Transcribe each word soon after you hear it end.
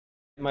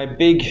My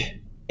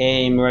big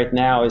aim right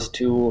now is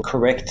to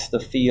correct the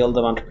field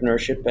of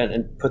entrepreneurship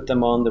and put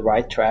them on the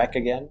right track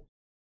again.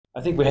 I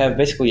think we have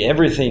basically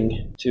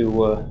everything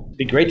to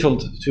be grateful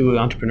to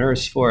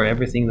entrepreneurs for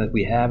everything that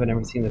we have and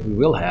everything that we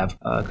will have.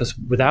 Because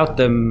without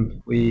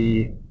them,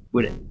 we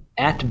would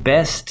at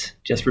best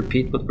just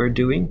repeat what we're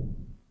doing.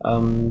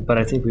 But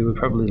I think we would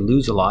probably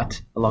lose a lot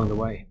along the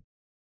way.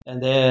 And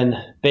then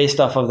based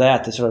off of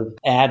that, to sort of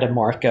add a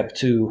markup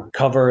to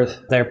cover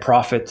their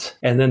profit.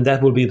 And then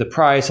that will be the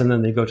price. And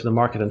then they go to the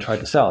market and try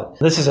to sell it.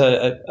 This is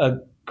a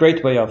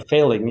great way of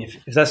failing.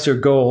 If that's your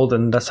goal,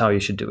 then that's how you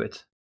should do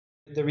it.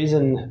 The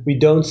reason we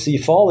don't see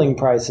falling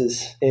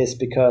prices is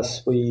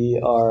because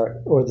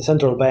the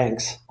central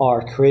banks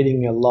are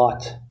creating a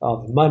lot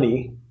of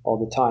money all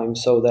the time,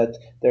 so that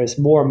there's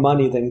more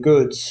money than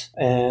goods,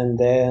 and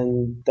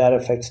then that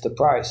affects the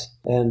price.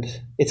 And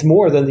it's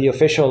more than the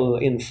official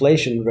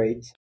inflation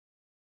rate.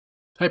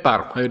 Hey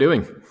Per, how are you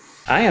doing?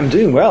 I am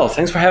doing well.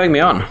 Thanks for having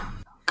me on.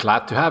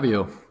 Glad to have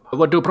you.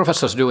 What do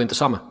professors do in the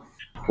summer?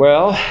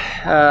 Well,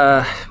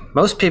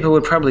 most people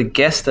would probably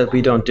guess that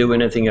we don't do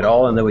anything at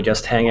all and that we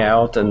just hang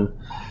out and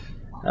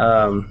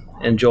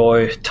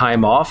enjoy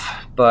time off.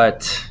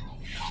 But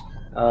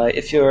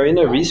if you're in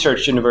a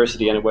research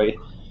university anyway,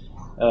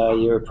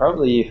 you're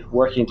probably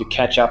working to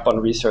catch up on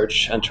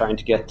research and trying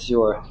to get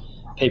your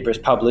papers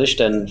published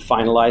and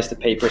finalize the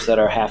papers that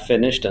are half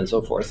finished and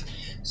so forth.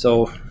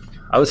 So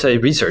I would say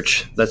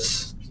research.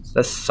 That's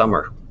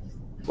summer.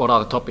 What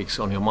are the topics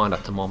on your mind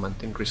at the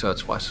moment in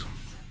research-wise?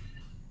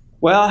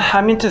 Well,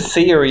 I'm into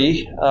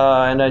theory,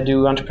 and I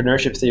do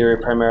entrepreneurship theory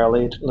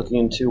primarily, looking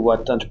into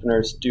what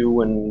entrepreneurs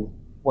do and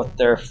what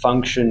their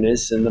function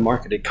is in the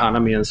market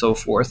economy and so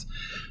forth.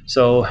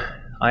 So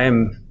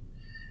I'm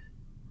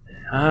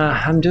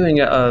doing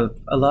a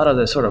lot of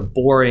the sort of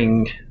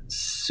boring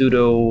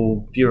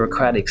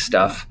pseudo-bureaucratic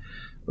stuff,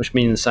 which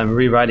means I'm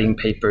rewriting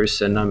papers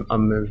and I'm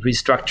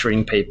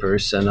restructuring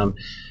papers, and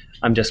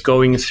I'm just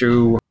going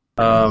through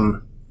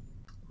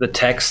the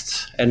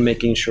texts and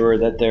making sure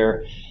that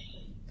they're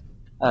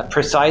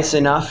precise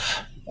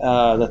enough,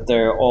 that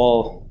they're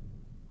all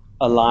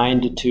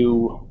aligned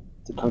to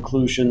the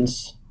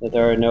conclusions, that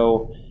there are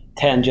no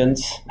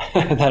tangents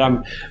that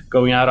I'm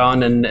going out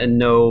on, and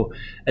no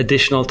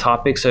additional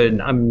topics,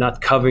 and I'm not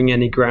covering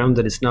any ground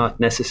that is not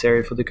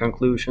necessary for the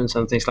conclusions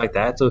and things like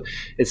that. So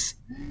it's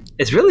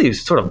really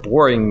sort of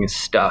boring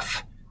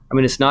stuff. I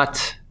mean, it's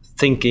not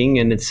thinking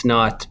and it's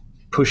not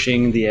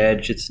pushing the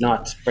edge. It's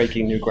not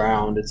breaking new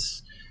ground.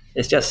 It's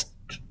just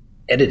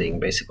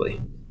editing,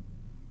 basically.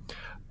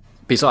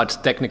 Besides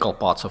technical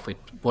parts of it,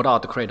 what are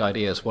the great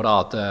ideas? What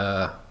are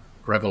the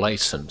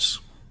revelations?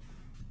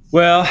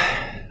 Well,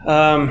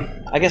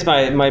 I guess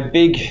my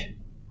big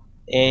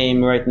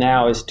aim right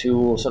now is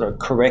to sort of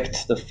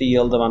correct the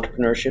field of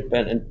entrepreneurship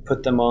and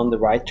put them on the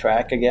right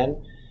track again,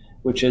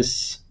 which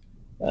is,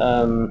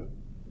 in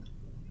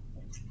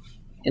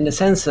a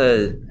sense,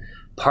 a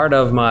part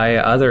of my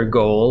other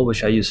goal,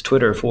 which I use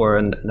Twitter for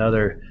and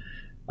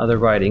other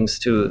writings,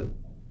 to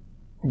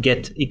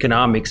get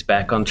economics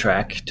back on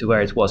track to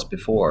where it was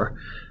before.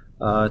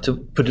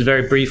 To put it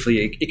very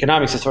briefly,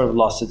 economics has sort of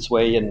lost its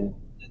way, and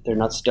they're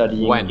not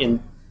studying when? In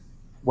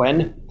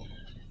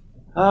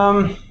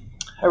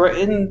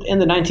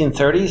the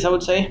 1930s, I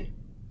would say,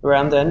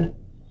 around then.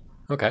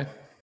 Okay.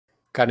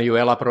 Can you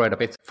elaborate a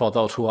bit for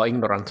those who are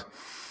ignorant?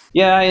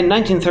 Yeah, in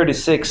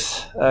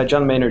 1936,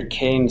 John Maynard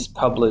Keynes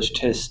published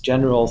his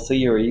general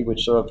theory,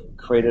 which sort of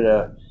created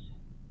a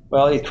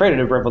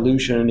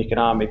revolution in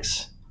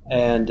economics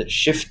and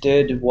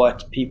shifted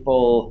what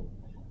people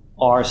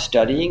are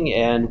studying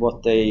and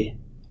what they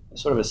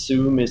sort of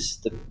assume is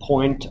the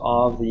point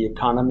of the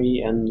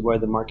economy and where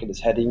the market is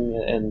heading,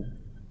 and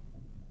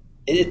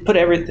it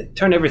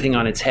turned everything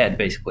on its head,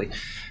 basically,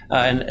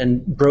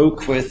 and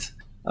broke with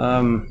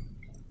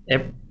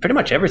pretty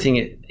much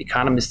everything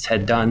economists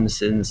had done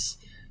since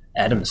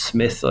Adam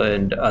Smith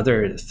and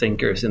other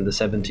thinkers in the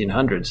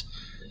 1700s.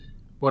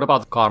 What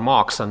about Karl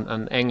Marx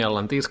and Engels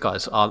and these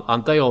guys?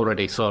 Aren't they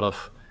already sort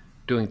of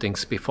doing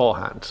things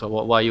beforehand? So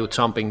why are you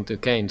jumping to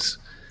Keynes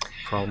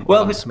from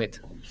Adam Smith?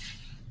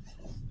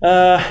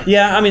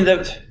 Yeah, I mean,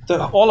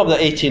 all of the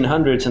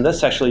 1800s, and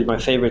that's actually my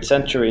favorite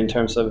century in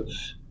terms of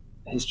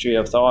history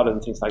of thought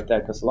and things like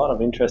that, because a lot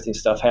of interesting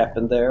stuff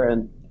happened there.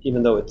 And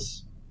even though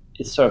it's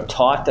sort of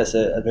taught as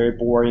a very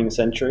boring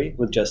century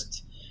with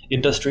just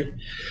industry,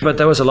 but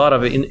there was a lot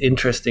of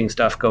interesting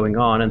stuff going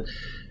on.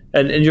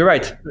 And you're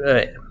right,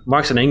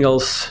 Marx and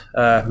Engels,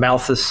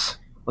 Malthus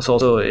was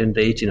also in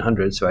the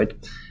 1800s, right?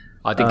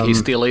 I think he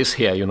still is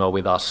here,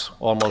 with us,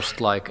 almost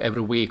like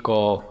every week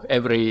or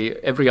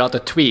every other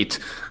tweet.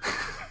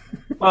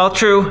 Well,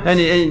 true,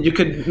 and you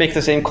could make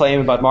the same claim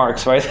about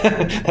Marx, right?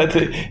 That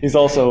he's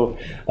also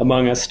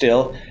among us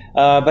still.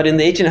 But in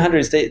the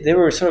 1800s, they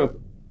were sort of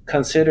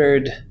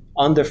considered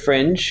on the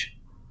fringe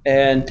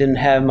and didn't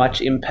have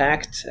much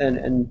impact,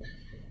 and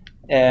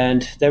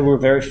there were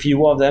very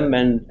few of them,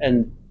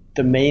 and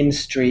the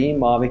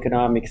mainstream of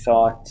economic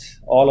thought,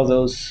 all of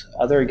those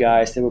other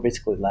guys, they were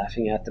basically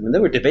laughing at them, and they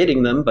were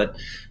debating them, but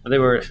they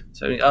were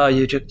saying, "Oh,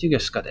 you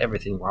just got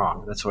everything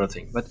wrong," that sort of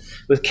thing. But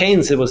with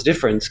Keynes, it was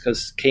different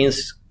because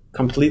Keynes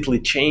completely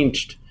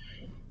changed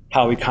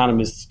how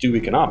economists do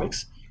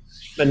economics,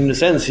 and in a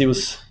sense, he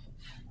was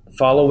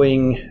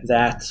following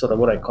that sort of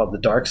what I call the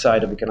dark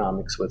side of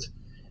economics with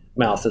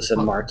Malthus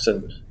and Marx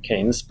and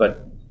Keynes.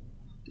 But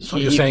so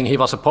you're saying he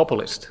was a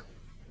populist?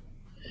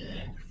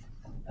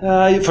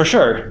 For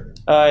sure.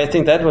 I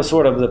think that was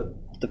sort of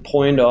the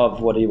point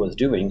of what he was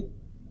doing.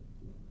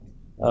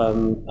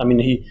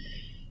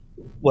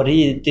 What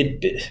he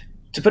did,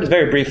 to put it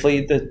very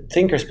briefly, the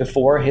thinkers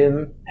before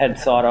him had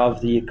thought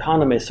of the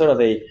economy as sort of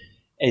a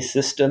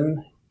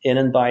system in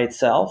and by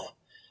itself.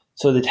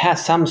 So it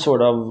has some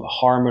sort of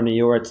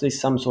harmony, or at least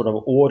some sort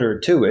of order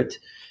to it.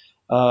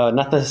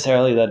 Not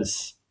necessarily that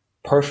it's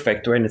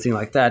perfect or anything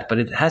like that, but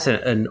it has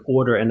an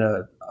order and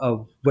a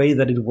way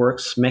that it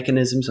works,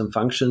 mechanisms and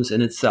functions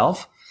in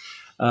itself,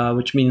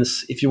 which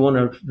means if you want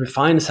to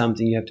refine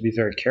something, you have to be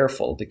very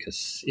careful,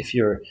 because if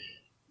you're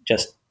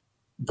just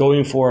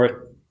going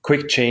for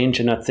quick change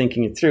and not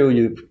thinking it through,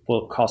 you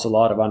will cause a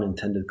lot of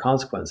unintended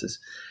consequences.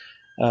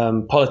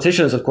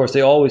 Politicians, of course,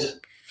 they always...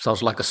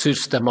 Sounds like a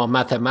system of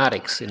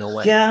mathematics in a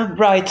way. Yeah,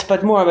 right,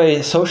 but more of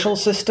a social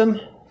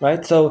system,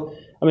 right? So,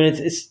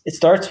 it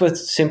starts with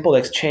simple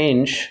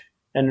exchange,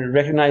 and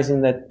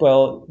recognizing that,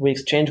 well, we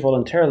exchange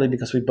voluntarily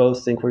because we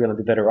both think we're going to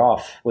be better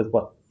off with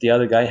what the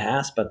other guy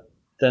has, but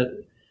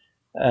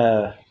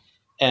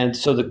and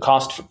so the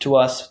cost to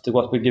us, to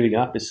what we're giving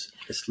up, is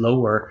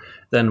lower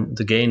than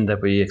the gain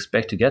that we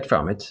expect to get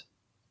from it,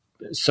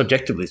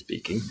 subjectively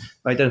speaking,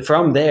 right? And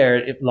from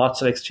there,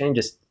 lots of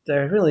exchanges,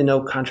 there are really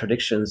no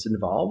contradictions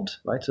involved,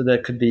 right? So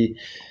there could be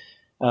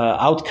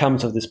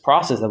outcomes of this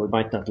process that we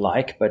might not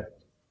like, but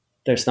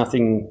there's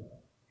nothing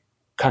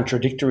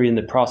contradictory in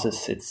the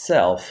process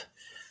itself.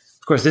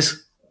 Of course,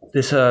 this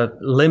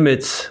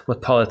limits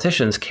what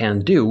politicians can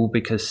do,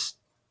 because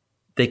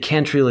they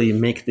can't really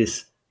make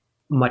this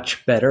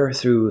much better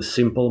through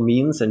simple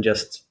means and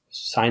just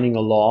signing a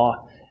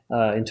law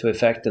into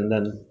effect, and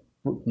then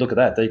look at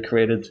that, they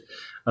created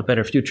a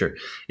better future.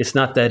 It's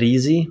not that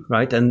easy,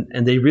 right?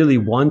 And they really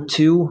want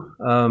to.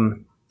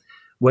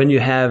 When you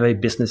have a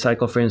business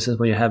cycle, for instance,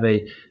 when you have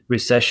a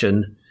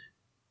recession,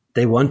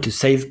 they want to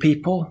save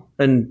people,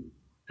 and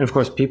of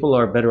course, people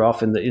are better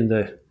off in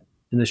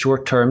the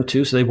short term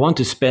too. So they want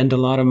to spend a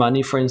lot of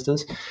money, for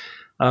instance,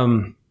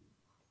 and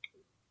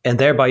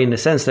thereby, in a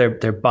sense,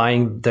 they're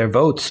buying their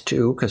votes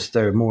too, because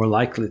they're more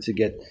likely to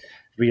get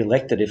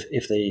reelected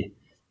if they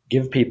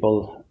give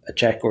people a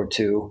check or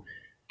two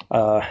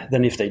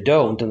than if they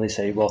don't, and they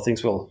say, well,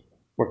 things will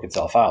work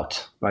itself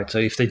out, right? So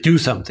if they do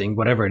something,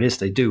 whatever it is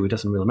they do, it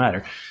doesn't really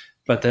matter.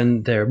 But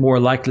then they're more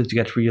likely to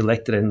get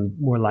reelected and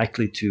more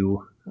likely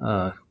to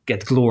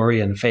get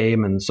glory and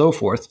fame and so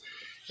forth.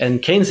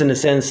 And Keynes, in a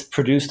sense,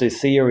 produced a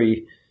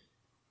theory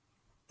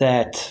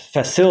that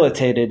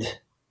facilitated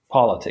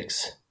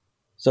politics.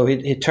 So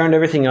he turned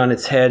everything on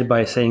its head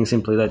by saying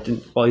simply that,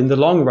 in the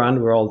long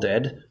run, we're all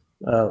dead,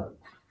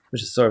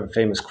 which is sort of a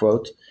famous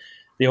quote.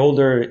 The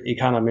older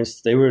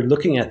economists, they were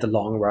looking at the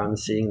long run,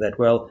 seeing that,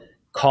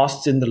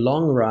 costs in the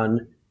long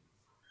run,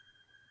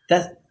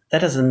 that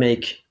doesn't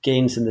make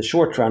gains in the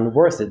short run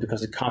worth it,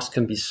 because the cost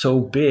can be so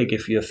big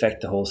if you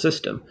affect the whole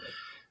system.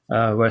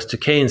 Whereas to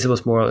Keynes, it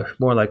was more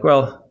like,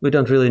 we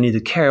don't really need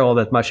to care all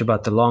that much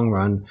about the long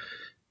run,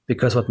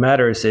 because what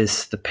matters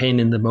is the pain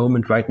in the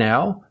moment right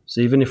now.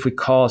 So even if we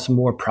cause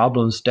more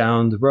problems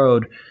down the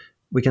road,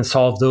 we can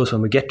solve those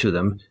when we get to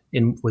them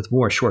with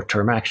more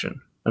short-term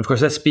action. And of course,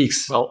 that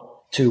speaks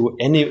to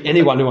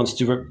anyone who wants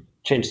to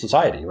change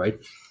society, right?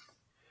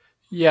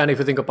 Yeah, and if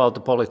you think about the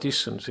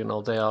politicians,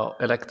 they are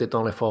elected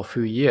only for a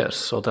few years,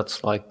 so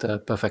that's like the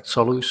perfect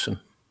solution.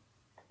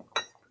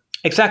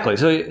 Exactly.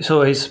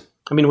 So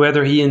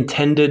whether he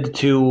intended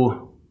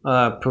to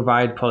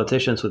provide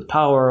politicians with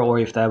power, or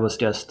if that was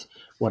just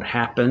what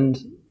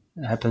happens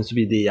to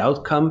be the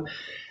outcome,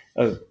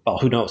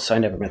 who knows? I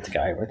never met the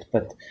guy, right?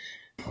 But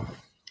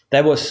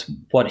that was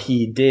what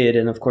he did,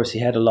 and of course, he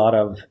had a lot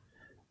of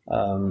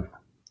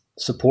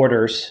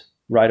supporters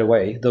right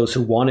away. Those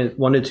who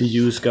wanted to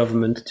use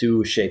government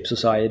to shape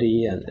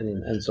society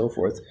and so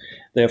forth.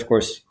 They, of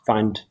course,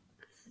 find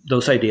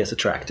those ideas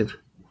attractive.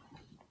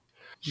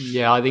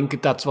 Yeah, I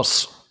think that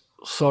was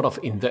sort of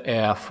in the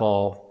air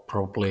for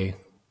probably,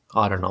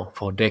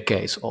 for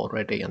decades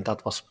already. And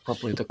that was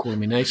probably the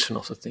culmination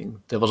of the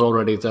thing. There was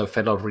already the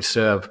Federal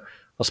Reserve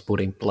was put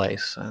in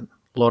place and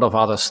a lot of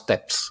other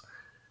steps.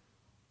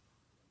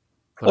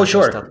 But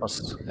sure. That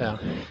was, yeah.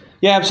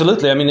 Yeah,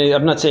 absolutely.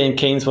 I'm not saying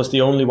Keynes was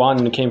the only one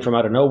who came from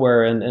out of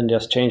nowhere and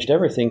just changed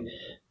everything.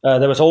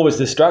 There was always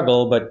this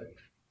struggle,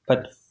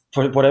 but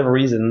for whatever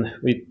reason,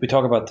 we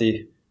talk about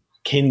the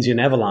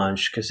Keynesian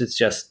avalanche because it's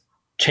just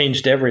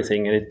changed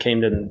everything, and it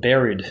came and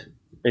buried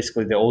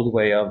basically the old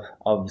way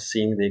of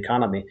seeing the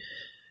economy.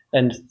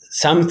 And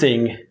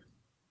something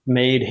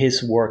made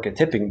his work a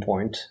tipping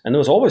point. And there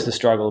was always the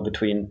struggle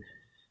between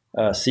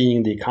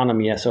seeing the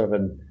economy as sort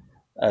of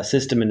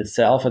system in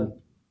itself. And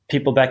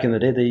people back in the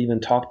day, they even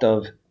talked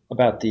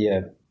about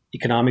the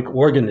economic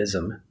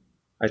organism.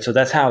 Right, so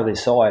that's how they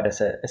saw it,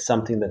 as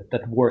something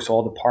that works.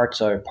 All the parts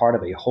are part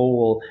of a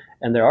whole,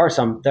 and there are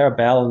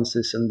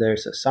balances, and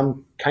there's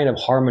some kind of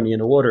harmony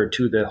and order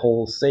to the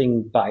whole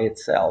thing by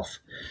itself.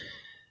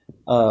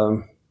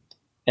 And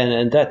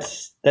they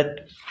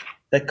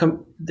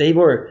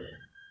were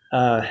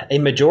a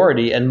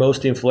majority and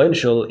most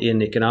influential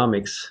in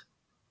economics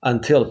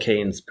until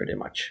Keynes, pretty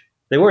much.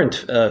 They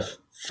weren't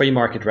free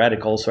market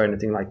radicals or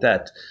anything like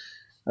that,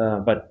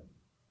 but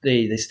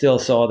they still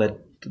saw that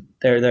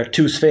there are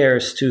two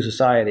spheres to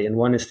society, and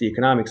one is the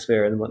economic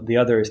sphere, and the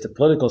other is the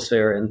political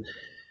sphere.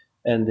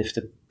 And if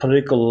the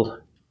political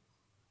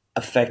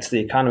affects the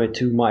economy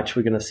too much,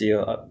 we're going to see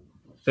a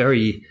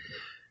very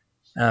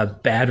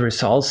bad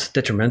results,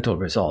 detrimental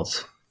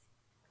results.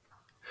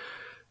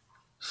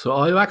 So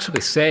are you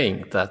actually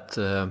saying that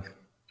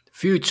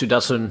future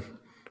doesn't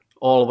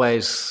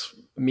always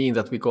mean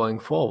that we're going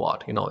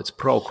forward? It's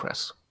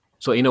progress.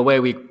 So in a way,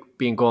 we've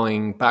been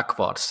going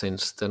backwards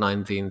since the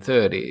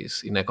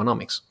 1930s in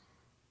economics.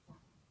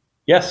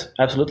 Yes,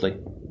 absolutely.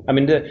 I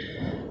mean,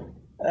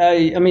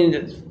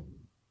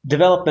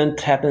 development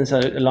happens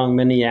along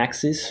many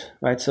axes,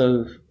 right?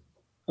 So,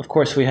 of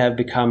course, we have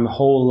become a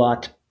whole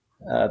lot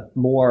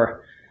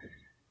more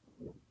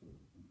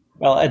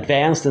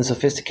advanced and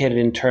sophisticated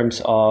in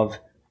terms of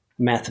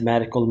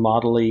mathematical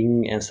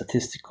modeling and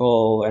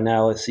statistical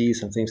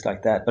analyses and things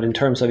like that. But in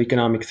terms of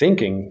economic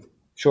thinking,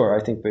 sure,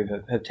 I think we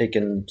have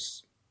taken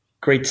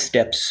great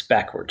steps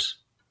backwards.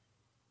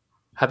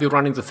 Have you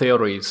run into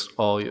theories,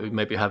 or you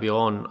maybe have your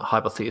own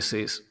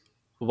hypotheses,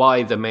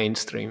 why the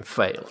mainstream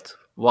failed?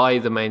 Why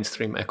the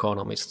mainstream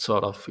economists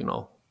sort of,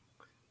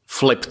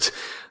 flipped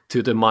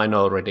to the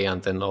minority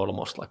and then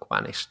almost like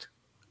vanished?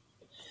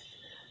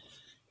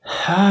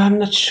 I'm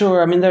not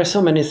sure. I mean, there are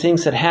so many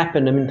things that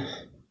happened. I mean,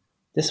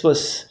 this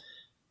was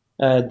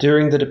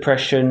during the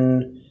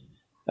Depression,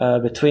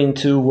 between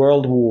two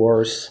world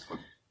wars.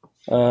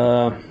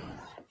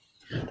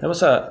 There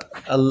was a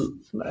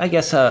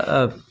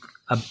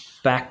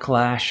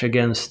backlash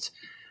against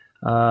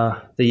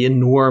the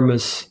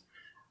enormous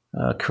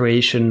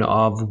creation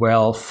of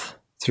wealth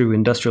through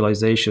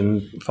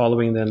industrialization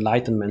following the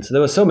Enlightenment. So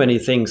there were so many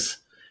things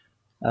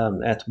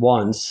at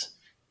once.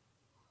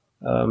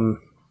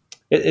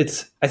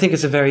 I think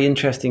it's a very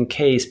interesting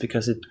case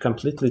because it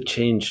completely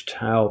changed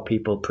how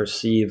people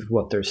perceive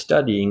what they're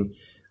studying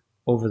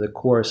over the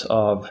course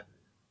of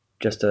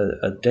just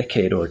a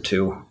decade or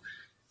two.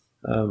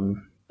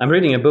 I'm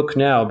reading a book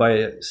now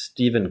by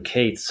Stephen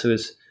Cates, who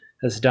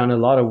has done a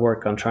lot of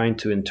work on trying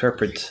to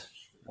interpret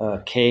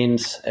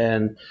Keynes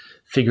and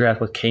figure out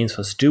what Keynes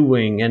was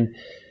doing. And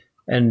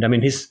I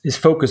mean, his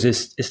focus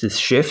is this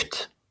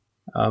shift,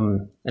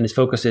 and his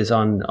focus is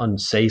on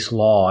Say's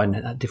law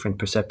and different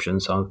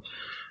perceptions on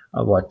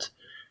what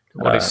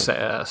is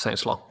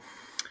Say's law.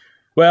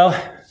 Well,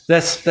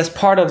 that's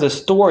part of the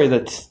story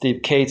that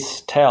Steve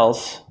Cates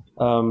tells.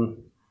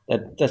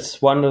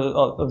 That's one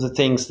of the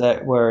things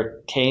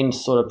where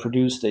Keynes sort of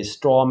produced a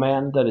straw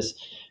man that is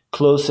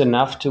close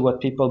enough to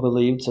what people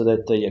believed so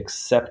that they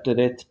accepted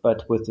it.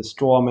 But with the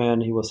straw man,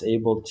 he was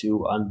able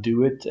to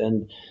undo it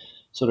and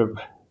sort of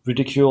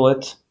ridicule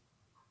it.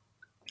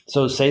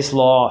 So Say's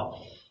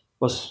law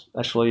was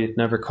actually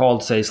never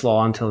called Say's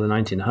law until the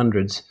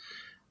 1900s.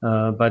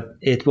 But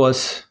it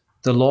was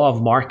the law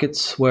of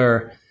markets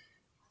where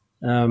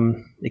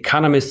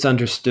economists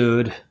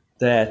understood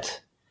that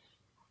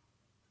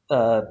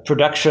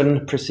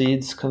production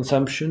precedes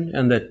consumption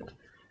and that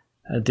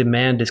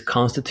demand is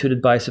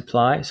constituted by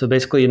supply. So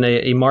basically in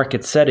a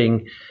market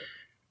setting,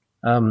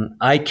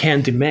 I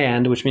can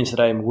demand, which means that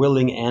I am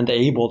willing and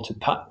able to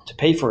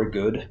pay for a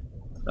good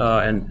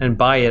and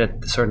buy it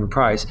at a certain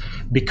price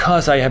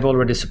because I have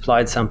already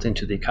supplied something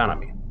to the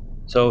economy.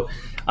 So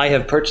I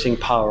have purchasing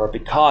power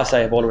because I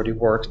have already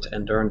worked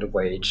and earned a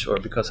wage, or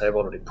because I have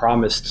already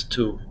promised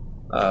to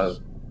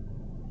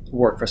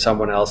work for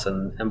someone else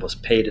and was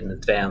paid in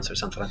advance or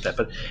something like that.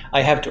 But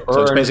I have to earn...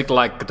 So it's basically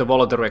like the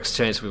voluntary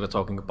exchange we were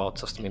talking about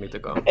just a minute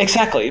ago.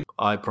 Exactly.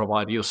 I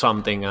provide you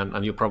something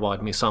and you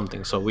provide me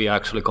something. So we are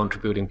actually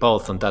contributing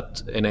both, and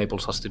that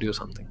enables us to do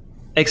something.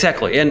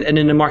 Exactly. And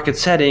in a market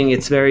setting,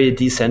 it's very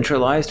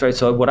decentralized, right?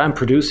 So what I'm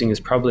producing is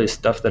probably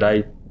stuff that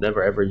I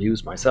never ever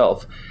use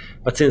myself.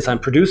 But since I'm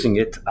producing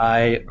it,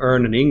 I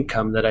earn an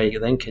income that I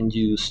then can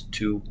use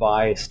to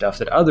buy stuff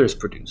that others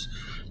produce.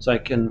 So I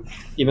can,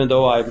 even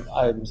though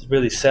I'm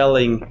really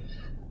selling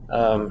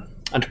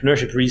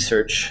entrepreneurship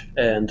research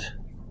and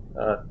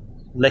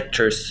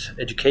lectures,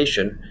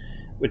 education,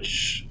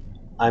 which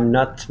I'm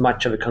not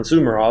much of a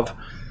consumer of,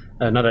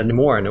 not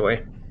anymore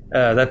anyway.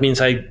 That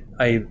means I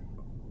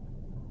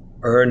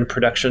earn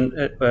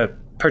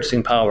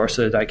purchasing power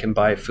so that I can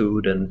buy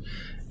food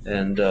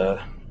and a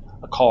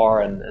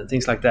car and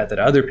things like that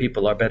other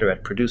people are better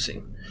at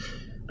producing.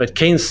 But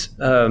Keynes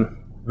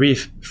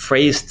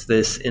rephrased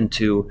this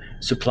into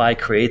supply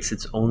creates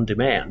its own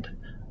demand,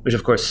 which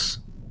of course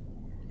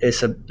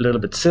is a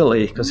little bit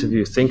silly, because if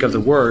you think of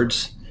the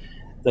words,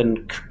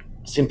 then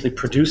simply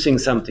producing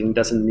something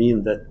doesn't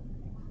mean that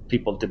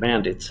people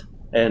demand it.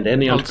 And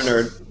any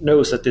entrepreneur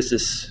knows that this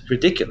is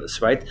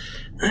ridiculous, right?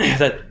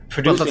 That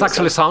producing. Well, that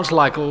actually sounds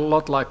like a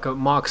lot like a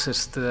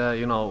Marxist,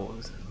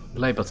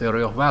 labor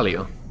theory of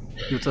value.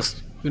 You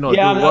just, do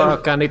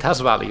work and it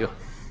has value.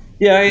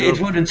 Yeah, it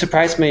wouldn't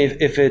surprise me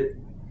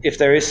if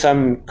there is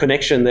some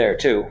connection there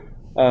too.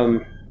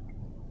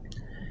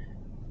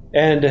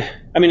 And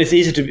I mean, it's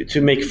easy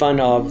to make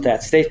fun of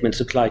that statement.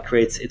 Supply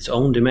creates its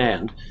own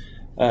demand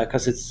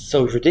because it's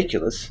so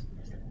ridiculous.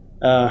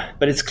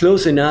 But it's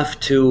close enough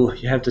to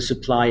you have to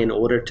supply in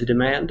order to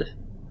demand.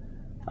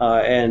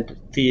 And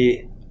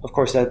of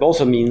course, that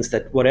also means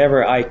that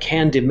whatever I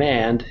can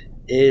demand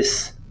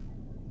is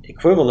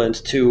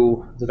equivalent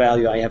to the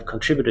value I have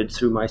contributed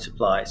through my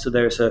supply. So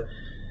there's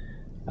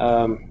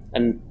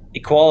an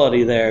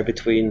equality there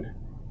between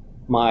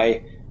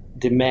my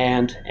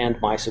demand and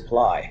my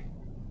supply,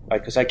 right?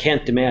 Because I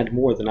can't demand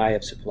more than I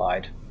have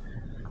supplied.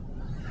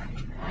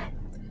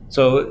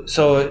 So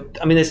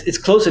I mean, it's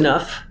close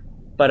enough,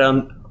 but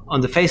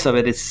on the face of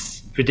it,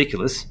 it's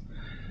ridiculous,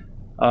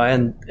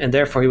 and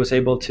therefore he was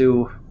able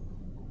to.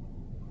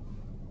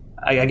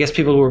 I guess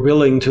people were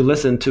willing to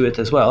listen to it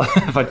as well,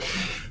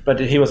 but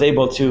he was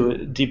able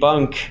to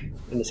debunk,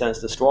 in a sense,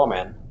 the straw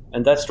man.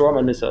 And that straw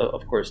man is,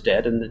 of course,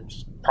 dead, and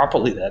it's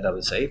properly dead, I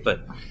would say.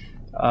 But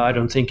I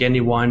don't think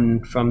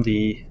anyone from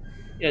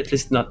at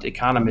least not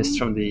economists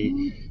from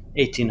the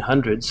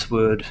 1800s,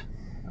 would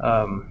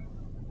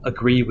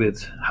agree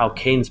with how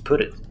Keynes put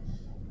it.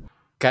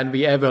 Can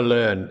we ever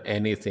learn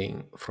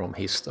anything from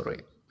history?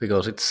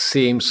 Because it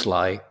seems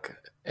like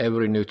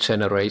every new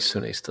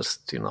generation is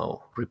just,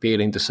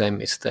 repeating the same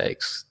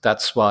mistakes.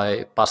 That's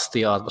why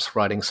Bastiat was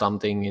writing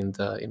something in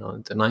the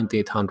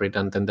 1900s,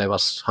 and then there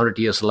was 100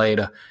 years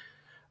later,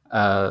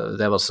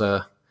 there was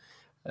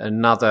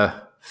another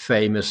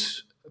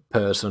famous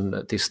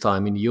person, this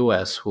time in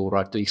US, who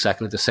wrote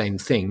exactly the same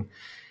thing,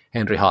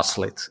 Henry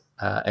Hazlitt,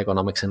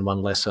 Economics in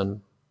One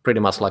Lesson, pretty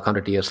much like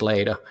 100 years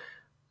later.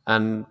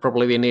 And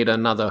probably we need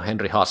another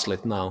Henry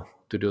Hazlitt now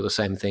to do the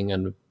same thing,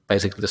 and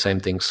basically the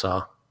same things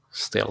are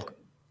still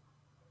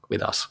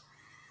with us.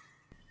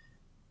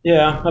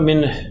 Yeah, I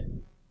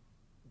mean,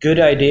 good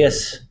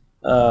ideas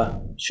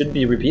should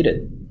be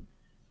repeated.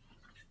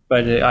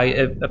 But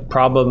a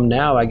problem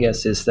now, I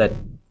guess, is that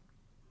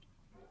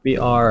we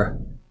are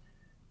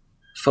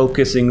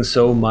focusing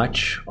so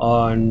much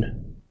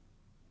on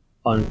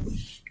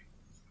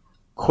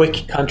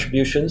quick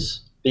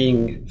contributions,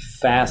 being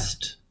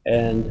fast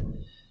and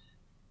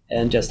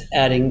just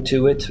adding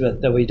to it,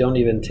 that we don't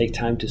even take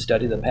time to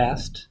study the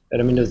past.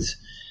 And I mean,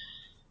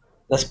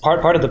 that's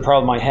part of the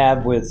problem I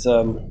have with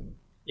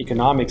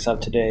economics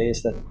of today,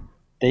 is that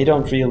they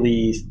don't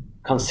really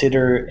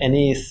consider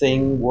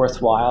anything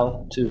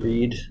worthwhile to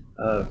read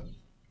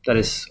that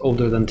is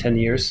older than 10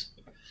 years.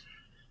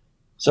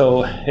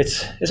 So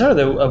it's sort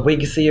of a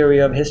Whig theory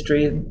of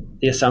history,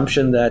 the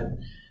assumption that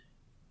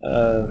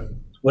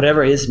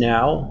whatever is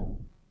now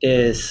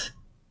is,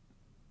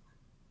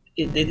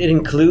 it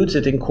includes,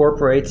 it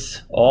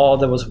incorporates all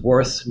that was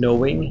worth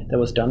knowing that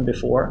was done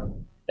before,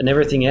 and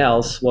everything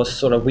else was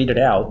sort of weeded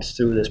out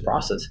through this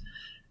process.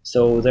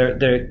 So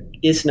there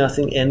is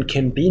nothing and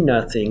can be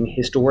nothing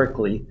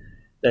historically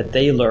that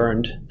they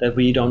learned that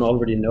we don't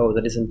already know,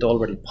 that isn't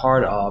already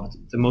part of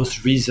the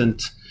most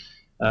recent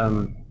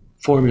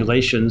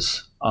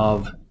formulations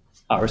of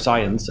our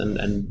science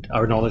and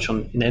our knowledge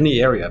in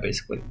any area,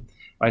 basically,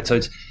 right?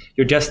 So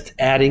you're just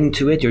adding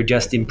to it, you're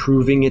just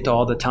improving it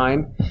all the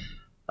time.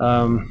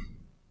 And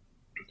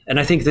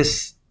I think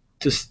this,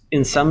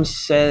 in some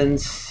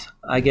sense,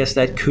 I guess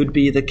that could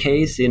be the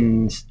case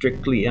in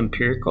strictly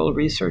empirical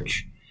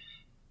research,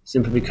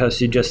 simply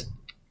because you just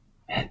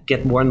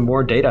get more and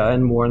more data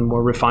and more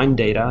refined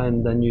data,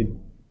 and then you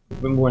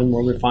more and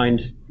more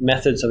refined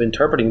methods of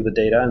interpreting the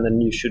data, and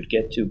then you should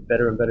get to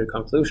better and better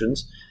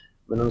conclusions.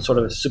 I mean, on sort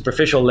of a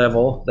superficial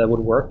level, that would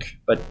work,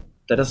 but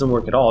that doesn't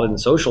work at all in the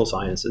social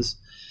sciences,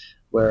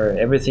 where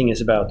everything is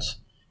about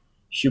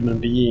human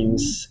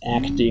beings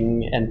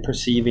acting and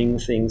perceiving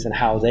things and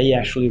how they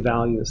actually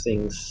value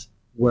things,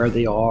 where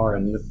they are,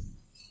 and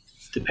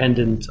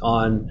dependent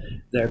on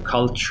their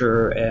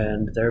culture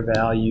and their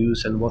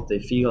values and what they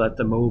feel at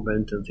the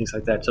moment and things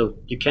like that. So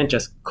you can't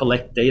just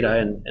collect data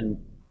and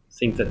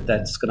think that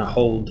that's going to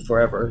hold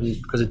forever,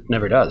 because it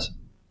never does.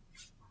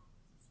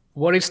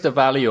 What is the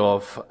value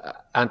of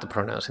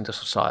entrepreneurs in the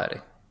society?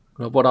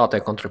 What are they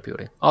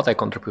contributing? Are they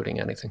contributing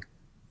anything?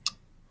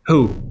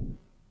 Who?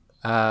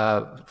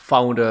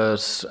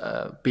 Founders,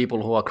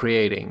 people who are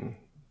creating,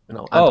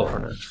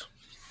 entrepreneurs.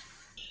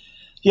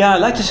 Yeah, I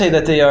like to say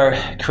that they are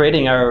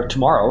creating our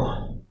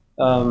tomorrow.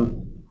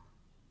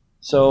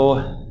 So,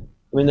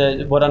 I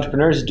mean, what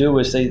entrepreneurs do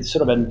is they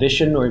sort of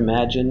envision or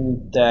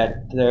imagine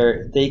that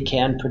they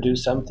can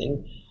produce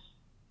something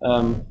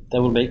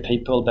that will make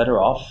people better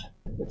off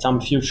at some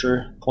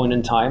future point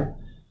in time.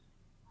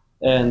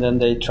 And then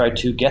they try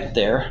to get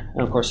there.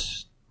 And of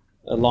course,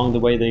 along the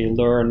way, they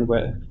learn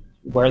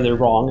where they're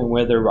wrong and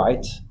where they're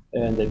right,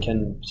 and they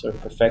can sort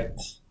of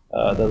perfect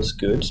those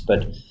goods.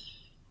 But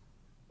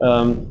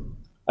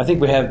I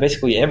think we have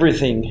basically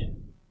everything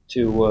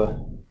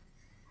to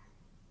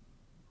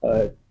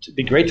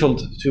be grateful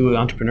to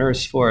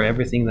entrepreneurs for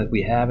everything that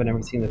we have and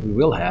everything that we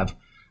will have.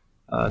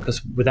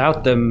 Because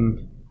without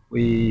them,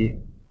 we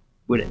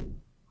would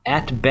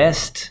at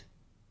best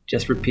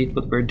just repeat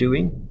what we're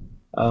doing.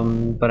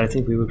 But I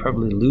think we would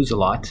probably lose a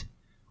lot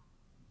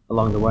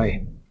along the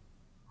way.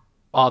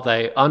 Are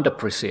they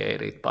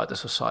underappreciated by the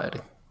society?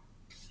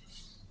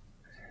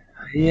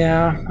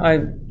 Yeah,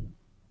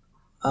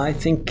 I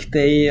think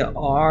they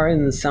are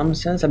in some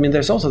sense. I mean,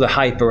 there's also the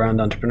hype around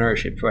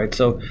entrepreneurship, right?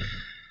 So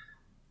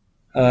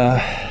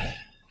I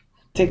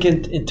think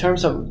in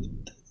terms of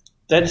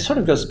that, sort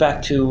of goes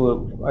back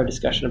to our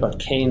discussion about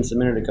Keynes a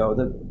minute ago.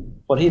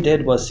 What he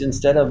did was,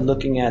 instead of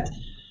looking at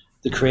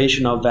the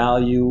creation of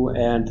value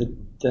and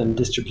the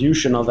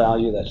distribution of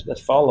value that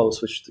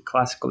follows, which the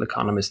classical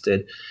economists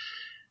did,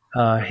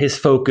 his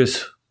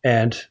focus,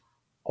 and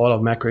all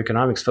of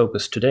macroeconomics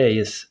focus today,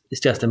 is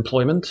just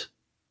employment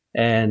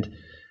and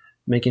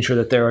making sure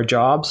that there are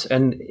jobs.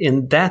 And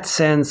in that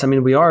sense, I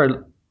mean, we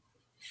are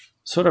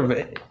sort of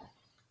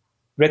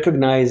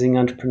recognizing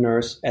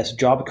entrepreneurs as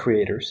job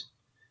creators.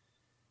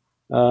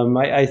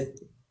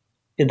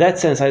 In that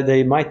sense,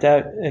 they might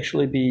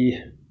actually be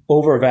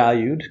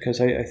overvalued, because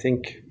I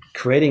think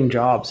creating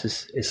jobs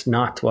is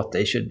not what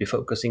they should be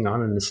focusing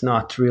on, and it's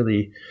not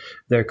really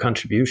their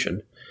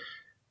contribution.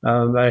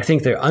 But I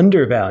think they're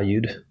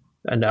undervalued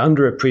and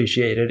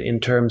underappreciated in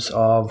terms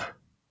of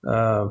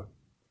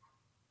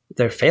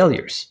their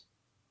failures,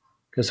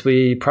 because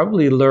we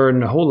probably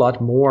learn a whole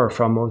lot more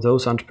from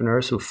those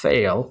entrepreneurs who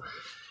fail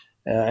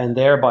and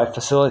thereby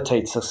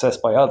facilitate success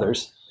by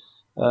others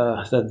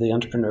than the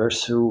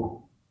entrepreneurs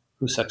who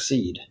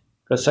succeed.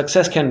 Because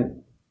success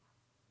can,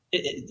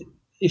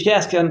 if you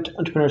ask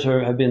entrepreneurs who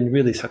have been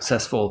really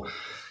successful,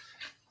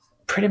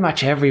 pretty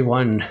much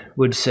everyone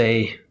would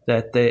say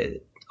that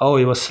it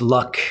was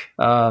luck.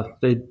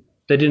 They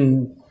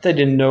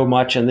didn't know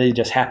much, and they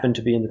just happened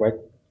to be in the right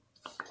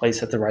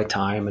place at the right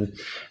time, and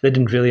they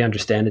didn't really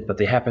understand it, but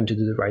they happened to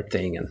do the right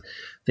thing and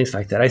things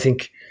like that. I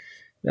think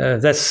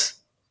that's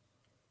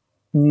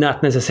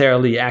not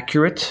necessarily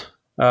accurate.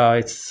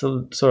 It's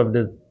sort of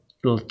a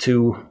little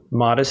too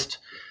modest,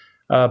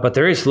 but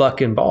there is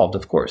luck involved,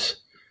 of course.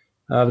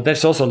 But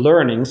there's also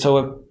learning.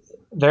 So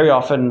very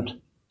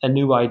often a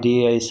new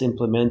idea is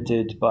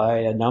implemented by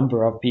a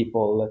number of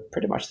people at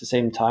pretty much the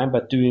same time,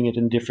 but doing it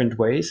in different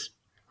ways.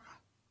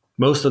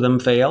 Most of them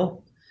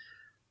fail.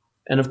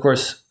 And of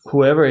course,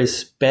 whoever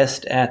is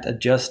best at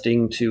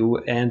adjusting to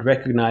and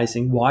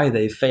recognizing why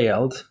they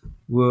failed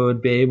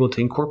would be able to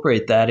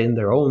incorporate that in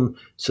their own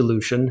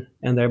solution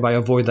and thereby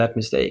avoid that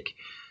mistake.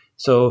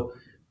 So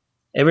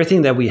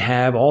everything that we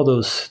have, all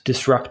those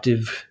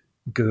disruptive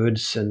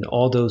goods and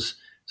all those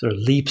sort of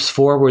leaps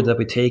forward that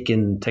we take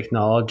in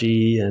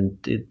technology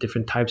and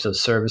different types of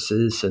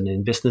services and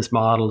in business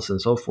models and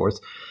so forth,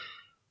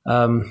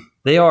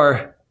 they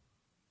are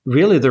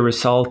really the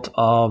result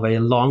of a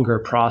longer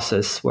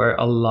process where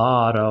a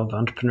lot of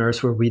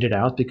entrepreneurs were weeded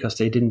out because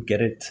they didn't get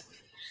it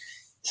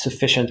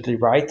sufficiently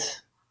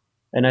right.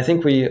 And I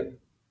think we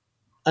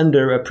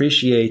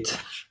underappreciate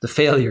the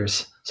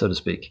failures, so to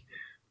speak.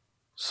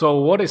 So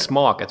what is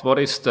market? What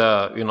is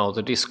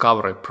the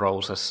discovery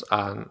process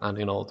and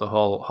the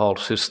whole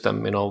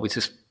system, which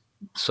is,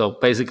 so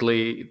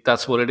basically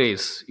that's what it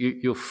is.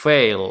 You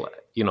fail,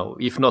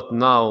 if not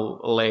now,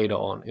 later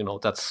on,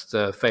 that's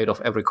the fate of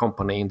every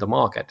company in the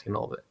market.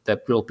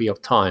 There will be a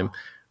time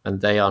and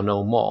they are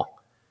no more.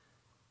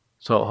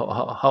 So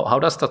how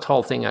does that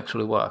whole thing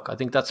actually work? I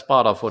think that's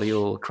part of what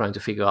you're trying to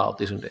figure out,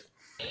 isn't it?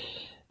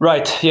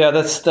 Right. Yeah,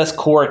 that's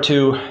core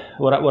to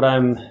what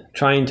I'm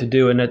trying to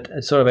do, and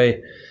it's sort of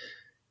a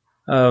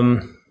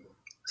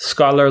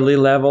scholarly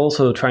level.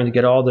 So trying to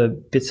get all the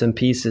bits and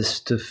pieces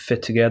to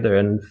fit together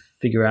and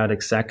figure out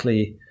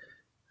exactly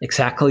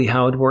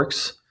how it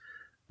works.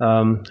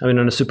 I mean,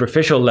 on a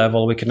superficial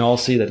level, we can all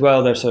see that,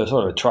 well, there's a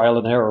sort of a trial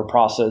and error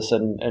process,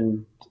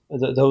 and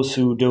those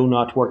who do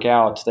not work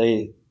out,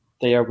 they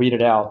are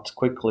weeded out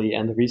quickly,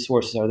 and the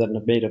resources are then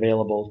made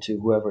available to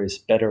whoever is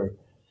better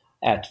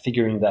at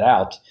figuring that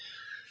out.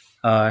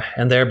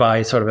 And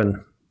thereby sort of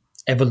an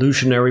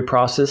evolutionary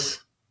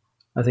process.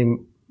 I think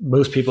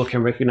most people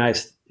can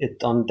recognize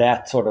it on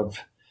that sort of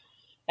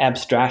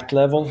abstract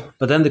level.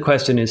 But then the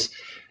question is,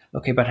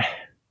 okay, but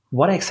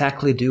what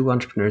exactly do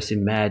entrepreneurs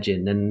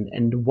imagine,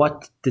 and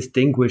what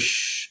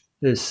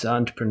distinguishes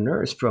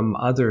entrepreneurs from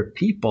other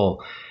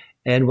people,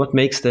 and what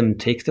makes them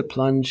take the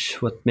plunge,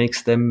 what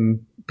makes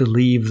them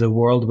believe the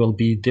world will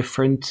be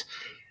different,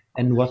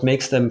 and what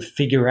makes them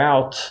figure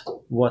out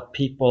what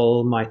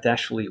people might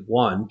actually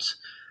want.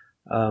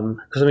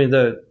 Because I mean,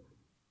 the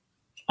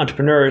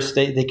entrepreneurs,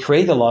 they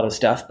create a lot of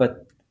stuff,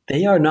 but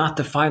they are not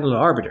the final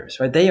arbiters,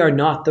 right? They are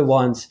not the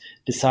ones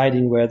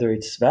deciding whether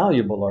it's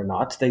valuable or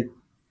not. They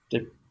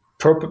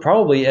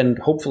probably and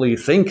hopefully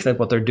think that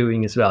what they're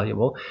doing is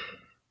valuable.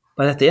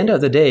 But at the end of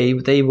the day,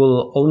 they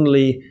will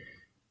only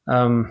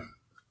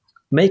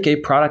make a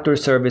product or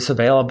service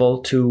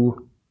available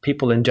to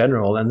people in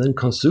general, and then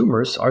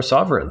consumers are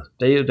sovereign.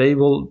 They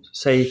will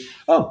say,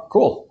 oh,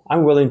 cool,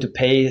 I'm willing to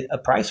pay a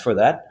price for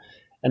that,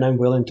 and I'm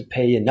willing to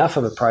pay enough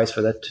of a price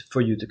for that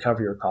for you to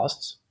cover your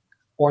costs,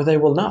 or they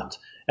will not.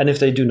 And if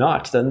they do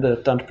not, then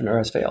the entrepreneur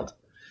has failed.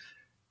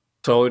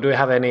 So do you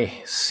have any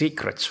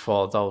secrets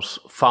for those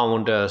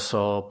founders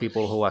or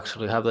people who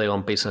actually have their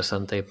own business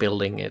and they're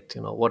building it?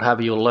 What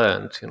have you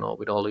learned,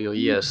 with all your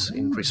years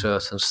in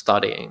research and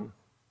studying?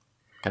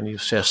 Can you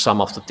share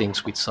some of the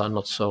things which are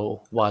not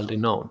so widely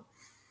known?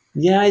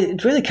 Yeah,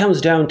 it really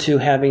comes down to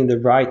having the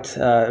right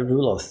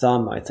rule of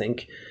thumb, I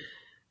think.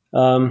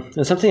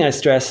 And something I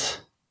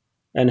stress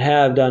and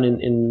have done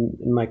in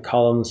my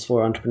columns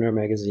for Entrepreneur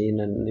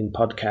Magazine and in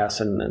podcasts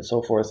and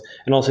so forth,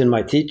 and also in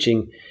my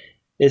teaching,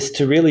 is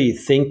to really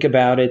think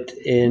about it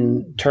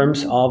in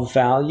terms of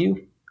value.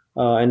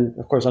 And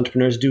of course,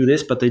 entrepreneurs do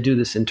this, but they do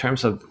this in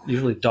terms of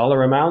usually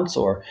dollar amounts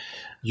or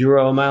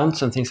euro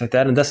amounts and things like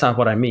that. And that's not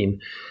what I mean.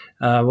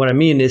 What I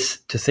mean is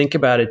to think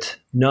about it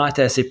not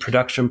as a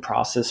production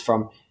process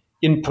from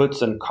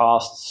inputs and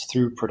costs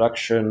through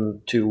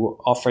production to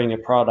offering a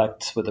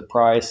product with a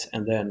price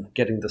and then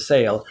getting the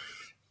sale,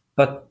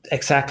 but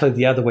exactly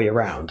the other way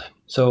around.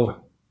 So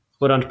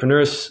what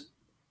entrepreneurs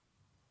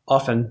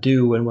often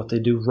do and what they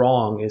do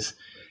wrong is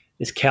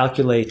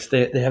calculate.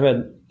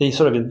 They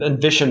sort of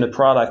envision a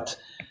product.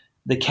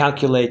 They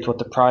calculate what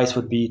the price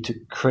would be to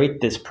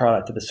create this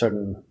product at a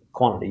certain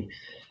quantity.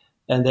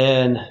 And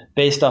then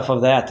based off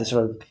of that, they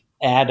sort of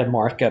add a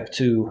markup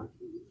to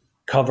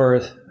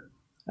cover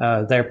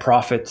their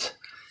profit.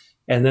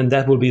 And then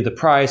that will be the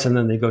price. And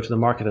then they go to the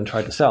market and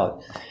try to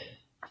sell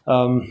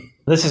it.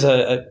 This is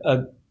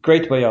a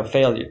great way of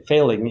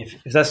failing.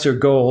 If that's your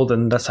goal,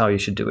 then that's how you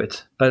should do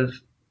it. But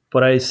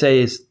what I say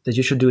is that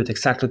you should do it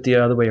exactly the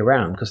other way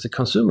around, because the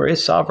consumer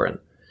is sovereign.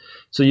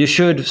 So you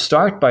should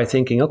start by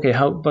thinking, okay,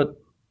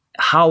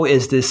 how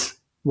is this,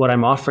 what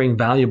I'm offering,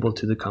 valuable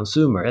to the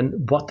consumer,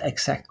 and what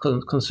exact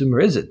consumer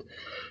is it?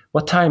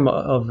 What type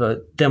of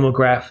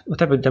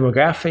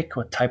demographic,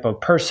 what type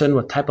of person,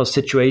 what type of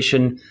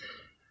situation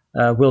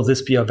will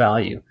this be of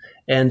value,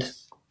 and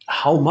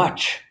how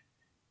much?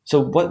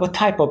 So what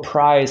type of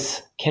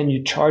price can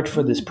you charge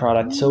for this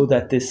product so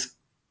that this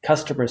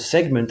customer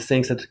segment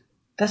thinks that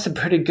that's a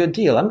pretty good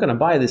deal. I'm going to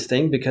buy this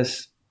thing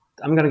because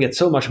I'm going to get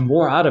so much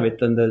more out of it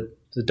than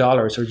the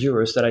dollars or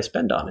euros that I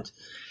spend on it.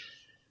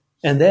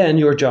 And then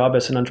your job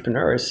as an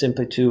entrepreneur is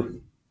simply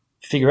to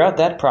figure out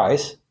that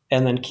price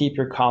and then keep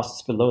your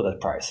costs below that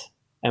price.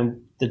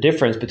 And the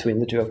difference between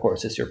the two, of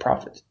course, is your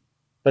profit.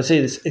 But see,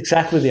 it's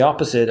exactly the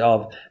opposite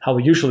of how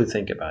we usually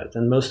think about it.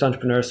 And most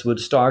entrepreneurs would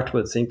start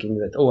with thinking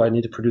that, I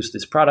need to produce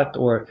this product,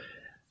 or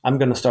I'm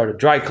going to start a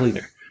dry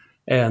cleaner.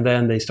 And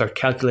then they start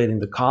calculating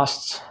the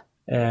costs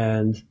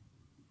and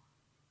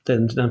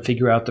then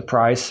figure out the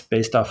price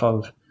based off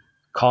of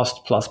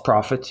cost plus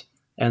profit.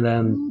 And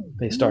then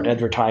they start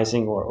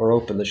advertising or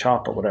open the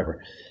shop or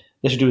whatever.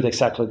 They should do it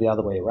exactly the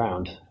other way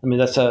around. I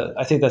mean,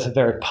 I think that's a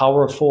very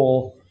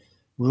powerful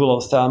rule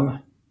of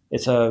thumb.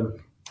 It's a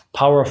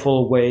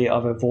powerful way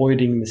of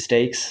avoiding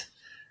mistakes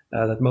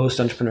that most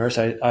entrepreneurs,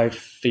 I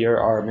fear,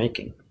 are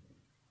making.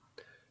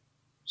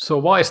 So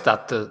why is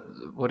that?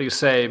 What do you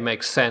say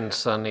makes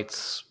sense and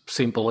it's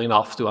simple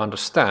enough to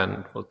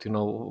understand? But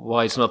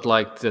why it's not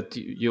like that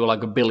you're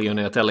like a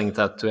billionaire telling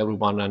that to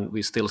everyone, and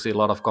we still see a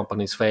lot of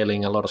companies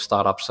failing, a lot of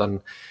startups,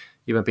 and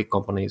even big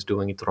companies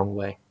doing it the wrong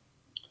way.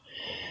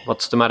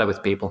 What's the matter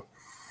with people?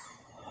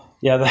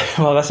 Yeah,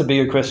 that's a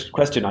bigger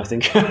question, I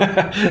think.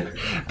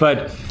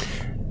 But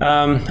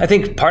I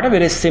think part of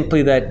it is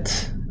simply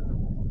that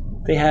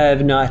they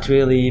have not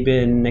really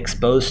been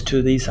exposed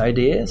to these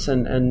ideas,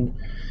 and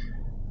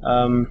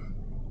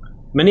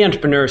many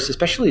entrepreneurs,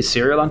 especially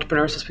serial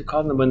entrepreneurs, as we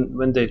call them,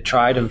 when they've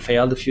tried and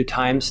failed a few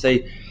times,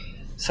 they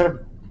sort of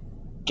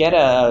get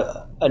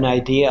an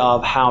idea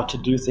of how to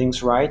do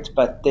things right,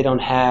 but they don't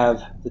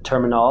have the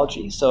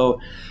terminology. So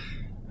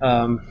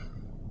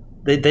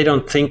they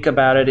don't think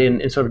about it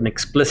in sort of an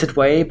explicit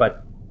way.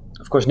 But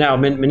of course, now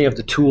many of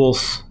the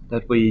tools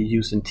that we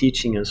use in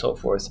teaching and so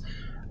forth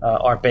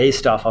are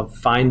based off of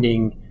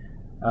finding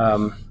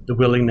the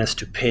willingness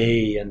to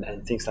pay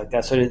and things like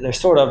that. So they're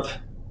sort of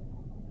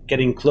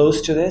getting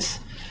close to this.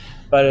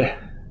 But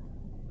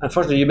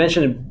unfortunately, you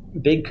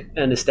mentioned big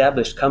and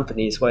established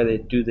companies, why they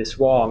do this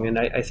wrong. And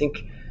I think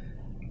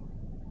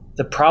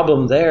the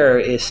problem there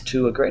is,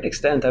 to a great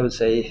extent, I would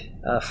say,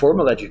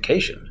 formal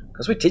education,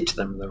 because we teach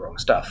them the wrong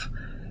stuff.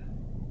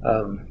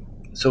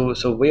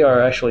 So we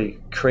are actually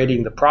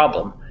creating the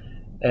problem.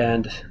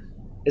 And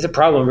it's a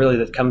problem really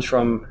that comes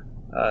from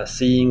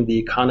seeing the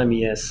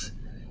economy as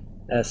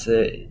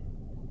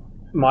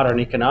modern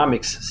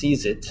economics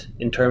sees it,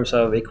 in terms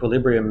of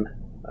equilibrium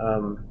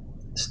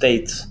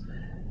states,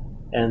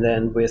 and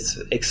then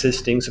with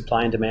existing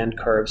supply and demand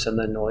curves, and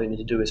then all you need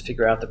to do is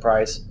figure out the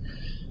price,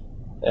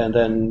 and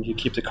then you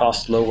keep the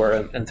costs lower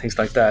and things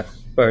like that.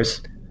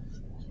 Whereas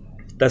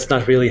that's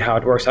not really how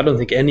it works. I don't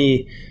think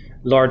any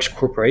large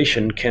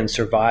corporation can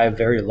survive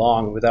very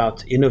long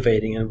without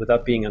innovating and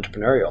without being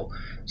entrepreneurial.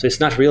 So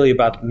it's not really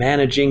about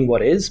managing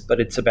what is,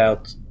 but it's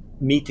about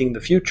meeting the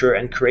future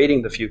and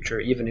creating the future,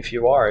 even if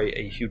you are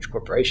a huge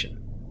corporation.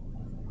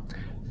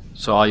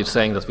 So are you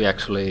saying that we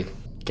actually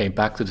came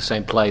back to the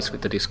same place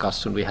with the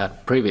discussion we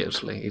had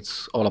previously?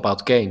 It's all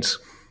about gains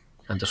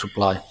and the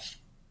supply.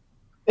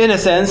 In a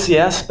sense,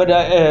 yes, but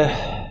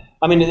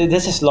I mean,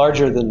 this is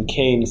larger than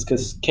Keynes,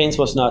 because Keynes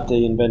was not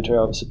the inventor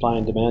of supply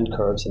and demand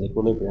curves and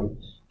equilibrium.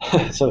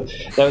 So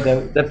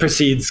that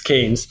precedes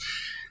Keynes.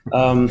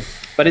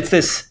 But it's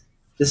this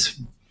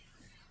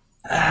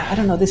I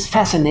don't know, this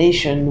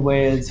fascination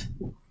with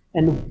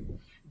and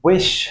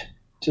wish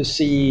to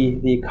see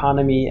the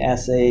economy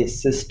as a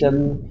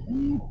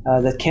system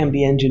that can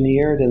be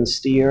engineered and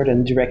steered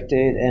and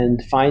directed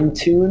and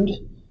fine-tuned,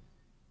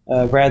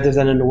 rather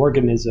than an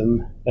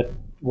organism that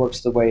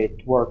works the way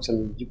it works.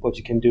 And what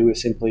you can do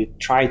is simply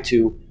try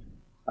to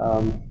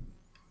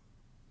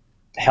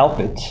help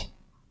it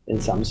in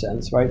some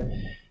sense, right?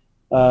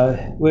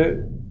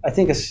 I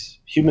think as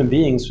human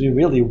beings, we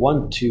really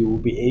want to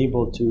be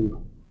able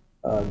to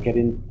get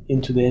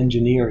into the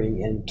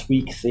engineering and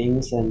tweak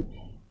things and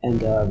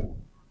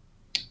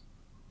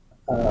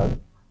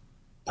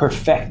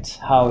perfect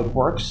how it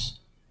works,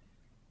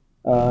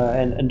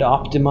 and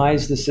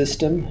optimize the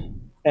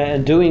system.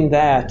 And doing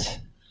that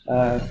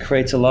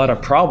creates a lot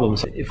of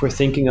problems if we're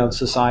thinking of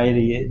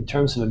society in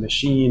terms of a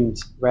machine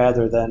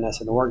rather than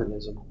as an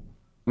organism.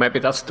 Maybe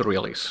that's the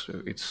real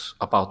issue. It's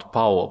about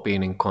power,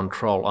 being in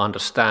control,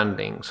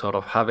 understanding, sort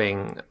of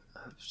having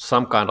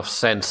some kind of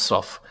sense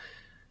of,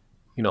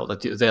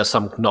 that there are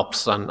some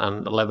knobs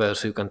and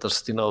levers you can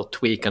just,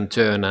 tweak and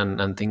turn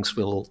and things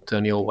will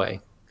turn your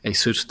way. A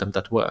system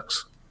that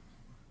works.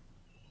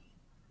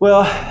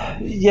 Well,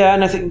 yeah,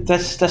 and I think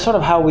that's sort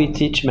of how we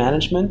teach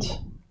management,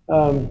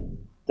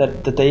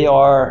 that they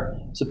are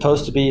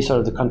supposed to be sort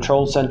of the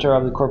control center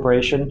of the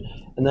corporation,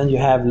 and then you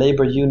have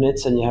labor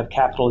units and you have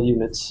capital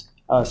units,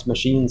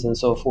 machines and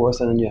so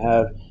forth, and then you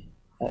have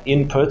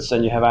inputs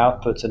and you have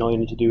outputs, and all you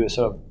need to do is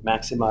sort of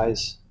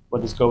maximize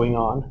what is going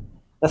on.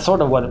 That's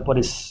sort of what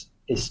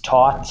is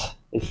taught,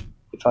 if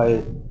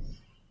I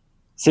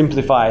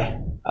simplify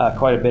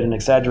quite a bit and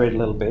exaggerate a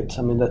little bit.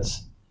 I mean,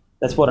 that's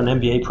what an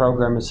MBA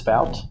program is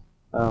about,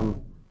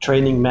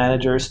 training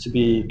managers to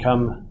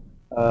become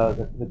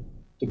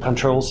the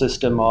control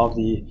system of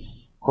the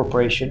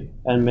corporation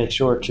and make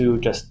sure to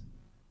just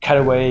cut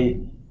away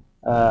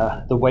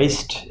the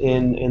waste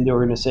in the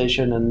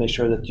organization and make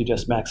sure that you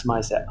just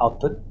maximize that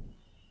output.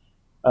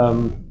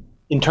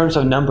 In terms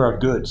of number of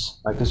goods,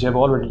 right? Because you have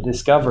already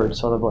discovered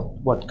sort of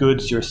what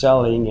goods you're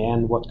selling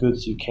and what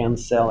goods you can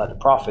sell at a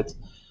profit.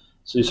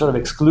 So you're sort of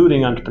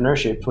excluding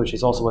entrepreneurship, which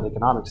is also what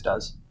economics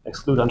does,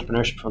 exclude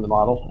entrepreneurship from the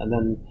model, and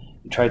then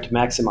you try to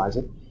maximize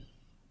it.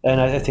 And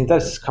I think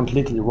that's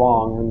completely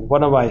wrong. And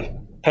one of my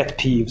pet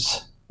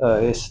peeves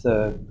is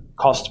the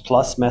cost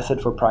plus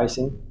method for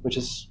pricing, which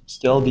is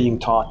still being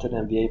taught in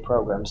MBA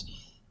programs,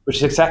 which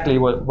is exactly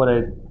what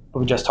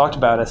we just talked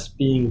about as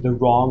being the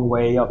wrong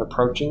way of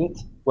approaching it,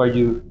 where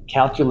you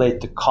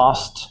calculate the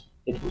cost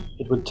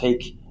it would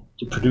take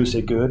to produce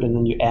a good, and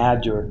then you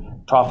add your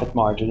profit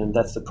margin, and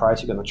that's the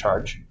price you're going to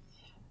charge.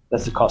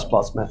 That's the cost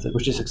plus method,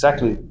 which is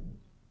exactly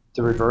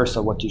the reverse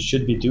of what you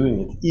should be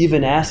doing,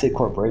 even as a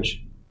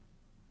corporation.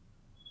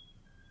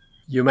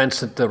 You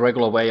mentioned the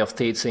regular way of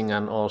teaching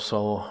and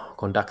also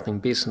conducting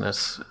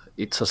business.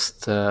 It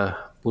just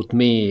put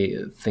me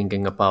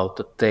thinking about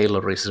the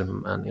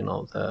Taylorism and,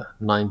 the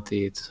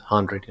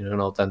 1900,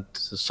 that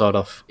sort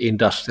of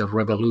industrial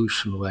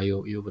revolution where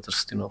you were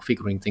just,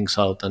 figuring things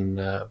out and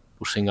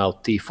pushing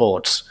out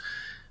T-Fords,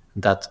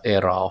 that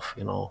era of,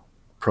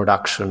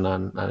 production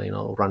and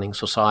running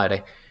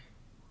society.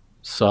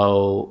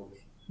 So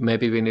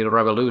maybe we need a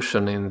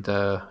revolution in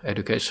the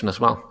education as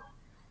well.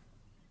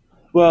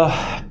 Well,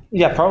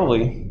 yeah,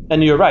 probably.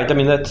 And you're right. I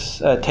mean, that's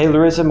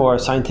Taylorism or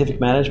scientific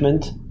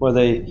management, where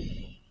they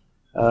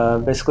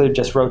basically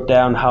just wrote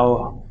down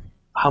how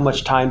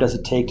much time does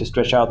it take to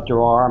stretch out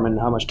your arm and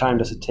how much time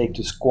does it take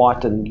to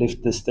squat and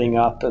lift this thing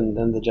up. And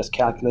then they just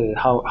calculated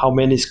how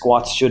many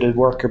squats should a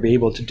worker be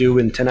able to do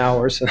in 10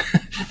 hours.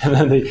 And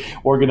then they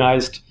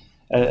organized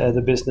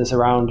the business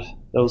around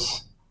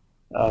those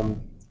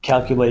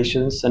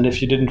calculations. And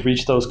if you didn't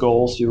reach those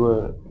goals, you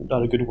were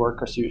not a good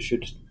worker, so you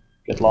should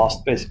get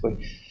lost, basically.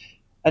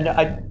 And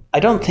I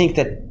don't think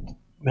that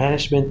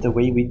management, the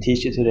way we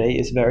teach it today,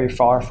 is very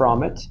far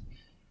from it.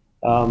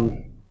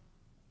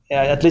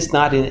 At least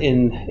not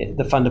in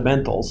the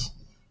fundamentals.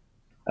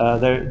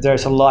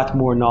 There's a lot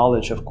more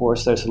knowledge, of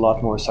course. There's a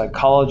lot more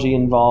psychology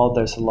involved.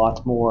 There's a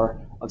lot more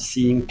of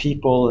seeing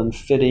people and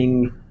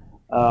fitting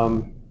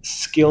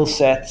skill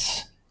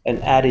sets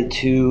and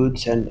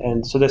attitudes.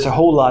 And so there's a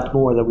whole lot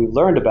more that we've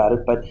learned about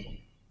it. But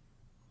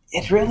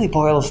it really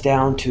boils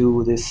down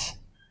to this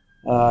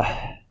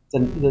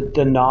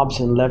the knobs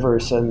and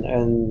levers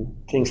and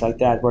things like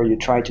that, where you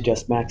try to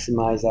just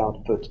maximize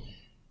output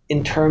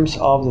in terms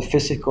of the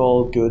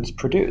physical goods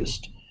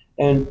produced.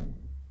 And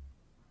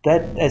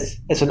that,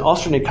 as an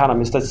Austrian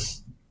economist,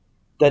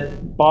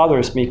 that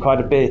bothers me quite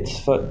a bit,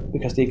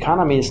 because the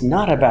economy is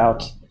not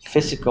about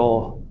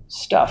physical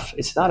stuff.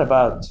 It's not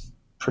about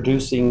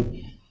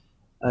producing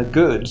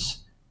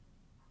goods,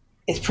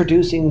 it's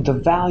producing the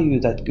value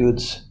that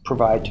goods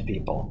provide to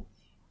people.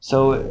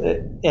 So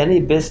any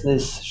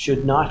business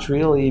should not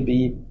really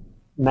be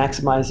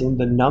maximizing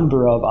the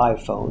number of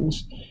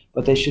iPhones,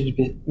 but they should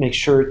make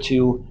sure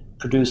to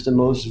produce the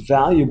most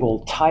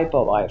valuable type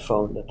of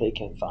iPhone that they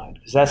can find.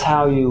 Because that's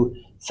how you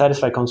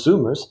satisfy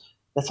consumers.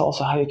 That's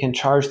also how you can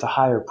charge the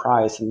higher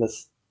price, and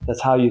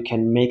that's how you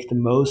can make the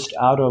most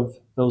out of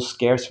those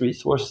scarce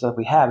resources that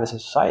we have as a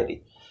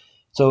society.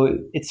 So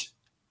it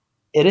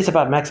is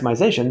about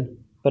maximization,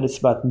 but it's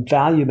about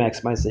value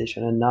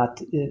maximization and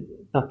not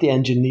the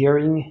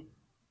engineering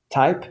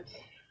type.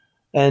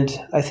 And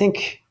I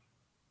think,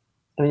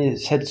 I mean, you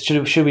said,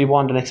 should we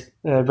want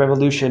a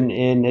revolution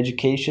in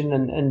education?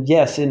 And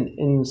yes,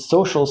 in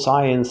social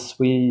science,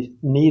 we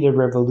need a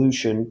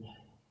revolution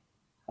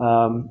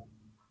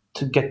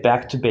to get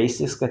back to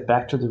basics, get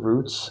back to the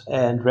roots,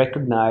 and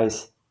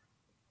recognize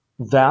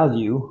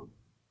value,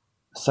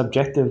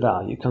 subjective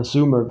value,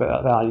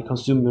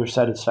 consumer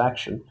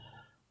satisfaction,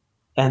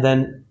 and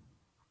then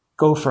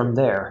go from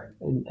there.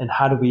 And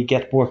how do we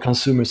get more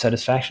consumer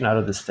satisfaction out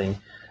of this thing?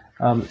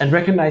 And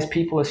recognize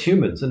people as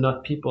humans and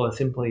not people as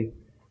simply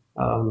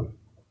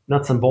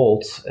nuts and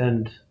bolts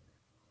and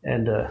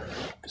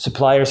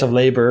suppliers of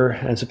labor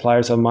and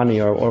suppliers of money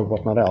or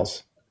whatnot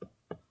else.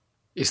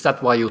 Is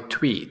that why you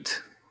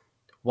tweet?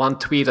 One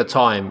tweet at a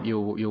time,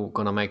 you're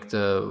gonna make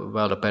the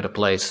world a better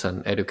place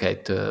and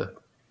educate the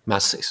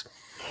masses.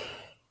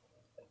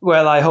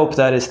 Well, I hope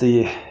that is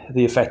the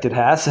effect it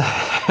has.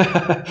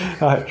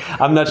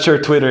 I'm not sure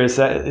Twitter is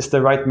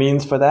the right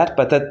means for that,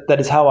 but that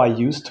is how I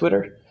use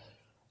Twitter.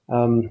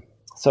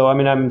 So, I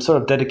mean, I'm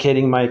sort of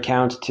dedicating my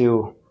account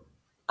to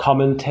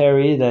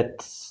commentary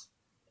that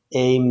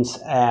aims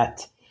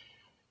at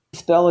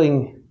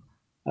spelling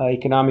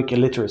economic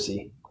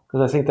illiteracy,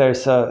 because I think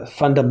there's a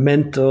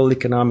fundamental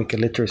economic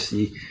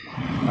illiteracy.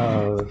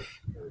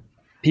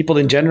 People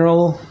in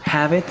general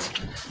have it,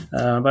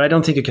 but I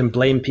don't think you can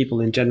blame people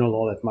in general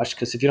all that much,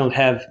 because if you don't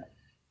have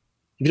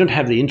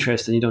the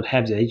interest and you don't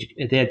have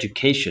the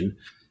education,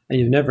 and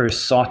you've never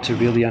sought to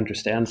really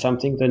understand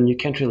something, then you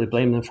can't really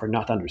blame them for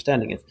not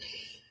understanding it.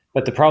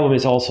 But the problem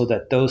is also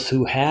that those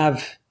who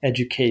have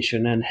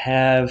education and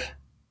have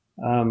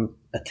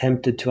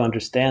attempted to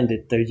understand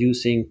it, they're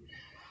using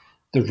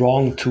the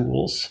wrong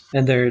tools,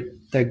 and they're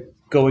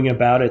going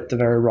about it the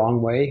very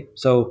wrong way.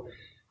 So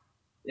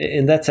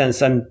in that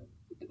sense,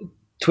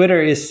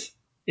 Twitter is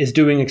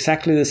doing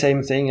exactly the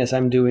same thing as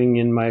I'm doing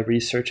in my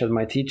research and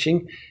my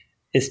teaching.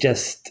 It's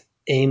just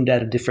aimed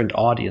at a different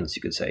audience,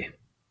 you could say.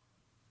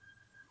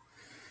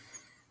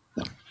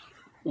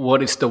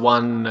 What is the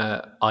one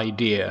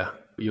idea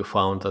you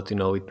found that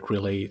it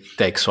really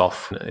takes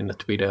off in the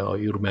Twitter, or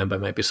you remember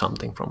maybe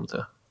something from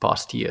the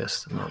past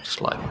years?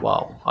 Just like,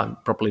 wow, I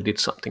probably did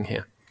something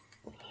here.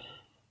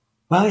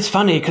 Well, it's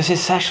funny because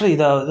it's actually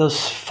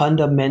those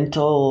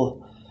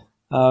fundamental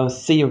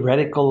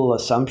theoretical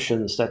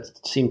assumptions that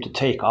seem to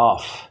take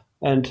off.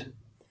 And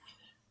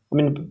I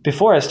mean,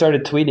 before I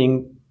started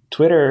tweeting,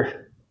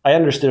 Twitter, I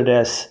understood it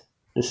as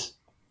this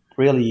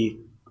really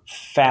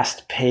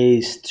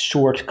fast-paced,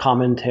 short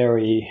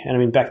commentary. And I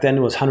mean, back then it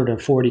was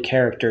 140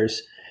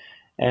 characters.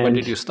 And, when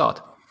did you start?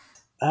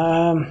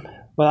 Well,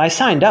 I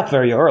signed up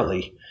very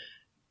early,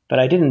 but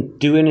I didn't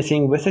do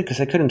anything with it because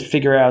I couldn't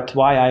figure out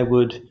why I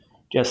would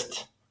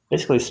just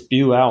basically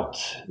spew out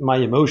my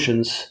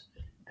emotions,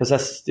 because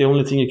that's the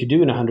only thing you could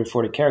do in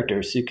 140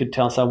 characters. You could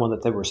tell someone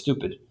that they were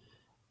stupid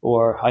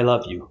or I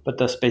love you, but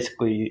that's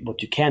basically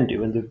what you can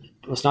do. And it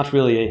was not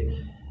really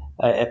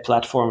a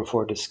platform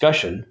for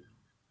discussion.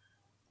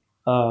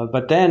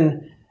 But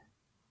then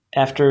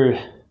after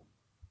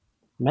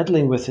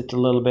meddling with it a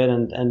little bit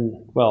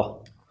and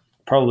well,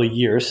 probably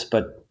years,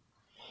 but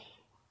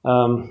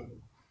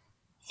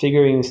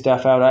figuring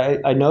stuff out,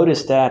 I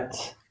noticed that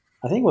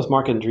I think it was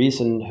Mark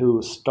Andreessen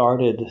who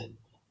started,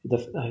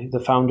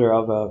 the founder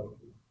of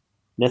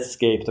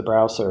Netscape, the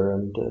browser,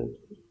 and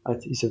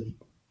he's a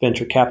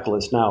venture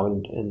capitalist now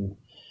in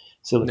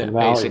Silicon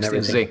Valley and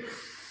everything.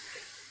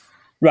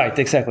 Right,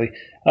 exactly.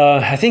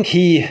 I think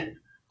he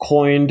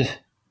coined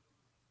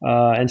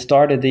and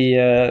started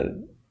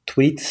the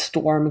tweet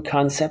storm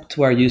concept,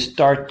 where you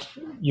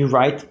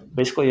write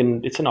basically,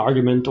 it's an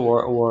argument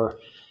or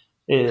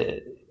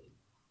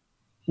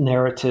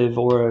narrative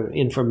or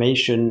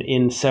information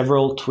in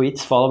several tweets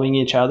following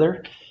each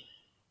other.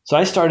 So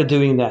I started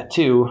doing that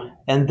too,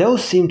 and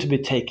those seem to be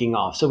taking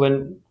off. So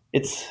when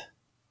it's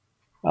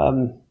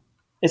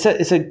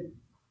a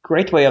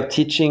great way of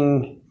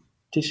teaching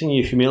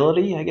you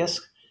humility, I guess,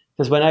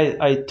 because when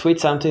I tweet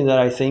something that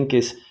I think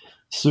is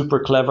super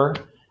clever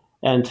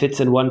and fits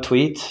in one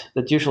tweet,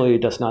 that usually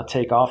does not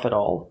take off at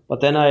all.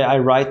 But then I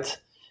write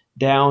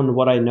down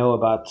what I know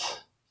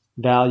about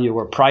value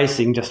or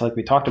pricing, just like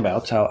we talked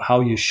about,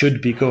 how you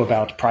should go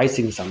about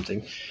pricing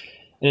something.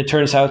 And it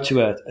turns out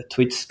to a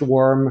tweet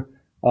storm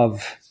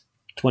of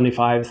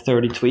 25,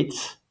 30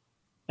 tweets.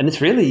 And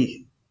it's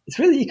really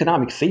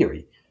economic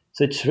theory.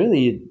 So it's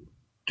really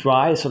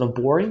dry, sort of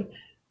boring.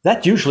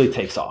 That usually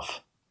takes off.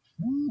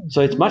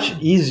 So it's much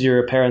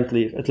easier,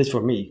 apparently, at least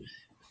for me,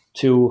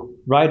 to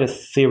write a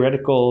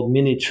theoretical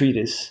mini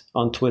treatise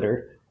on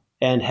Twitter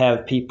and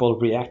have people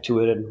react to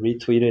it and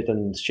retweet it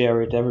and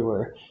share it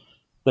everywhere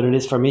than it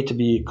is for me to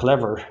be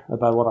clever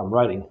about what I'm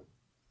writing.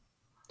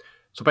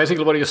 So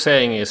basically what you're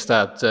saying is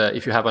that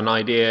if you have an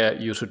idea,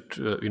 you should,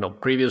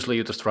 previously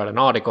you just write an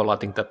article. I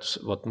think that's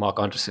what Mark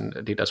Anderson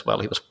did as well.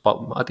 He was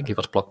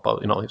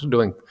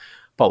doing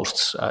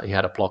posts. He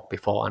had a blog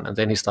before, and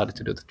then he started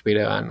to do the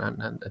Twitter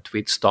and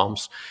tweet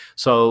storms.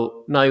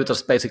 So now you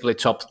just basically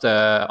chop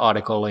the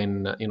article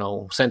in,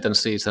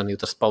 sentences, and you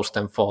just post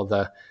them for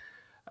the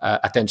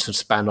attention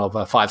span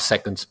of 5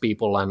 seconds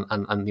people, and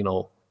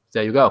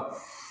there you go.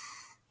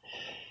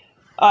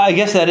 I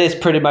guess that is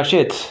pretty much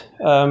it.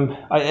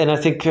 I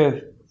think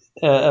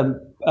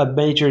a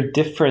major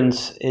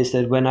difference is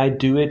that when I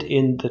do it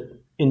in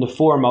the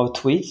form of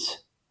tweets,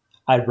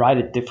 I write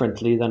it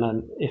differently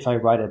than if I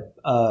write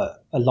a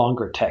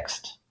longer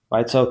text,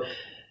 right? So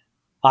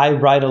I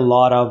write a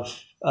lot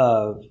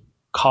of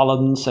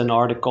columns and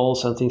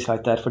articles and things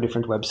like that for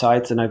different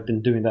websites, and I've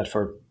been doing that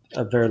for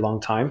a very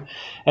long time.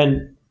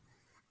 And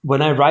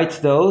when I write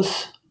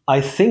those,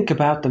 I think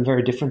about them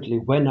very differently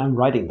when I'm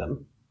writing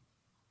them.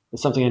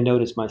 It's something I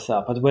noticed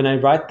myself. But when I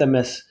write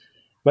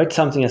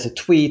something as a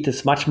tweet,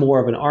 it's much more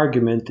of an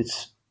argument.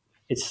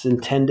 It's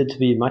intended to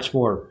be much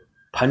more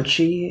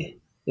punchy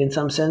in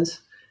some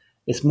sense.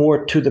 It's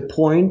more to the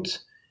point,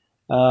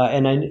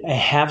 and I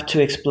have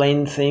to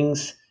explain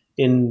things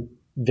in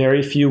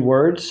very few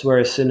words.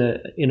 Whereas in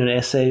an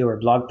essay or a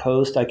blog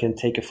post, I can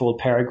take a full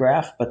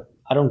paragraph, but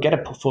I don't get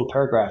a full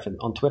paragraph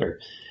on Twitter.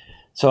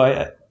 So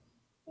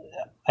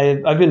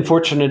I've been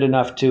fortunate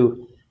enough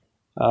to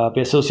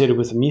be associated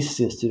with the Mises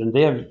Institute, and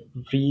they have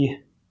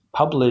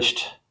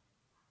republished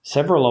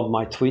several of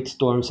my tweet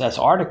storms as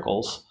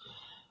articles.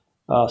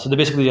 So they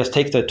basically just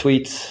take the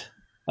tweets,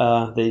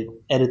 they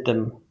edit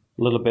them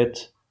a little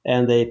bit,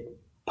 and they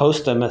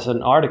post them as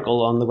an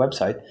article on the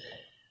website.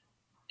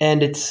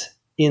 And it's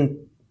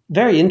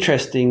very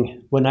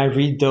interesting when I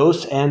read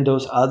those and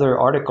those other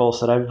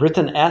articles that I've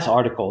written as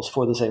articles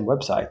for the same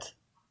website,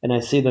 and I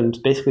see them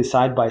basically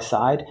side by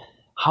side,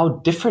 how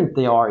different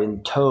they are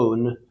in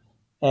tone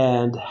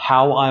and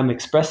how I'm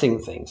expressing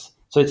things.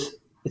 So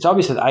it's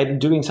obvious that I'm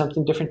doing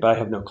something different, but I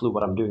have no clue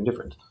what I'm doing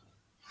different.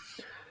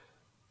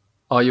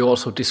 Are you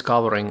also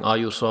are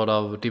you sort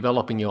of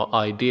developing your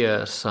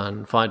ideas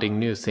and finding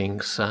new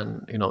things,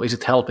 and is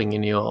it helping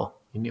in your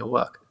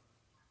work?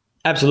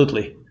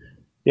 Absolutely,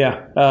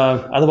 yeah.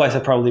 Otherwise, I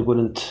probably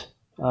wouldn't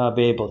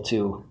be able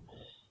to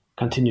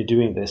continue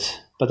doing this.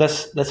 But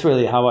that's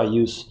really how I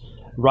use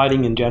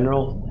writing in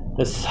general.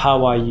 That's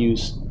how I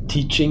use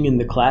teaching in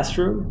the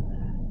classroom.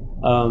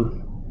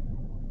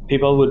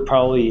 People would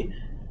probably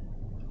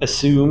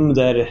assume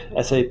that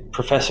as a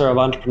professor of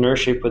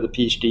entrepreneurship with a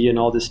PhD and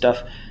all this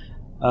stuff,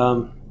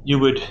 you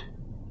would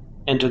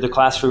enter the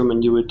classroom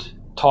and you would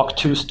talk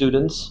to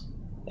students,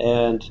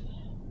 and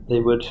they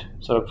would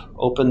sort of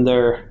open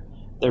their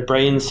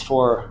brains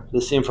for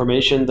this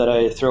information that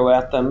I throw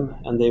at them,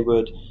 and they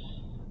would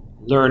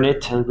learn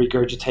it and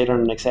regurgitate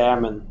on an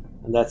exam, and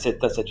that's it.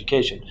 That's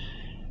education.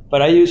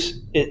 But I use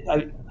it.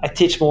 I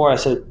teach more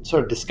as a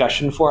sort of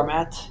discussion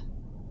format.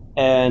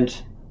 And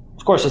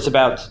of course, it's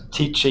about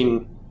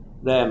teaching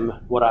them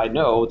what I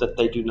know that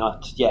they do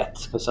not yet,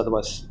 because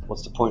otherwise,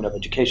 what's the point of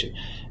education?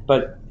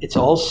 But it's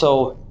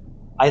also,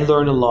 I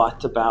learn a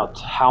lot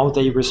about how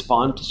they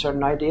respond to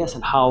certain ideas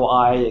and how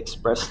I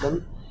express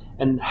them,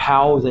 and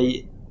how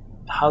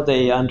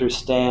they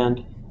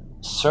understand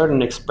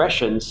certain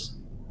expressions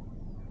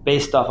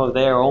based off of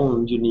their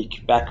own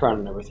unique background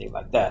and everything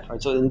like that.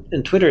 Right? So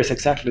in Twitter, it's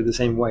exactly the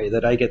same way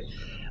that I get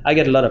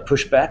a lot of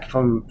pushback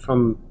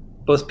from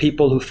both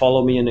people who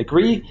follow me and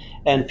agree,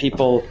 and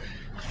people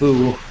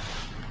who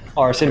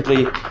are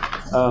simply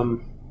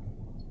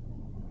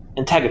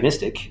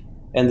antagonistic,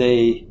 and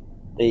they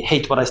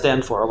hate what I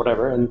stand for or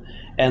whatever,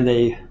 and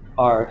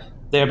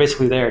they're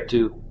basically there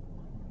to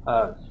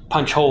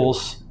punch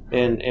holes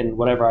in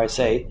whatever I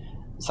say.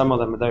 Some of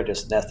them, they're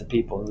just nasty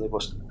people, and they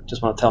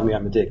just want to tell me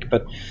I'm a dick.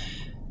 But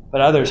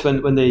others,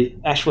 when they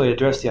actually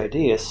address the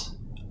ideas,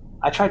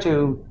 I try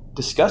to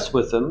discuss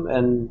with them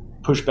and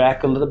push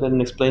back a little bit and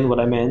explain what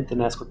I meant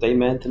and ask what they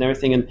meant and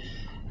everything. And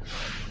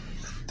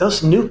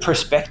those new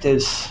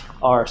perspectives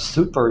are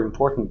super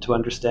important to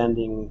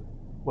understanding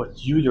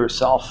what you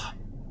yourself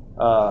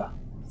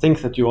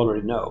think that you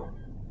already know.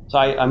 So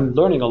I'm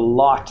learning a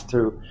lot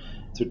through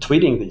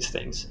tweeting these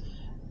things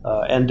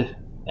and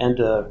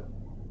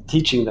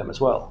teaching them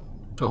as well.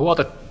 So who are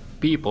the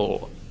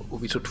people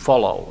we should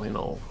follow,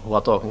 who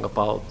are talking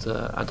about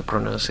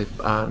entrepreneurship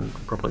and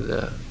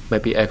probably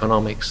maybe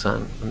economics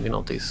and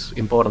these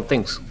important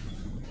things?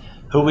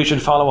 Who we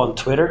should follow on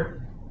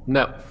Twitter?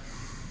 No.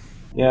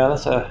 Yeah,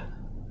 that's a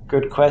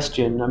good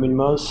question. I mean,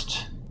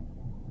 most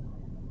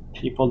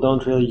people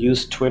don't really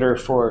use Twitter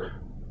for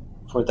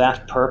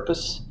that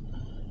purpose.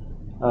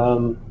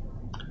 And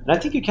I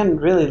think you can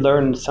really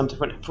learn something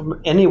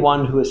from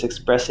anyone who is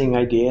expressing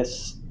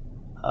ideas,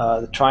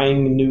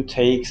 trying new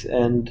takes,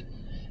 and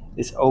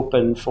is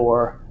open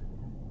for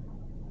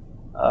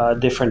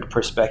different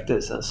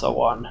perspectives and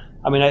so on.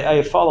 I mean,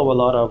 I follow a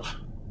lot of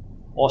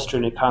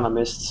Austrian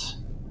economists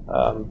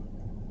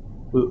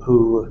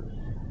who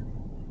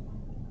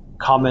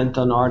comment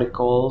on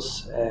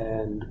articles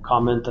and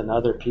comment on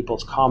other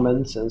people's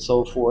comments and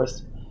so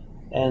forth.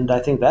 And I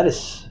think that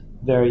is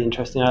very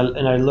interesting. I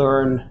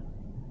learn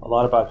a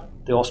lot about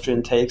the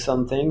Austrian takes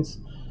on things.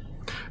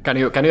 Can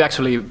you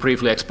actually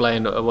briefly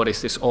explain what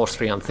is this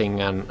Austrian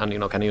thing, and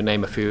can you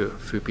name a few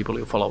people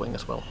you're following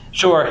as well?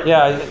 Sure.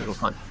 Yeah.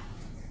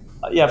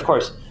 Yeah, of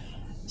course.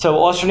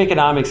 So Austrian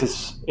economics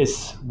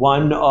is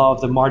one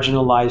of the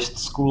marginalized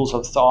schools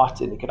of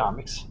thought in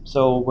economics.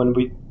 So when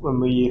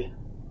we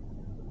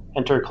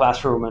enter a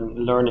classroom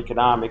and learn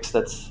economics,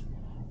 that's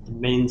the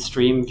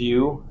mainstream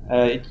view.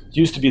 It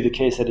used to be the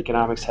case that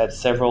economics had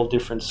several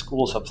different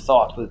schools of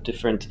thought with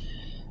different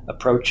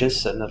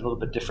approaches and a little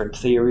bit different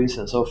theories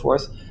and so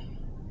forth.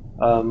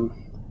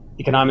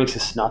 Economics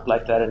is not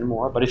like that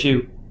anymore. But if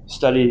you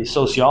study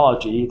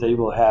sociology, they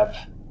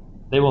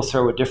will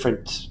throw a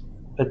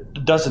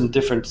dozen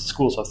different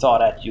schools of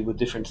thought at you with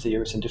different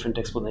theories and different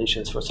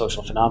explanations for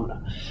social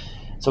phenomena.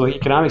 So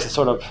economics is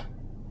sort of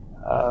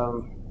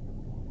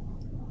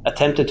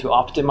attempted to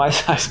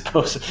optimize, I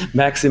suppose,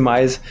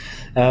 maximize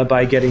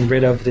by getting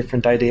rid of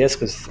different ideas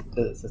because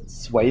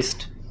it's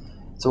waste.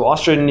 So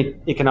Austrian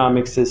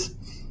economics is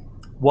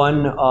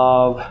one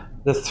of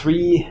the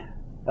three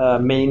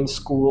main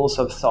schools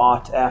of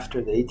thought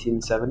after the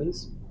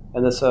 1870s.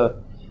 And the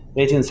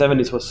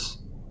 1870s was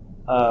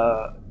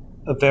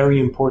a very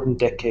important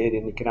decade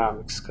in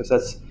economics because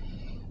that's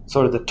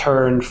sort of the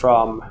turn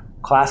from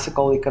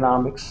classical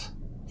economics,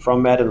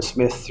 from Adam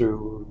Smith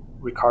through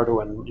Ricardo,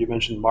 and you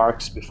mentioned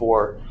Marx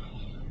before,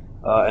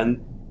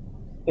 and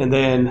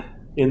then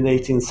in the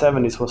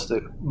 1870s was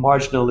the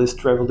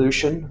marginalist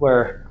revolution,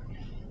 where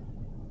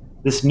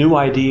this new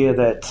idea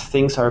that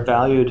things are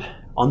valued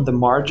on the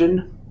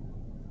margin.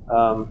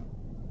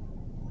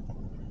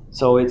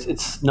 So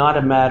it's not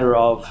a matter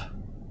of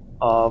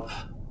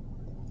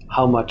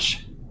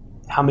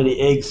how many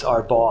eggs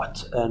are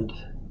bought and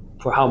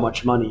for how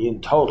much money in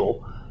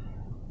total,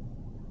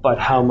 but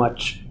how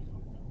much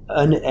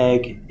an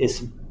egg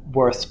is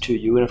worth to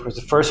you. And of course,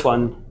 the first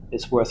one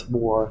is worth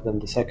more than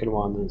the second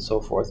one, and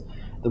so forth.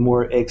 The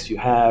more eggs you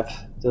have,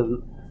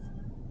 the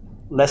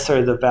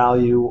lesser the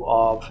value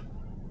of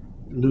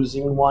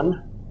losing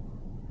one.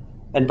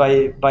 And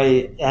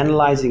by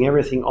analyzing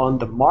everything on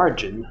the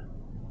margin,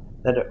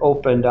 that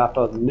opened up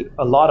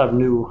a lot of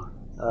new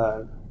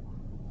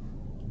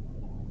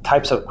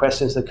types of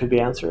questions that could be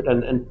answered,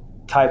 and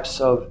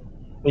types of,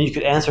 you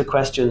could answer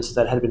questions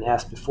that had been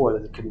asked before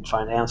that it couldn't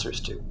find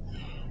answers to.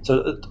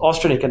 So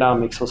Austrian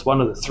economics was one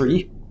of the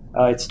three.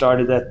 It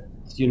started at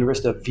the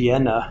University of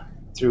Vienna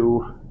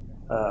through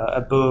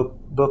a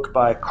book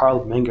by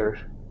Karl Menger,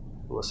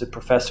 who was a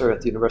professor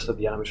at the University of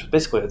Vienna, which was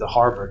basically the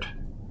Harvard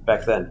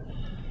back then.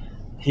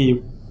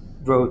 He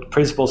wrote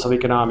Principles of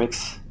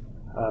Economics,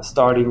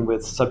 starting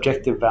with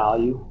subjective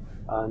value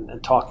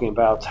and talking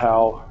about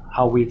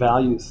how we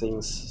value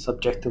things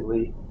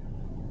subjectively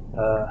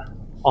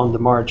on the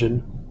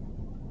margin.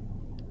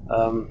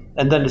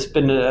 And then it's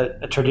been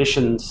a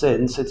tradition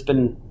since. It's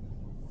been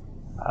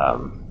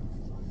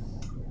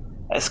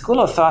a school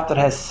of thought that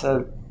has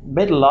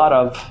made a lot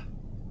of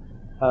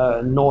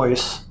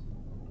noise,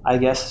 I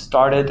guess,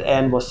 started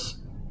and was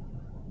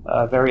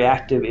very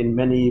active in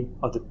many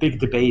of the big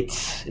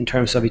debates in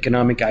terms of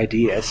economic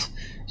ideas.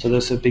 So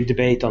there's a big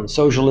debate on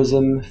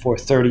socialism for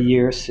 30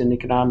 years in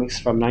economics,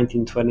 from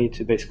 1920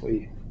 to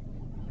basically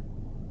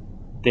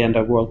the end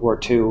of World War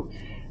II.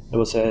 There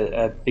was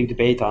a big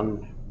debate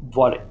on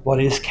what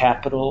is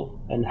capital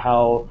and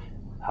how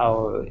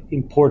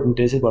important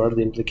is it, what are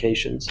the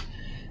implications.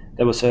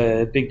 There was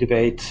a big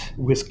debate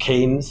with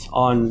Keynes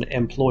on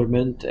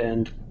employment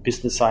and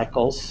business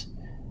cycles.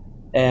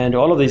 And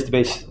all of these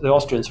debates, the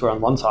Austrians were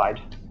on one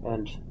side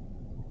and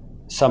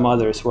some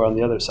others were on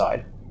the other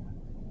side.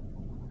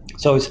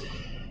 So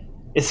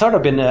it's sort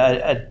of been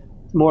a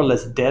more or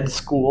less dead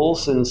school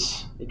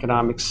since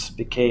economics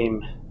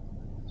became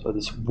sort of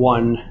this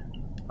one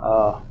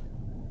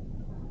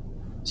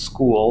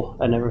school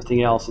and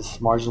everything else is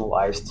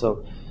marginalized.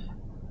 So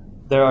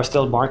there are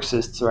still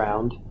Marxists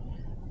around,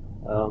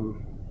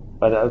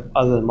 but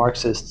other than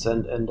Marxists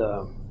and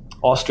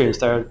Austrians,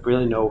 there are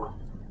really no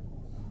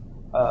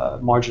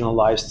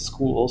marginalized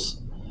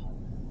schools.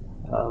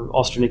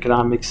 Austrian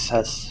economics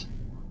has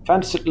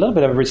found a little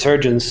bit of a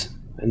resurgence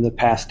in the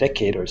past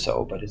decade or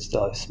so, but it's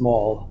still a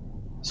small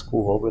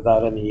school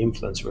without any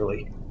influence,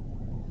 really.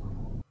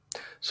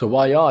 So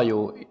why are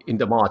you in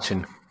the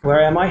margin?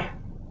 Where am I?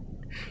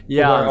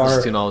 Yeah,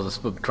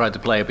 just try to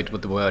play a bit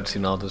with the words,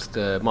 just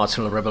the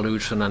marginal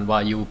revolution and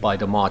why you by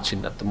the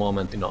margin at the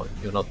moment,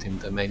 you're not in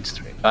the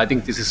mainstream. I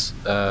think this is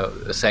a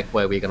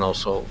segue. We can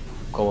also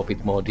go a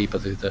bit more deeper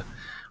to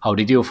how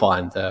did you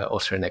find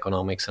Austrian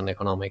economics and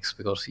economics?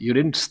 Because you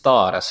didn't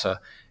start as an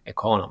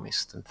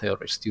economist and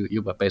theorist.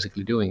 You were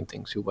basically doing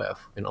things. You were,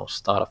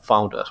 startup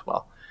founder as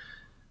well.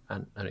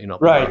 and you know.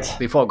 Right.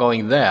 Before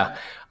going there,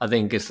 I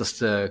think it's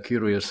just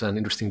curious and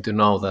interesting to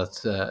know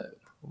that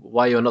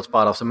why you're not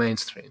part of the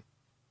mainstream.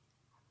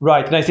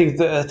 Right, and I think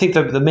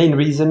the main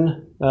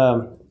reason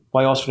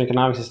why Austrian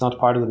economics is not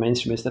part of the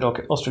mainstream is that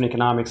Austrian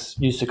economics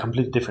used a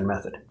completely different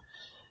method,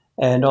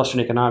 and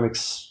Austrian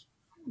economics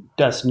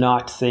does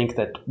not think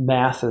that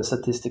math and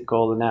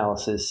statistical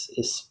analysis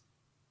is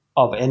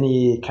of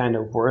any kind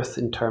of worth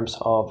in terms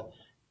of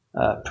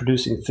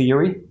producing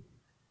theory.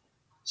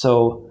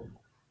 So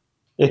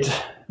it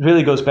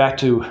really goes back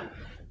to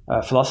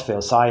philosophy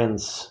of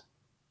science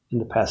in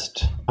the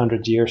past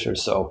 100 years or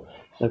so.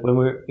 That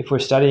if we're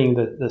studying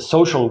the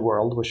social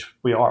world, which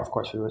we are, of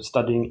course, we were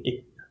studying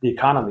the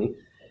economy,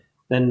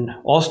 then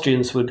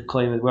Austrians would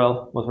claim that,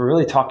 well, what we're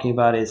really talking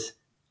about is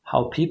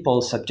how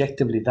people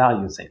subjectively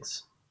value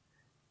things.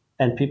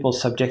 And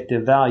people's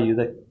subjective value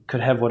that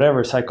could have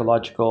whatever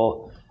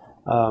psychological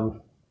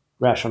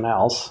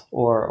rationales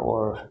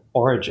or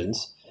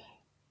origins,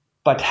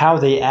 but how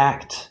they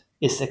act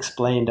is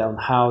explained on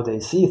how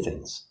they see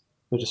things,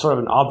 which is sort of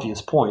an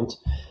obvious point.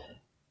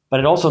 But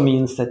it also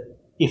means that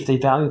if they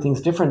value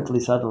things differently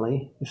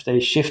suddenly, if they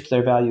shift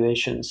their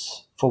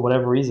valuations for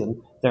whatever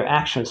reason, their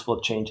actions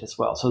will change as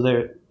well. So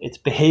it's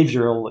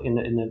behavioral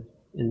in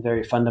a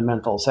very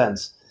fundamental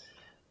sense.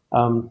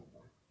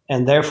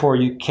 And therefore,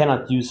 you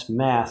cannot use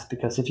math,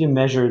 because if you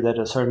measure that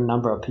a certain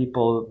number of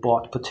people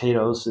bought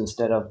potatoes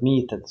instead of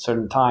meat at a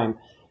certain time,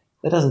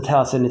 that doesn't tell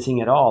us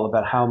anything at all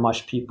about how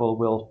much people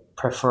will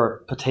prefer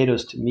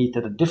potatoes to meat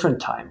at a different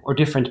time or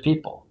different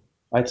people,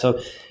 right? So,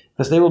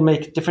 because they will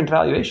make different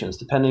valuations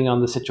depending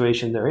on the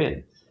situation they're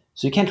in.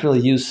 So you can't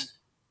really use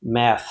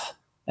math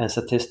and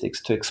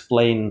statistics to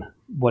explain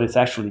what is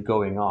actually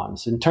going on.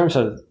 So in terms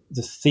of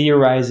the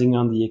theorizing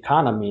on the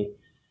economy,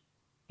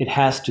 it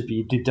has to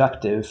be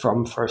deductive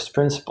from first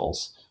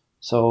principles.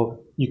 So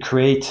you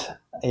create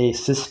a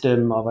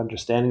system of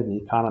understanding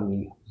the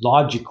economy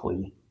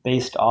logically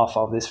based off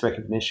of this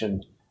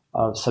recognition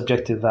of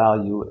subjective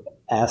value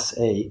as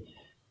a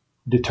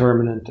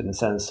determinant, in a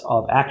sense,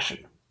 of action,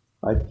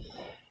 right?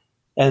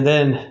 And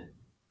then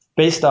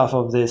based off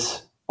of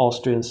this,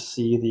 Austrians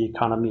see the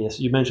economy, as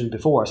you mentioned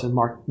before, so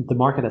the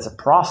market as a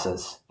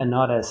process and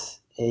not as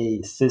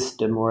a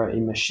system or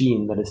a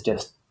machine that is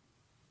just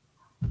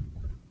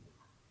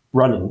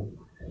running.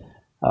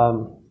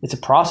 It's a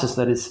process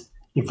that is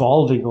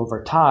evolving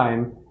over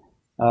time,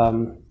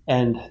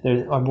 and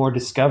there are more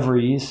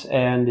discoveries,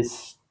 and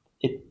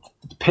it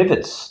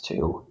pivots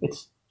too. It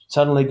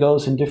suddenly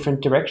goes in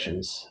different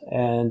directions,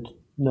 and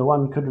no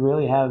one could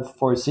really have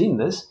foreseen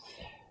this,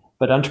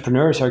 but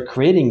entrepreneurs are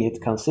creating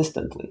it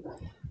consistently.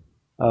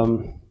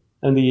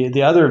 And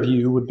the other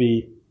view would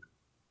be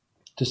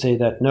to say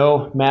that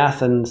no,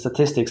 math and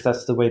statistics,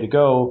 that's the way to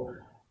go,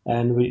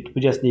 and we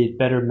just need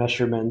better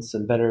measurements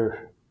and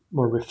better,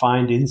 more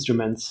refined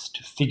instruments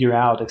to figure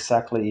out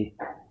exactly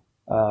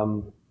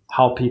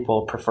how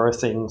people prefer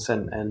things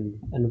and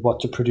what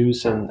to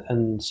produce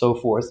and so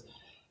forth.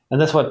 And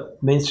that's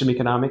what mainstream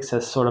economics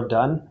has sort of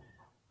done.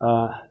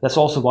 That's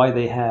also why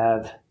they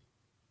have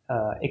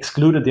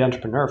excluded the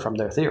entrepreneur from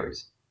their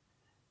theories.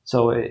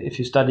 So if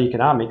you study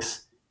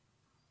economics,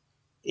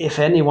 if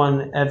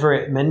anyone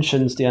ever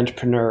mentions the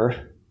entrepreneur,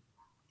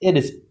 it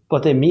is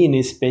what they mean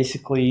is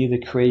basically the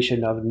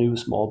creation of new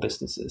small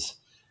businesses.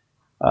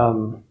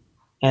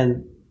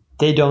 And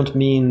they don't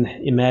mean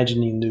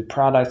imagining new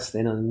products.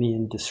 They don't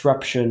mean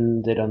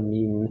disruption. They don't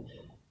mean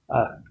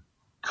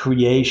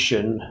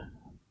creation,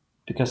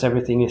 because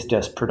everything is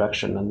just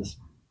production and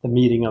the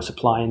meeting of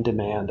supply and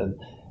demand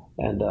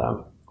and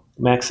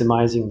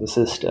maximizing the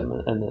system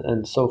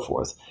and so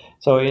forth.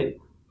 So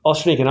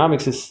Austrian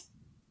economics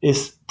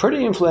is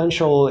pretty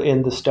influential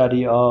in the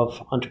study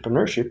of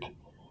entrepreneurship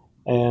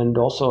and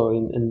also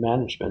in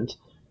management,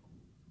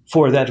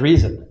 for that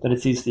reason, that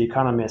it sees the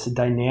economy as a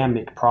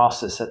dynamic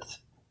process that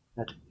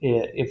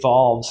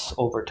evolves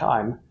over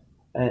time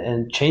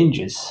and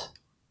changes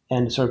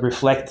and sort of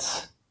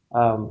reflects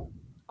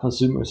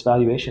consumers'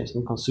 valuations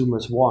and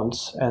consumers'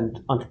 wants, and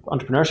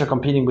entrepreneurs are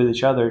competing with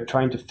each other,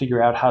 trying to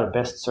figure out how to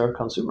best serve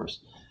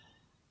consumers.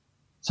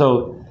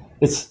 So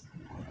it's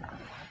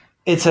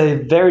a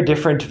very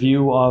different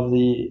view of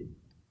the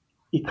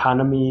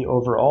economy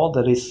overall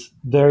that is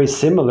very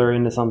similar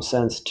in some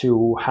sense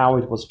to how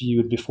it was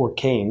viewed before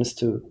Keynes,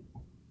 to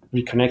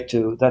reconnect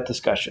to that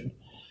discussion.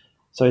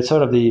 So it's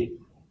sort of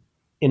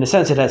in a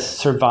sense, it has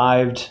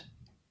survived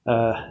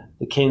the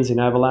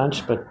Keynesian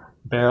avalanche, but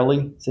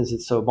barely, since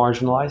it's so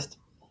marginalized.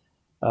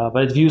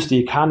 But it views the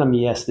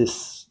economy as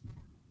this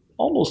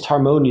almost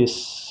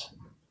harmonious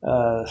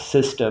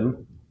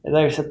system.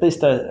 There's at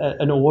least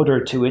an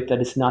order to it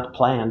that is not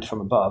planned from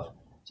above.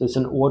 So it's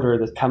an order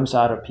that comes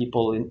out of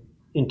people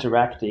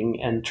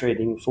interacting and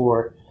trading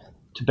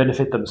to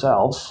benefit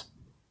themselves.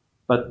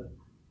 But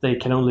they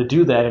can only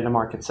do that in a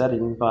market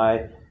setting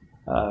by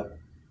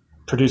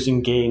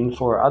producing gain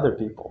for other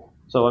people.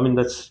 So, I mean,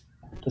 that's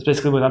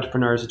basically what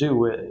entrepreneurs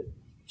do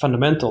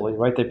fundamentally,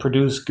 right? They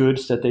produce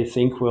goods that they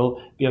think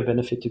will be of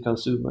benefit to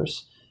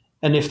consumers.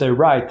 And if they're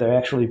right, they're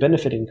actually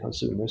benefiting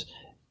consumers.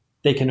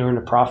 they can earn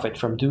a profit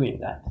from doing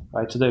that,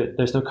 right? So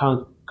there's no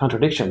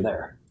contradiction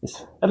there.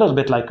 It's a little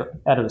bit like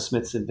Adam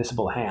Smith's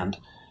invisible hand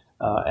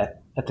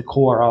at the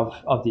core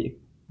of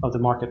the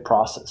market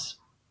process.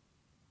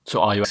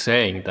 So are you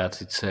saying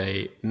that it's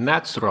a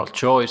natural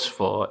choice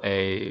for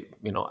a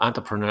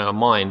entrepreneur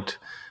mind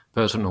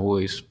person who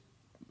is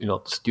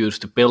just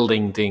used to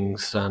building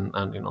things and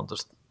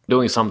just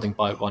doing something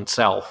by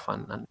oneself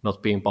and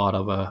not being part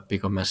of a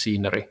bigger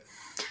machinery?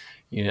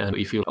 And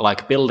if you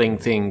like building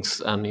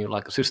things and you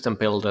like a system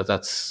builder,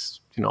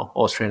 that's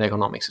Austrian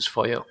economics is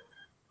for you.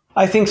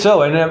 I think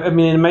so. And I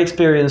mean, in my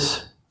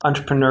experience,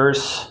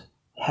 entrepreneurs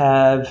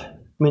have,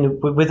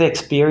 with the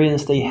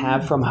experience they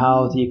have from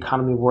how the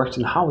economy works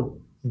and how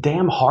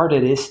damn hard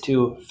it is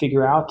to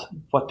figure out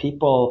what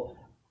people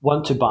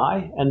want to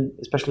buy and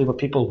especially what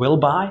people will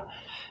buy.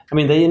 I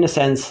mean, they, in a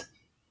sense,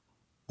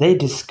 they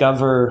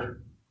discover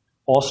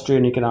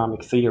Austrian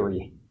economic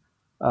theory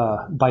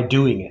by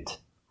doing it.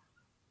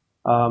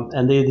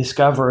 And they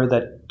discover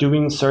that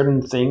doing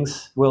certain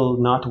things will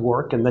not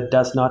work and that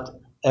does not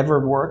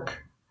ever work.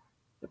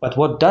 But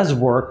what does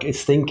work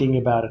is thinking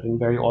about it in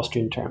very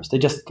Austrian terms. They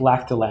just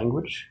lack the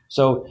language.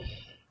 So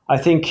I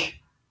think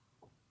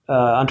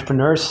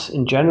entrepreneurs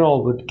in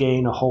general would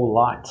gain a whole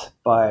lot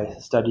by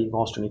studying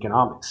Austrian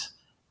economics.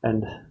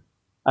 And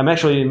I'm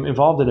actually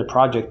involved in a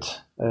project,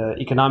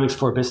 Economics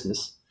for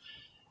Business,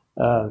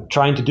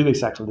 trying to do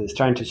exactly this,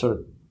 trying to sort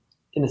of,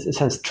 in a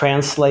sense,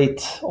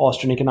 translate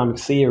Austrian economic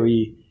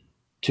theory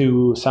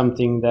to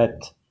something that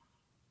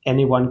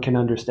anyone can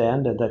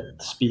understand and that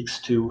speaks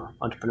to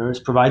entrepreneurs,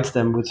 provides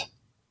them with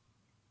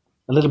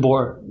a little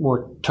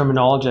more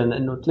terminology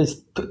and at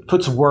least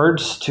puts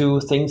words to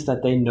things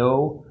that they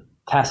know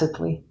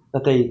tacitly,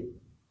 that they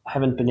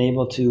haven't been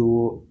able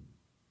to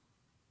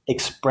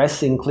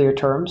express in clear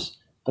terms,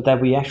 but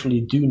that we actually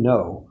do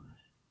know,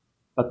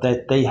 but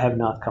that they have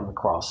not come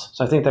across.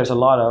 So I think there's a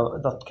lot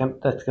of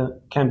that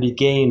can be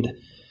gained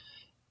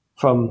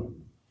from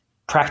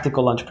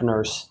practical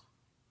entrepreneurs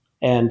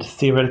and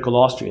theoretical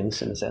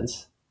Austrians, in a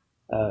sense,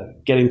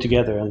 getting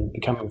together and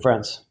becoming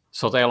friends.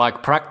 So they're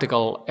like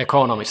practical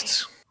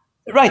economists.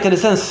 Right, in a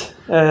sense,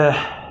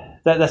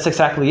 that's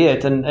exactly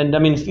it. And I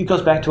mean, it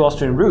goes back to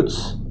Austrian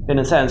roots, in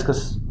a sense,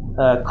 because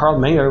Karl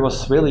Menger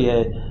was really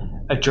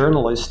a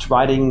journalist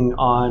writing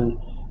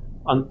on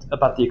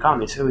about the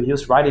economy. So he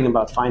was writing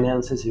about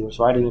finances, he was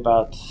writing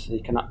about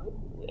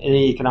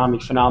any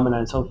economic phenomena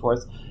and so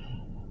forth.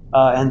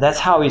 And that's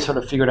how he sort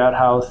of figured out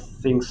how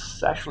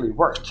things actually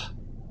worked.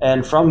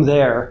 And from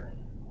there,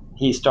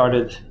 he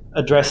started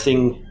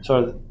addressing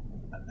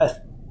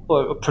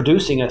or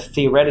producing a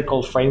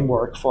theoretical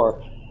framework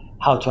for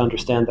how to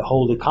understand the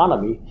whole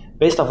economy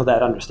based off of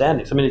that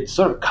understanding. So, I mean, it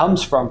sort of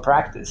comes from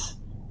practice,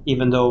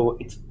 even though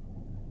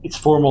its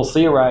formal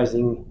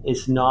theorizing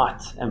is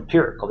not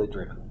empirically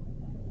driven,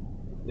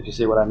 if you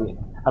see what I mean.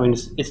 I mean,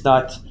 it's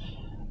not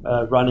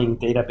running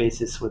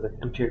databases with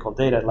empirical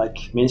data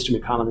like mainstream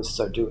economists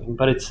are doing,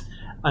 but it's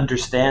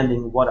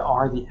understanding what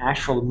are the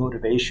actual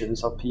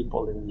motivations of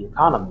people in the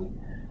economy,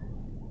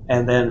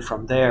 and then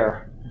from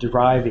there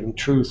deriving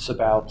truths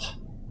about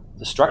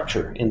the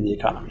structure in the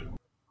economy.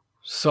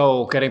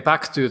 So getting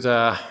back to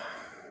the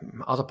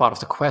other part of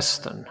the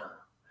question,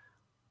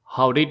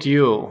 how did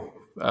you,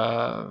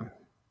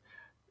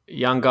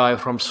 young guy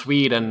from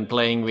Sweden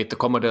playing with the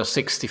Commodore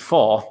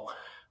 64,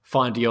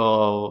 find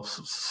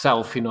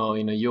yourself, in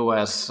the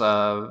US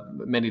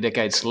many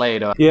decades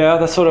later? Yeah,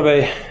 that's sort of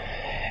a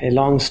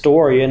long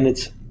story, and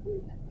it's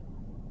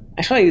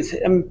actually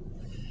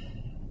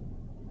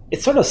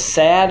it's sort of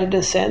sad in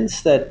a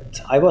sense that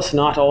I was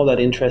not all that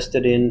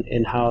interested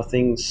in how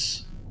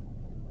things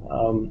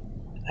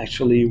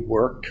actually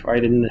work. Or I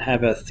didn't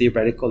have a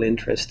theoretical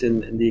interest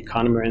in the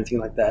economy or anything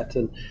like that,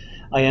 and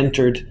I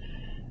entered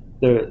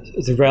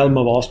the realm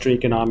of Austrian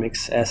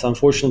economics, as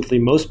unfortunately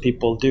most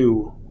people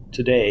do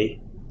today.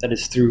 That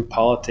is through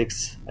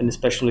politics, and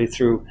especially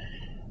through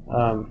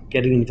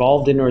getting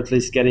involved in, or at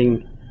least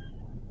getting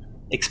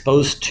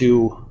exposed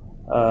to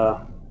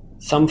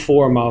some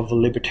form of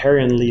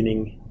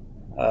libertarian-leaning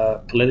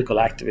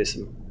political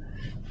activism.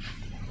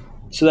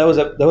 So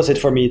that was it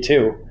for me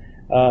too.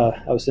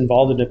 I was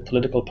involved in a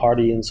political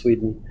party in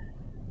Sweden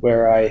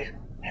where I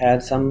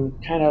had some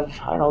kind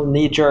of,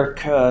 knee-jerk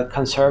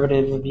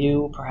conservative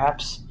view,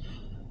 perhaps,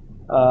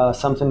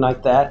 something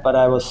like that. But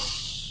I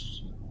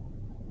was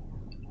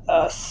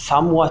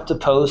somewhat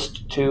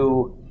opposed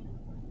to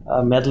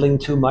meddling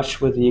too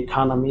much with the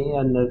economy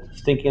and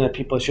thinking that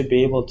people should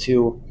be able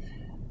to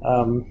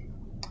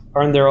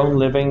earn their own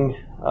living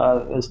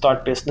and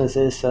start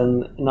businesses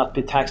and not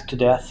be taxed to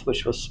death,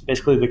 which was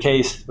basically the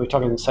case. We're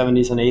talking the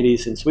 70s and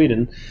 80s in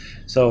Sweden.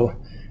 So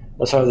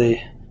that's sort of the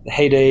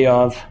heyday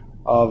of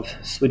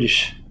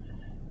Swedish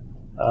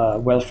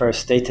welfare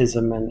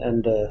statism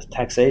and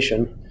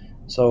taxation.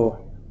 So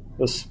it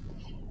was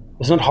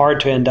not hard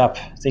to end up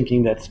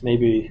thinking that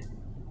maybe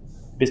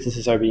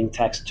businesses are being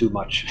taxed too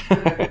much.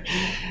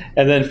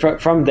 And then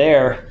from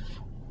there,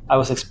 I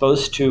was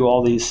exposed to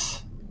all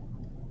these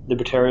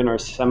libertarian or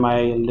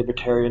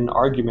semi-libertarian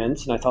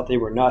arguments, and I thought they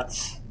were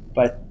nuts.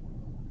 But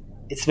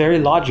it's very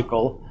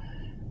logical.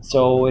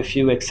 So if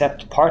you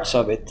accept parts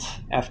of it,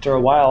 after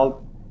a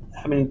while,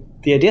 I mean,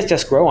 the ideas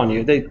just grow on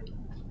you.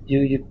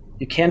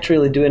 You can't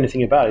really do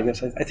anything about it.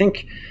 Because I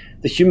think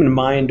the human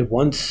mind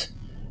wants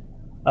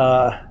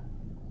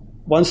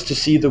to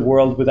see the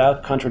world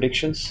without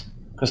contradictions,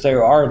 because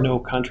there are no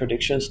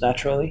contradictions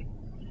naturally.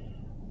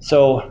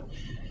 So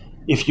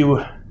if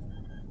you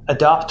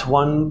adopt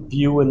one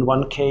view in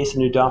one case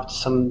and you adopt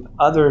some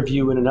other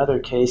view in another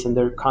case and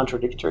they're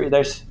contradictory,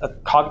 there's a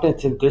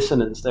cognitive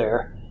dissonance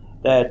there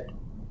that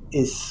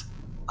is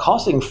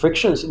causing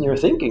frictions in your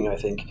thinking, I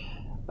think.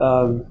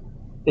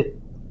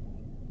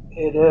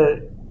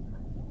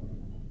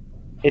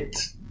 It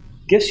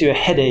gives you a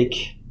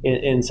headache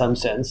in some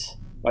sense,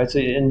 right? So,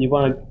 and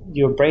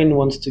your brain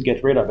wants to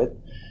get rid of it.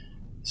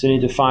 So you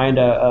need to find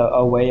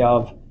a way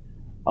of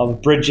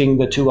bridging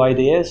the two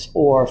ideas,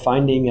 or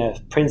finding a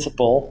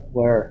principle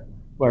where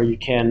you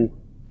can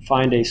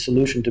find a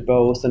solution to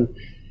both.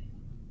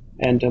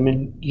 And I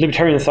mean,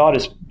 libertarian thought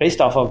is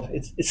based off of,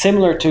 it's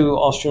similar to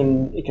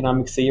Austrian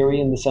economic theory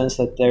in the sense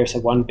that there's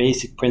one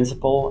basic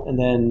principle and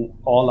then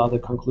all other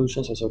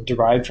conclusions are sort of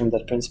derived from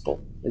that principle.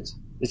 It's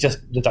just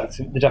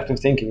deductive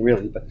thinking,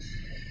 really. But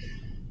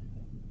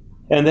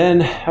and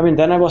then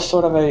I was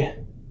sort of a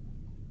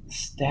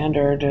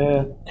standard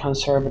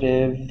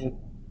conservative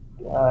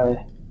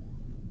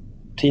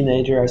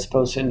teenager, I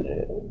suppose,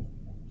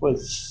 with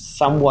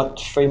somewhat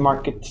free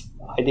market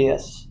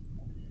ideas.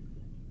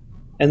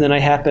 And then I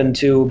happened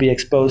to be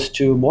exposed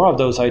to more of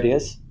those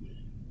ideas.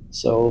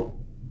 So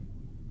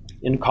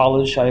in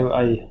college,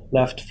 I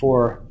left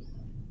for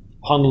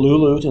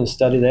Honolulu to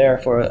study there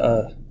for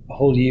a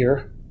whole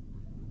year.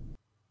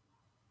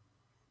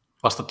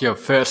 Was that your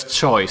first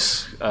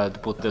choice, to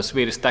put the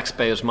Swedish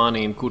taxpayers'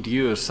 money in good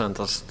use and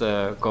just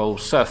go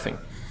surfing?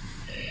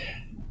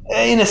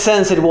 In a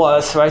sense, it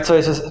was, right? So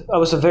I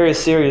was a very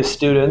serious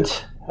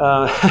student.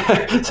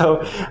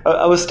 So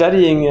I was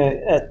studying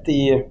at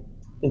the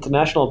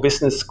International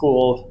Business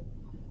School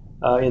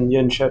in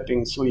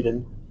Jönköping,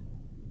 Sweden.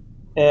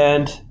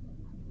 And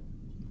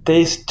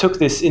they took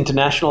this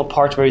international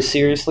part very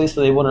seriously, so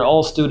they wanted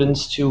all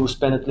students to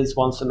spend at least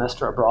one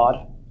semester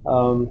abroad.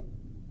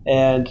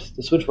 And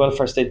the Swedish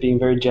welfare state, being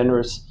very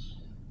generous,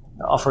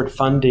 offered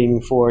funding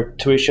for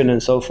tuition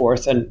and so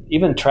forth, and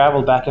even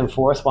travel back and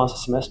forth once a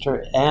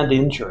semester, and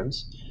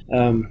insurance,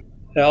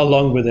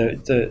 along with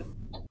the...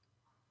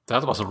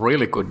 That was a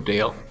really good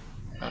deal.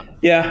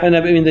 Yeah, and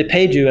I mean, they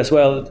paid you as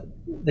well.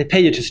 They pay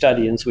you to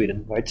study in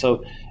Sweden, right?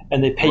 So,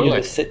 and they pay you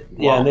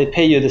and they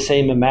pay you the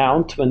same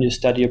amount when you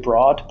study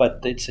abroad, but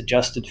it's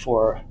adjusted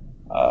for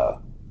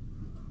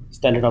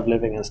standard of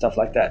living and stuff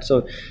like that.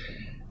 So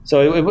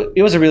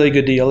it was a really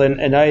good deal,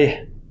 and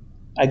I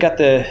got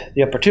the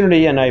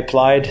opportunity, and I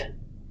applied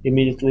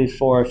immediately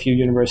for a few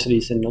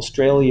universities in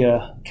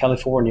Australia,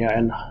 California,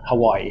 and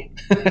Hawaii.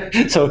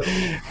 So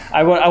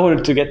I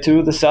wanted to get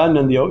to the sun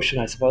and the ocean,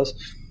 I suppose.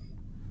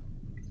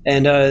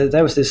 And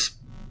there was this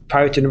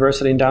private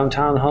university in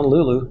downtown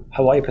Honolulu,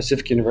 Hawaii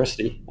Pacific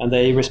University, and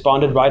they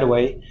responded right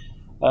away.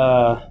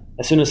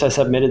 As soon as I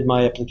submitted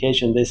my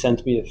application, they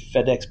sent me a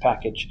FedEx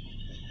package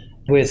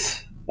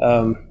with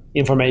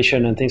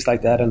information and things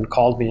like that, and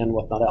called me and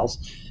whatnot else.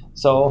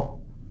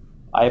 So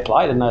I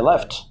applied and I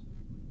left.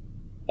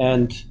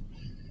 And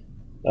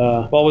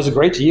it was a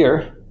great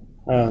year,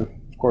 of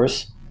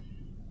course.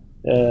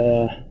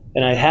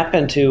 And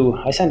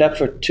I signed up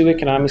for 2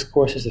 economics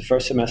courses the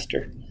first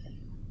semester.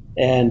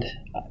 And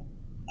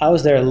I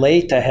was there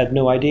late. I had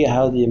no idea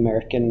how the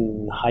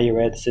American higher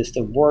ed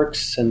system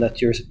works, and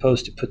that you're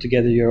supposed to put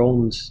together your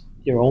own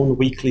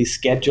weekly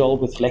schedule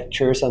with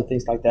lectures and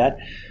things like that.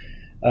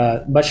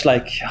 Much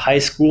like high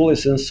school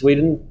is in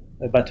Sweden,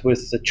 but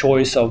with the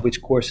choice of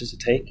which courses to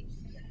take.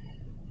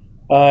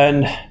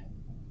 And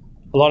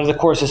a lot of the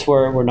courses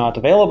were not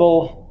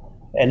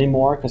available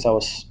anymore because I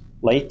was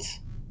late.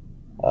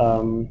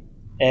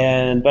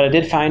 But I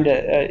did find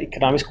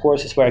economics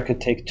courses where I could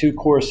take 2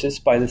 courses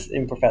by the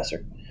same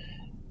professor.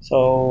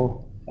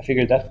 So I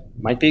figured that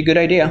might be a good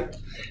idea.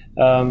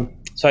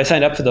 So I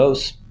signed up for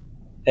those,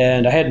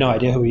 and I had no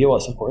idea who he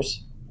was, of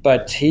course.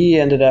 But he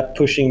ended up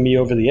pushing me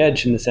over the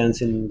edge, in a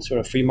sense, in sort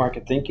of free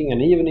market thinking, and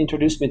he even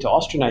introduced me to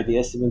Austrian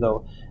ideas, even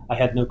though I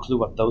had no clue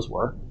what those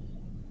were.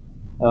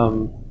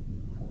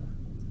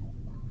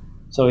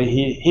 So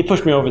he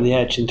pushed me over the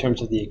edge in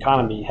terms of the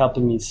economy,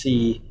 helping me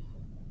see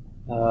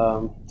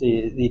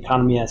the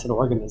economy as an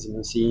organism,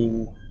 and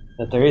seeing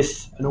that there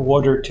is an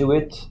order to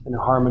it and a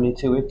harmony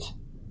to it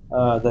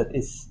that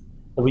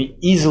we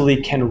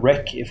easily can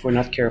wreck if we're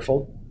not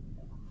careful.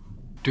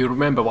 Do you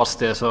remember, was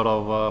there sort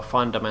of a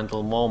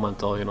fundamental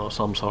moment, or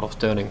some sort of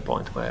turning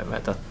point where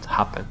that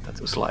happened? That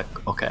was like,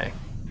 okay,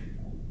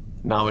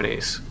 now it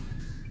is.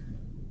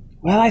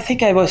 Well, I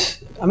think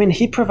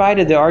he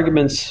provided the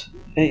arguments.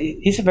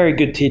 He's a very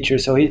good teacher,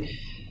 so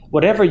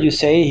whatever you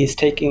say, he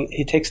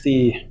takes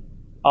the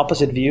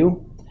opposite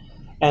view,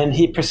 and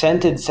he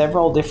presented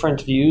several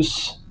different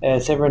views,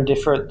 several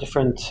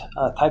different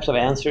types of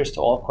answers to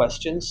all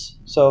questions.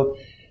 So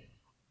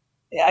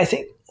I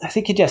think I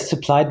think he just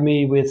supplied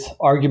me with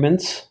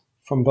arguments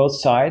from both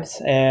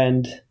sides,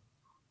 and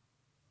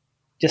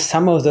just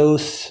some of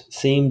those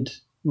seemed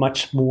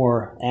much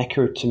more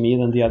accurate to me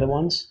than the other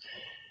ones.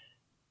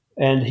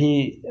 But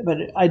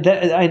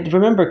I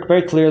remember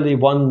very clearly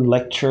one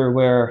lecture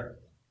where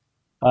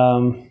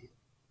it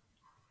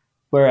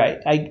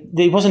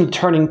wasn't a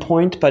turning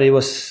point, but it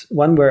was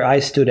one where I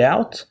stood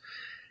out.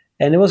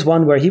 And it was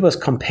one where he was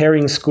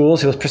comparing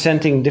schools. He was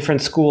presenting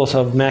different schools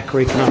of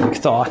macroeconomic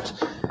thought.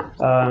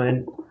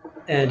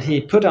 And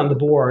he put on the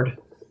board,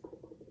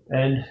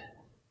 and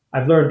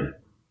I've learned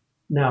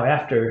now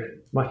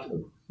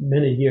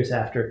many years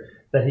after,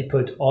 that he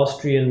put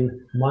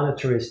Austrian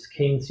monetarist,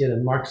 Keynesian,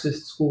 and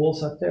Marxist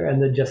schools up there,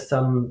 and then just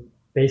some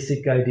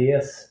basic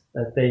ideas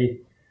that they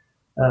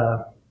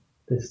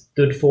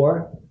stood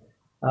for.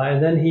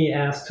 And then he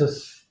asked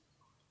us,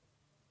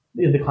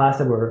 in the class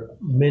there were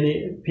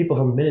many people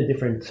from many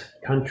different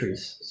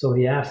countries. So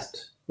he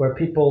asked where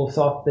people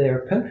thought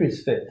their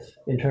countries fit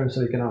in terms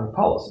of economic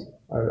policy.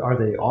 Are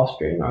they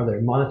Austrian? Are they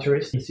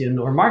monetarist,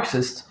 Keynesian, or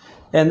Marxist?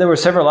 And there were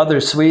several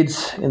other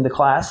Swedes in the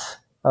class,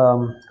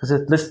 because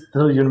at this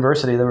little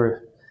university there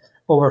were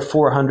over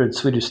 400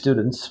 Swedish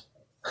students,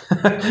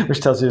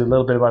 which tells you a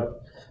little bit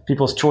about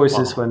people's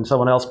choices when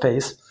someone else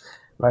pays,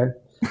 right?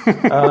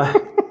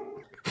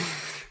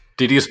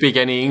 Did you speak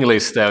any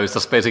English there? It's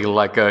just basically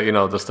like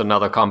just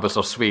another campus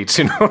of Swedes,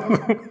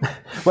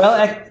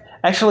 Well,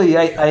 actually,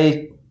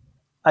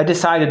 I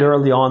decided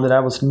early on that I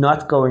was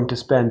not going to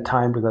spend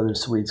time with other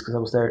Swedes, because I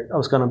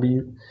was going to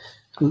be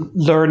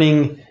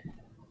learning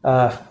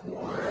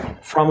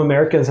from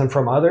Americans and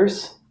from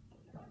others.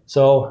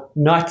 So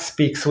not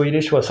speak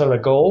Swedish was sort of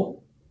a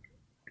goal.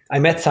 I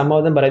met some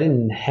of them, but I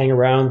didn't hang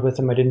around with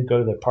them. I didn't go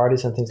to their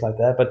parties and things like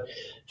that. But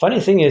funny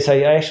thing is,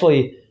 I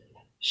actually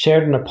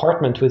shared an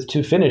apartment with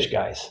two Finnish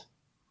guys.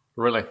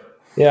 Really?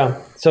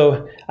 Yeah.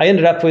 So I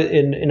ended up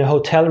in a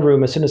hotel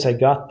room as soon as I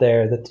got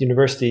there, that the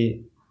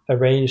university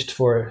arranged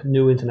for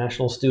new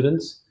international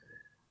students.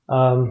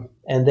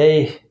 And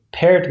they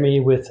paired me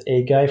with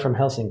a guy from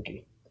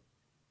Helsinki.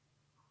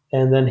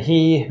 And then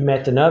he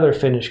met another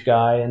Finnish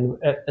guy, and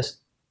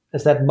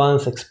as that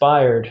month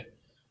expired,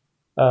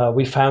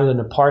 we found an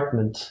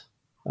apartment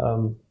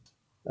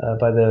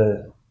by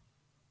the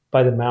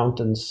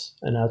mountains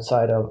and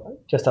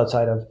just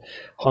outside of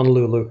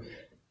Honolulu,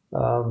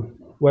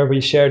 where we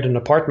shared an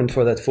apartment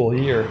for that full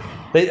year.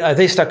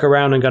 They stuck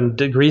around and got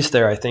degrees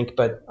there, I think,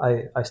 but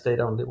I stayed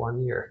only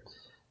 1 year.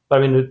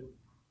 But I mean,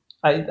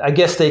 I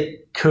guess they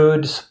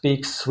could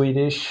speak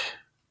Swedish,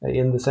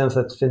 in the sense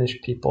that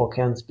Finnish people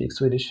can speak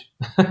Swedish.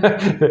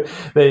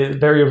 They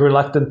very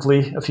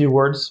reluctantly, a few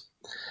words.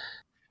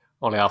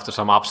 Only after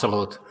some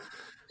absolute.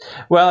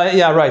 Well,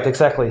 yeah, right,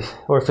 exactly.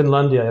 Or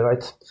Finlandia,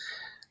 right?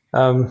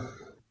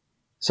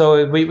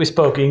 So we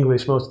spoke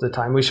English most of the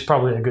time, which is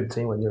probably a good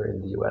thing when you're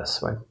in the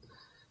US, right?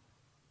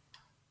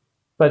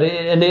 But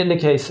in any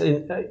case,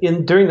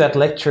 during that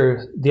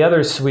lecture, the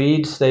other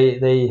Swedes,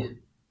 they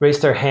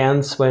raised their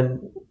hands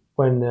when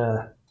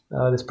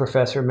this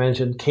professor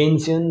mentioned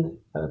Keynesian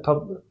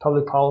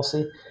public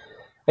policy.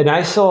 And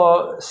I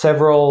saw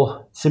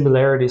several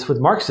similarities with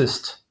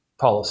Marxist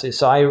policy.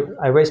 So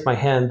I raised my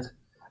hand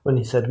when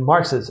he said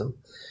Marxism,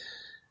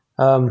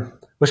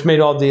 which made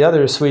all the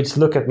other Swedes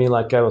look at me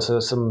like I was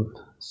some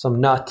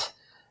nut.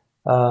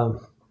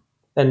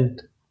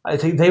 And I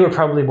think they were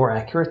probably more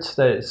accurate.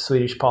 That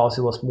Swedish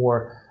policy was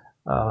more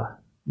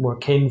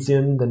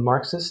Keynesian than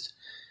Marxist.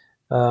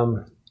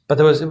 But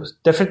it was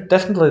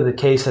definitely the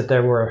case that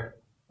there were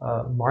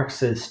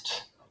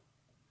Marxist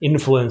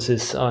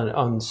influences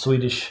on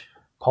Swedish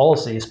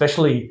policy,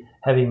 especially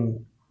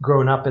having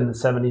grown up in the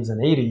 70s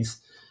and 80s.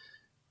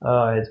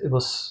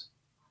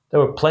 There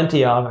were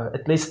plenty of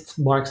at least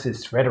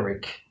Marxist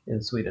rhetoric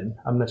in Sweden.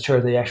 I'm not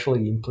sure they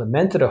actually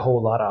implemented a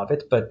whole lot of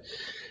it, but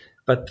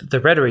the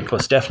rhetoric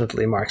was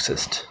definitely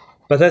Marxist.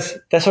 But that's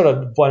sort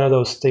of one of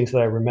those things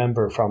that I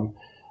remember from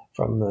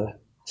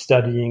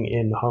studying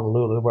in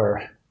Honolulu,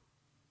 where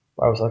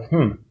I was like,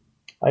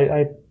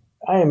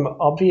 I am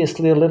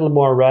obviously a little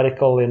more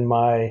radical in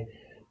my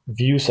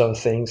views of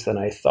things than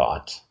I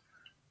thought.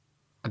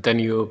 And then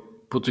you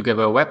put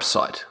together a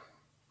website,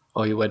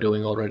 or you were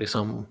doing already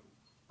some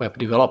web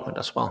development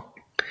as well?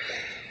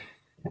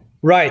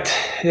 Right.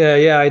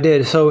 Yeah, I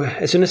did. So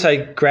as soon as I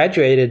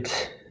graduated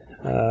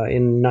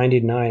in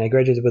 1999, I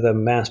graduated with a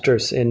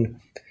master's in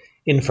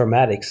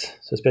informatics.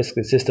 So it's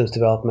basically systems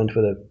development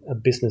with a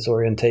business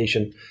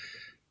orientation.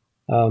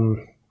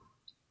 And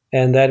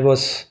that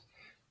was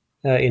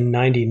in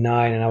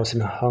 1999, and I was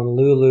in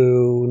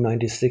Honolulu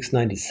 96,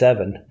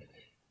 97.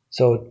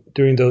 So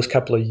during those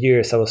couple of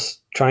years, I was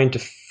trying to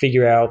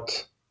figure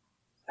out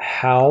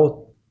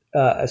how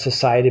a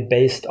society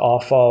based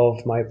off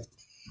of my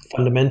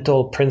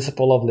fundamental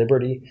principle of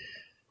liberty,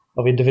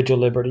 of individual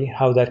liberty,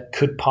 how that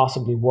could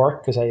possibly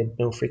work, because I had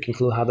no freaking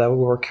clue how that would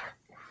work.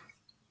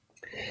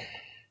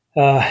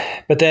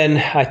 But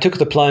then I took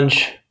the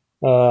plunge,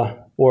 I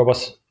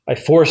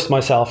forced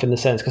myself in a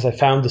sense, because I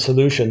found the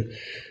solution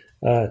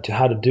to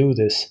how to do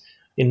this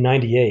in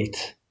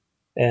 98.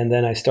 And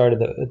then I started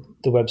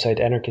the website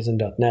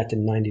anarchism.net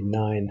in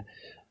 '99,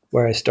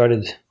 where I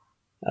started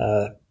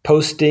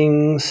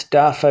posting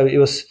stuff. It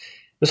was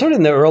sort of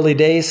in the early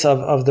days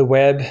of the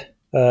web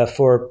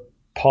for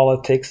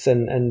politics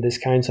and these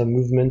kinds of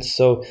movements.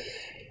 So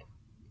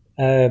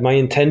my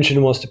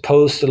intention was to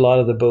post a lot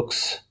of the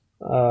books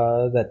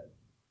so that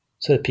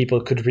people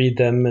could read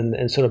them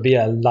and sort of be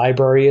a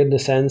library in a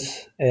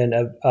sense, and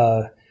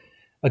a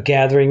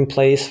gathering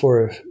place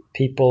for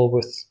people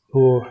with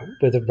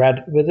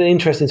an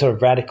interest in sort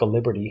of radical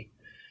liberty,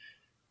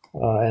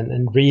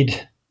 and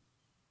read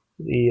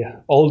the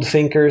old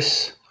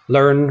thinkers,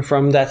 learn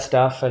from that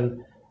stuff,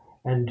 and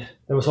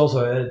there was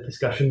also a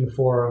discussion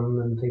forum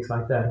and things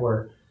like that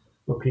where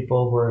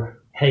people were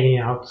hanging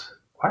out.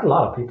 Quite a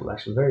lot of people,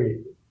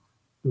 actually,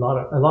 a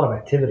lot of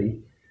activity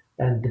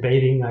and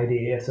debating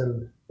ideas,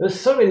 and it was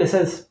sort of in a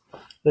sense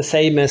the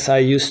same as I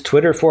use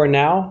Twitter for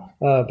now,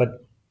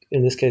 but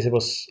in this case it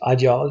was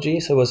ideology.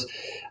 So it was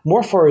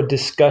more for a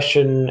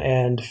discussion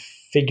and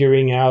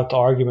figuring out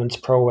arguments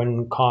pro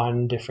and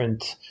con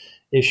different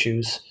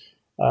issues,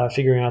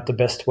 figuring out the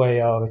best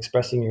way of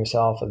expressing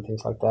yourself and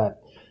things like that.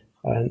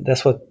 And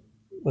that's what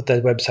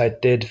that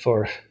website did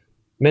for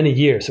many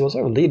years. It was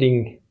sort of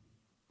leading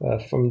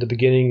from the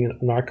beginning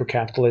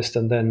anarcho-capitalist,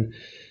 and then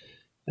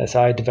as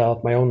I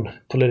developed my own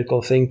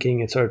political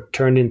thinking, it sort of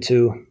turned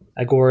into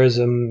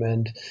agorism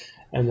and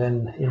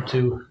then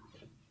into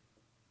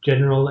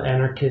general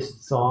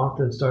anarchist thought,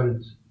 and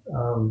started.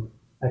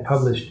 I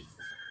published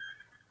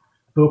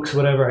books,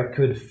 whatever I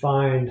could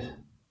find,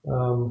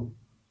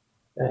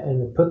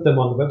 and put them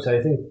on the website.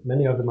 I think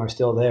many of them are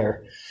still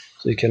there,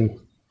 so you can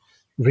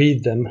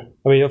read them.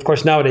 I mean, of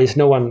course, nowadays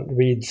no one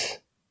reads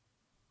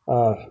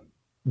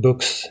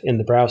books in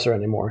the browser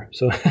anymore,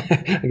 so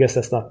I guess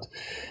that's not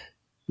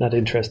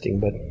interesting.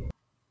 But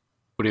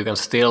you can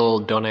still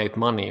donate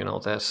money.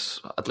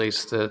 There's at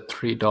least a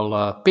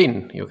 $3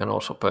 pin you can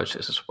also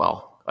purchase as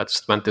well. I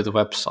just went to the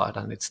website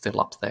and it's still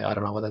up there. I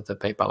don't know whether the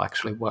PayPal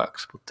actually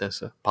works, but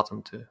there's a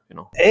button to.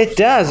 It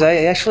does.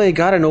 I actually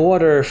got an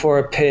order for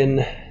a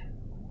pin.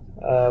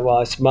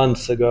 It's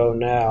months ago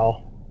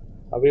now.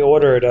 We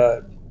ordered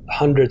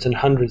hundreds and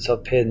hundreds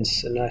of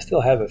pins, and I still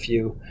have a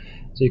few,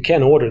 so you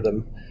can order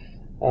them.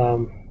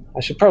 I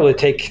should probably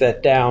take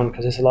that down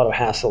because there's a lot of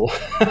hassle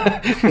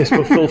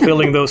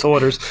fulfilling those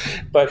orders.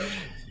 But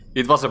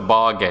it was a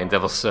bargain.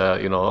 There was,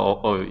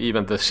 or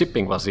even the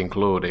shipping was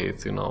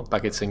included.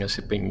 Packaging and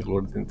shipping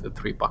included in the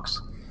 $3.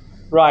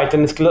 Right,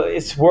 and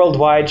it's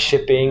worldwide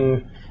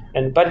shipping,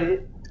 but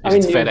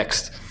it's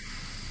FedExed.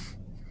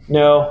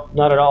 No,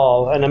 not at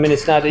all. And I mean,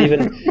 it's not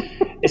even.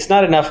 It's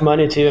not enough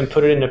money to even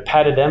put it in a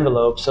padded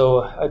envelope.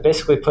 So I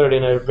basically put it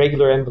in a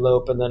regular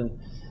envelope and then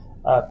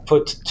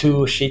put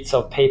 2 sheets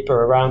of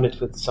paper around it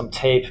with some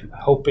tape,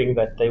 hoping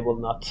that they will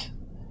not,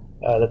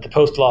 that the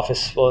postal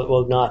office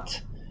will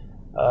not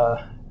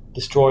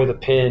destroy the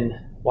pin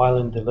while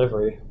in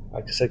delivery.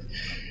 Like I said,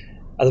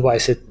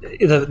 otherwise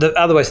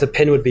the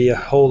pin would be a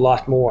whole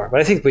lot more. But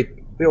I think we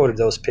ordered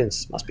those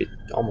pins, must be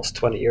almost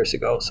 20 years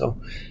ago. So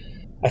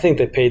I think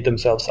they paid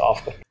themselves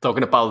off.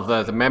 Talking about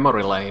the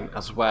memory lane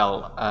as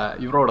well,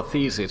 you wrote a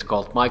thesis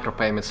called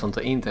Micropayments on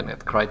the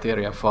Internet,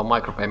 Criteria for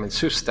Micropayment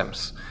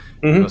Systems.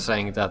 Mm-hmm. You were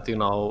saying that,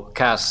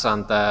 cash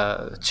and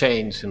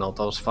change,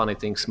 those funny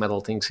things, metal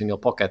things in your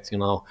pocket,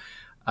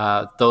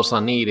 those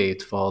are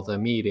needed for the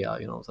media,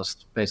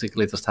 just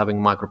basically just having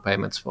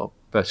micropayments for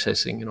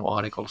purchasing,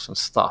 articles and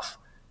stuff.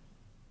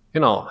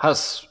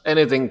 Has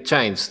anything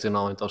changed, in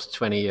those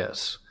 20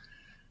 years?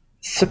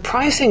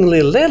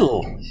 Surprisingly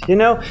little,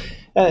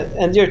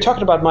 and you're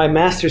talking about my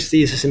master's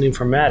thesis in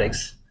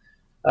informatics.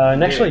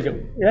 And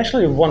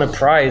actually won a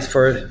prize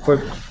for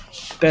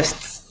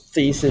best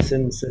thesis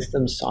in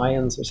systems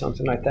science or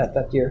something like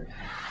that year.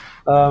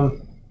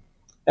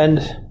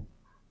 And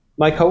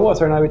my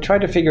co-author and I, we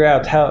tried to figure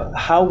out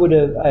how would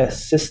a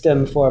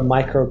system for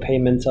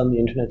micropayments on the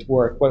internet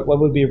work? What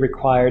would be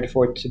required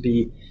for it to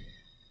be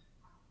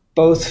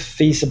both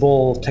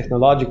feasible,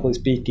 technologically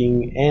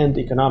speaking, and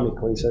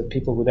economically, so that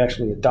people would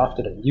actually adopt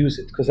it and use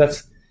it? Because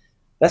that's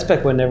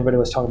back when everybody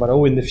was talking about,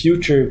 in the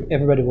future,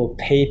 everybody will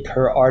pay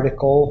per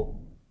article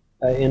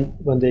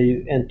when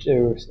they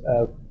enter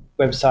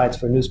websites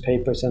for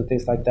newspapers and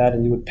things like that,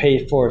 and you would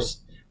pay for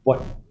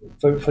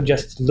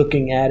just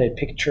looking at a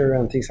picture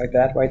and things like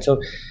that, right?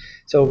 So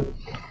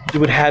you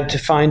would have to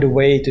find a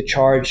way to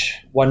charge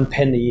 1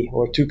 penny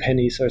or 2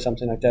 pennies or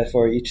something like that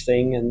for each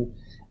thing, and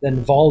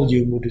then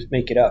volume would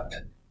make it up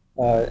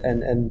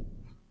and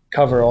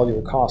cover all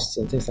your costs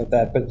and things like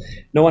that. But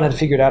no one had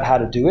figured out how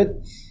to do it.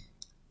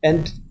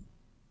 And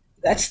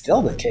that's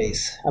still the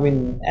case. I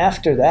mean,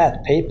 after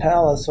that,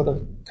 PayPal has sort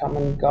of come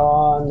and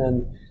gone,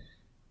 and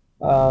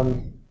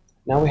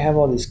now we have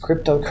all these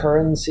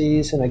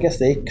cryptocurrencies, and I guess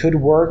they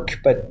could work,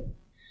 but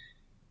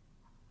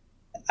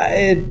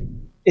the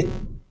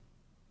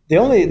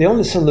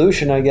only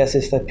solution, I guess,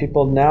 is that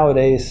people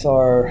nowadays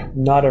are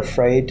not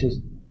afraid to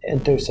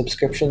enter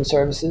subscription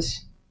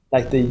services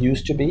like they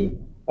used to be,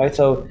 right?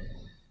 So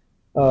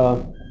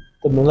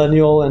the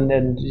millennial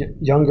and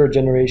younger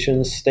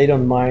generations, they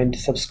don't mind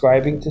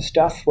subscribing to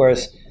stuff,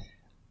 whereas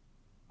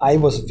I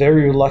was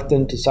very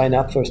reluctant to sign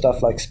up for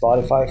stuff like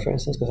Spotify, for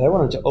instance, because I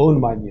wanted to own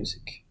my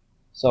music.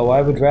 So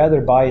I would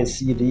rather buy a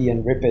CD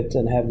and rip it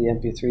and have the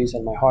MP3s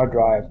on my hard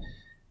drive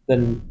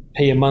than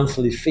pay a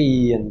monthly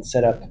fee and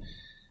set up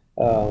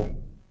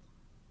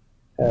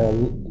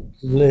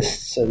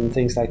lists and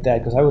things like that,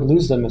 because I would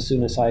lose them as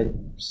soon as I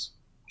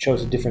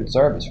chose a different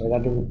service, right? I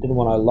didn't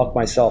want to lock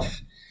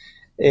myself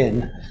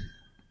in.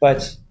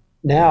 But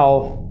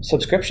now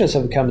subscriptions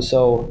have become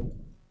so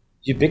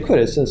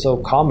ubiquitous and so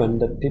common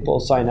that people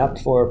sign up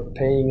for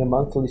paying a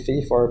monthly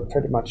fee for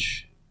pretty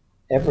much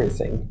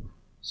everything.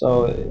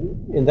 So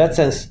in that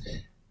sense,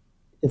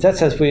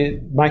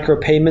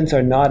 micropayments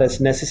are not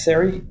as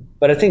necessary.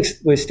 But I think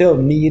we still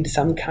need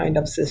some kind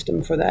of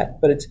system for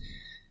that. But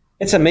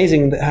it's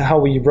amazing how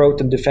we wrote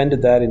and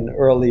defended that in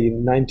early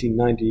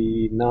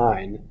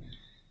 1999.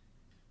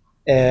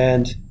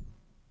 And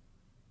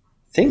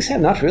things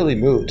have not really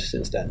moved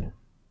since then.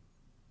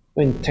 I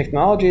mean,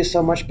 technology is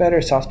so much better,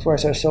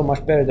 softwares are so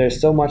much better,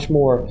 there's so much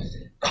more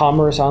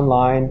commerce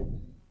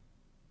online,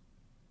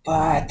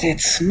 but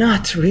it's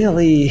not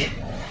really,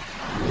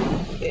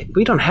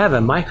 we don't have a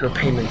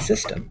micropayment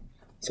system.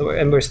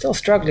 And we're still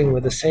struggling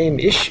with the same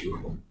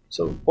issue.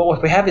 So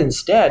what we have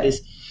instead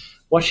is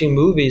watching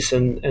movies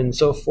and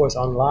so forth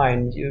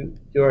online.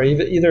 You're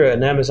either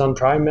an Amazon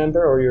Prime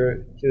member or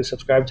you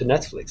subscribe to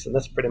Netflix, and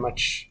that's pretty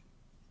much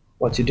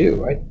what you do,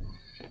 right?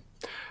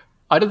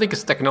 I don't think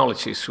it's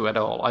technology issue at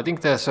all. I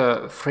think there's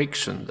a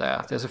friction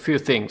there. There's a few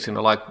things,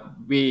 like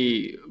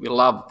we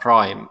love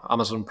Prime,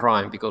 Amazon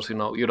Prime, because you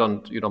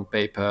don't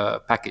pay per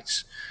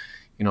package,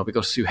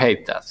 because you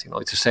hate that.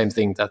 It's the same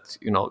thing that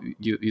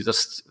you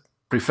just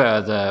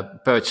prefer the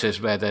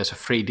purchase where there's a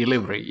free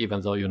delivery,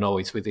 even though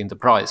it's within the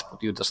price,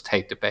 but you just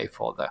hate to pay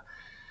for the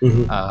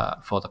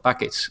for the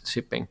package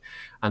shipping.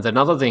 And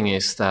another thing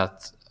is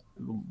that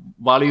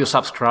while you're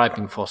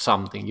subscribing for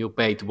something, you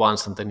pay it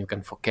once and then you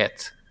can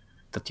forget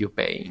that you're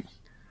paying.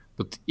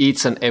 But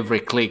each and every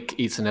click,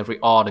 each and every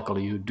article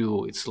you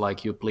do, it's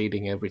like you're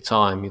bleeding every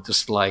time. You're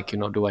just like,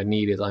 do I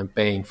need it? I'm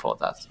paying for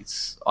that.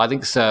 I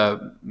think it's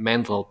a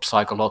mental,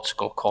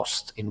 psychological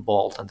cost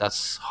involved, and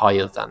that's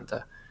higher than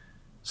the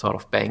sort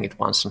of paying it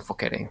once and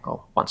forgetting,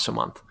 or once a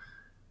month.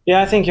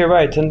 Yeah, I think you're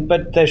right.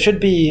 But there should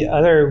be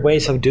other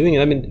ways of doing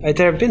it. I mean,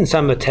 there have been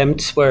some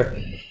attempts where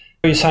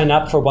you sign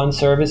up for one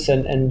service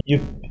and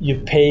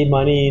you pay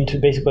money into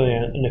basically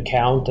an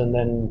account, and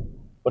then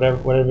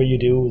whatever you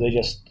do, they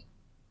just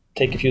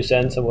take a few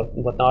cents and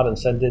whatnot and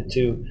send it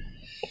to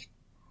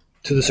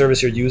the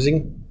service you're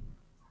using.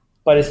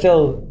 But there's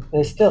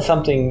still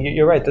something.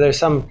 You're right. There's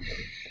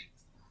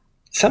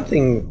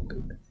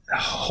something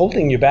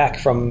holding you back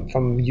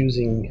from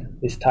using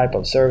this type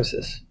of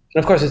services.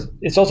 And of course,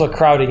 it's also a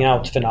crowding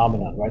out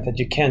phenomenon, right? That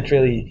you can't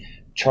really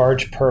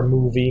charge per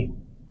movie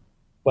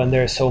when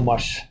there's so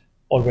much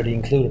already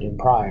included in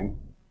Prime.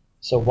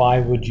 So why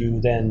would you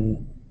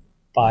then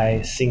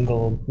buy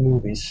single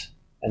movies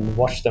and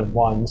watch them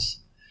once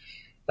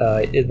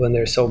when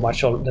there's so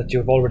much that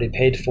you've already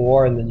paid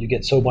for, and then you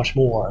get so much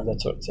more,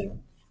 that sort of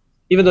thing.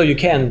 Even though you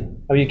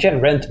can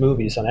rent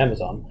movies on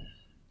Amazon,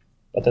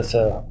 but that's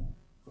a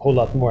whole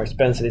lot more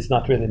expensive. It's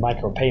not really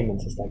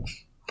micropayments. It's like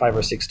 $5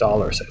 or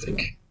 $6, I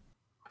think.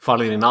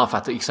 Funnily enough,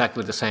 at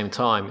exactly the same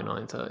time, in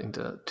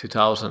the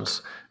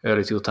 2000s,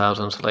 early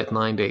 2000s, late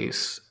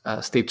 90s,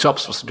 Steve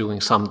Jobs was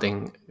doing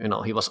something.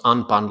 He was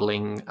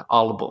unbundling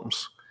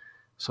albums.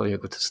 So you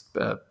could just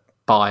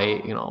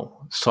buy,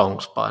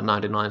 songs by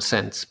 99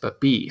 cents per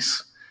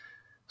piece.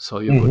 So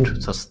you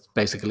could just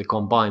basically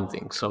combine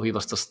things. So he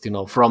was just,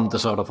 from the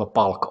sort of a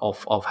bulk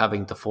of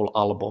having the full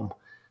album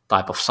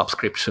type of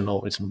subscription,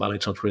 or it's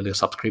not really a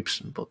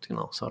subscription, but,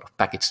 sort of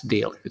package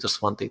deal. If you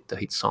just wanted the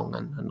hit song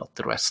and not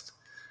the rest.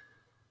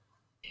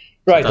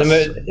 Right,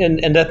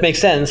 and that makes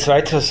sense,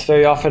 right? Because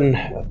very often,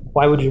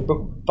 why would you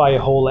buy a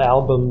whole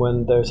album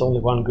when there's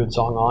only one good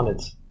song on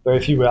it? Very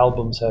few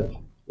albums have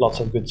lots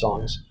of good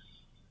songs.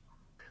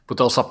 But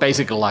those are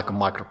basically like a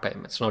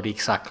micropayment. It's not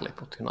exactly,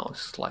 but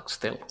it's like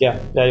still. Yeah,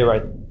 you're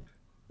right.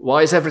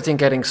 Why is everything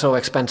getting so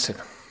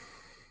expensive?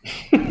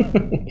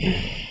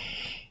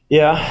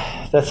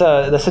 Yeah, that's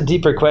a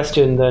deeper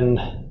question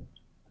than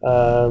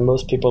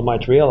most people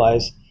might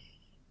realize.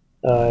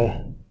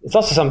 It's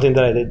also something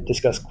that I did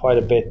discuss quite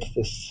a bit,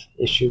 this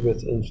issue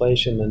with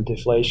inflation and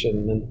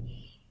deflation.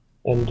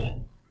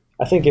 And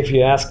I think if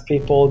you ask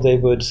people, they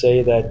would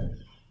say that,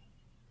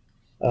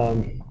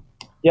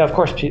 of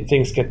course,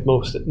 things get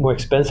more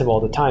expensive all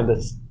the time.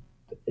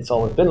 It's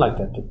always been like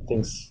that.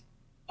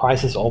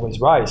 Prices always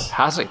rise.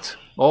 Has it?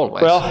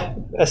 Always?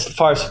 Well, as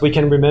far as we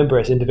can remember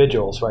as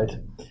individuals, right?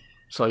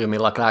 So you mean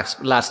like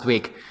last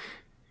week?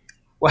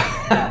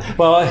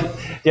 Well,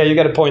 yeah, you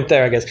got a point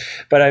there, I guess.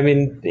 But I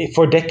mean,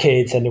 for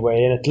decades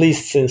anyway, and at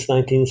least since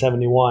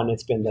 1971,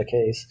 it's been the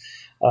case,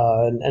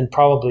 and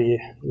probably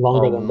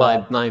longer than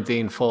that.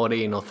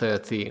 1914 or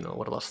 13, or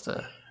what was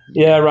the?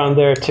 Yeah, around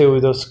there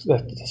too.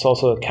 That's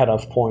also a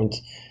cutoff point.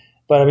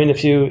 But I mean,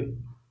 if you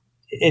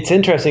it's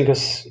interesting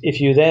because if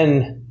you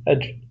then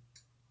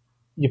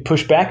you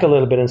push back a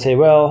little bit and say,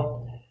 well,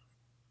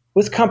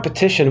 with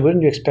competition,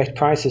 wouldn't you expect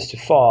prices to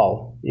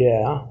fall?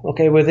 Yeah.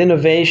 Okay. With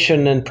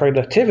innovation and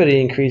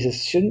productivity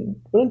increases,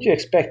 wouldn't you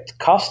expect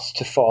costs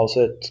to fall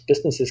so that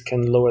businesses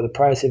can lower the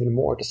price even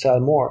more to sell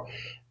more?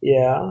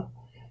 Yeah.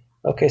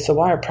 Okay. So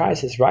why are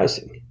prices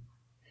rising?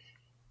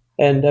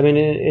 And I mean,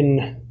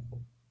 in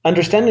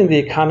understanding the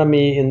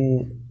economy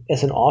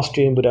as an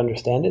Austrian would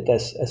understand it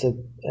as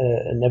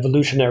an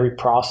evolutionary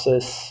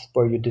process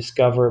where you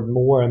discover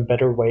more and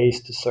better ways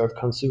to serve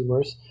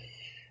consumers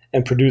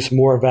and produce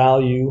more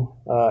value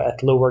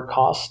at lower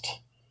cost,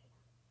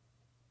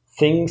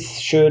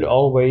 things should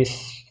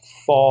always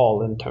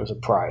fall in terms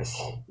of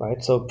price,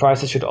 right? So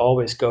prices should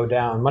always go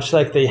down, much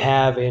like they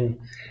have in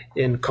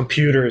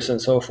computers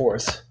and so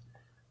forth,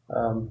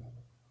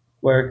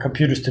 where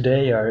computers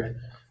today are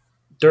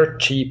dirt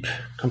cheap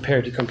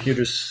compared to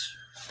computers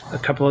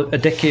a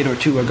decade or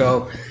two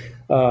ago,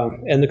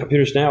 and the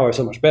computers now are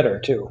so much better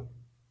too.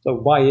 So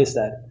why is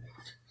that?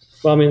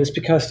 Well, I mean, it's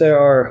because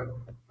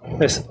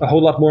there's a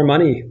whole lot more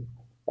money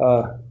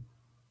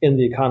in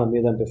the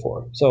economy than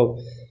before. So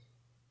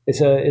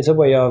it's a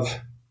way of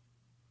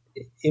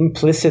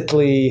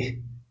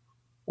implicitly,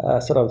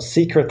 sort of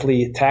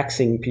secretly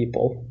taxing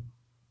people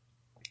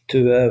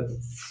to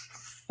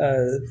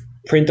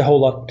print a whole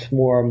lot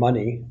more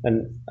money.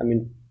 And I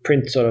mean,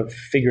 print sort of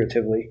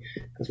figuratively,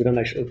 because we don't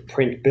actually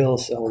print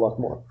bills a whole lot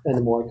more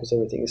anymore because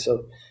everything is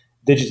so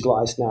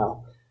digitalized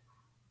now.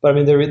 But I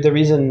mean, the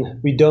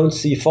reason we don't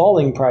see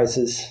falling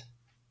prices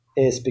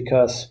is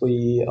because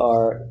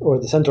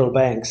the central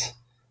banks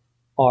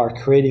are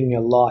creating a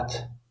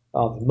lot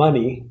of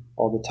money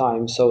all the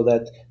time, so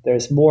that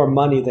there's more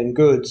money than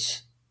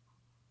goods,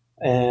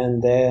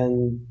 and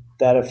then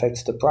that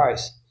affects the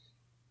price.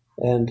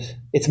 And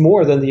it's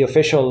more than the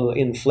official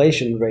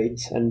inflation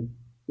rate, and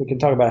we can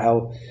talk about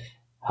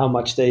how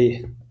much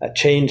they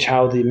change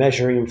how they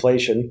measure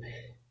inflation,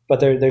 but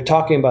they're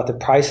talking about the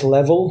price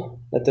level,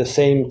 that the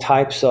same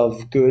types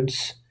of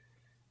goods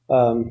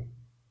have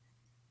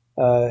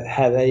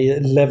a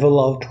level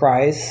of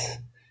price,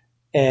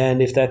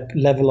 and if that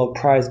level of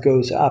price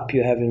goes up,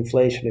 you have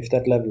inflation. If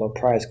that level of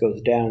price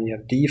goes down, you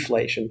have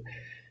deflation.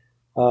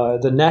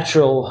 The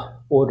natural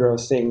order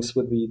of things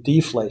would be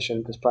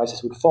deflation, because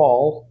prices would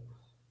fall,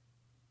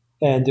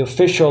 and the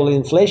official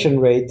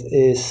inflation rate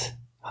is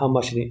how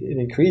much it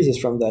increases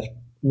from that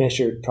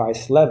measured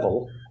price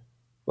level.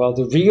 Well,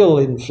 the real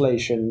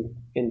inflation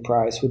in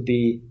price would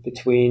be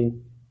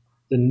between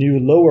the new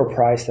lower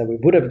price that we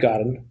would have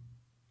gotten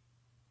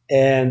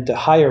and the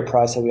higher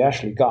price that we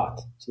actually got.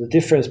 So the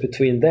difference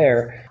between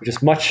there, which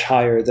is much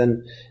higher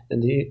than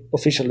the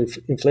official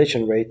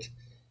inflation rate,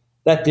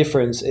 that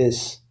difference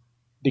is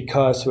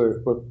because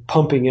we're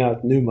pumping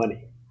out new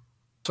money.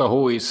 So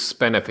who is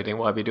benefiting?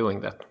 Why are we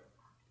doing that?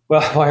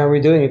 Well, why are we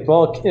doing it?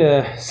 Well,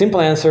 simple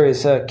answer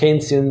is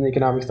Keynesian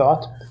economic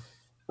thought.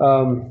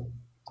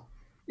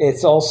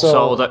 It's also...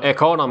 So the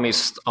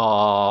economists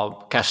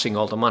are cashing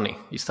all the money.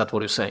 Is that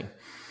what you're saying?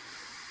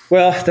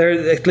 Well,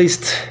 they're at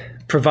least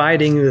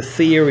providing the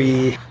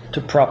theory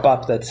to prop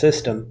up that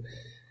system.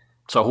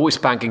 So who is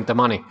banking the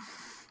money?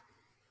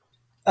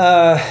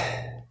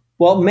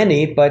 Well,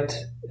 many, but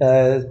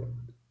the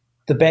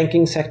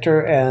banking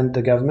sector and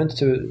the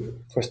government,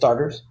 for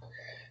starters.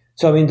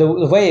 So, I mean,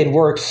 the way it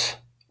works,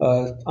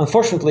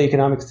 unfortunately,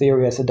 economic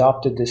theory has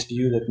adopted this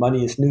view that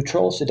money is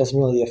neutral, so it doesn't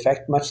really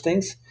affect much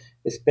things.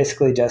 It's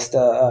basically just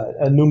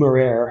a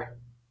numeraire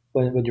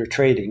when you're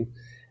trading,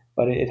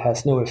 but it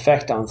has no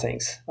effect on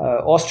things.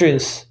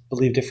 Austrians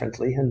believe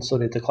differently, and so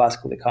did the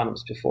classical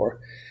economists before.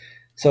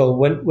 So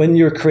when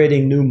you're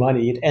creating new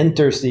money, it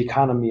enters the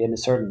economy in a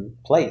certain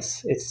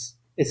place.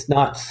 It's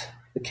not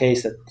the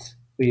case that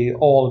we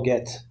all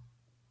get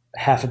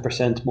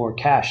 0.5% more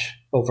cash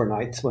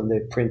overnight when they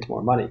print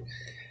more money.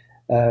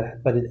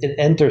 But it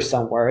enters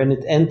somewhere, and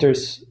it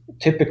enters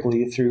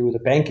typically through the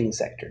banking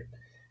sector.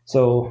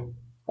 So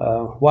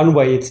one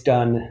way it's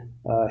done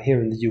here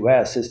in the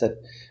US is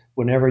that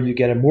whenever you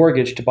get a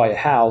mortgage to buy a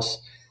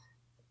house,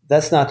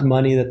 that's not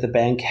money that the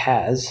bank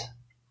has,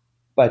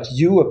 but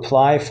you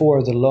apply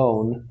for the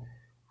loan,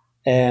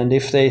 and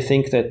if they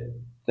think that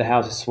the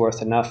house is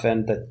worth enough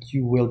and that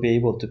you will be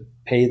able to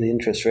pay the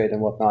interest rate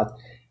and whatnot,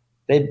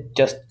 they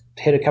just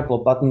hit a couple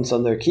of buttons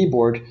on their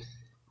keyboard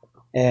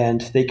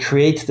and they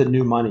create the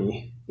new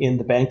money in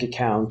the bank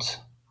account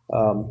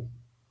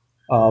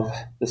of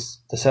the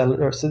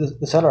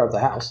seller of the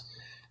house.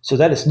 So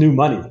that is new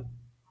money.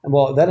 And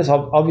well, that is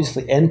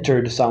obviously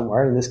entered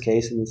somewhere, in this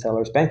case in the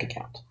seller's bank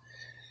account.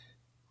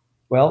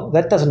 Well,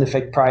 that doesn't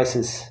affect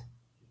prices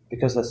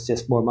because that's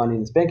just more money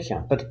in his bank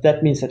account. But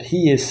that means that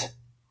he is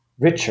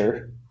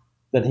richer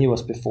than he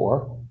was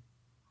before.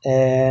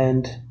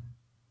 And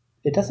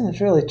it doesn't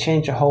really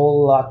change a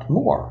whole lot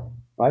more,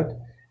 right?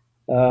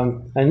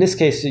 And in this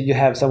case, you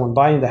have someone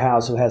buying the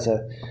house who has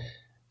a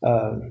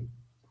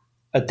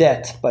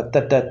debt, but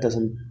that debt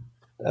doesn't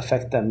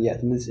affect them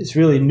yet. And it's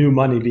really new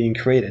money being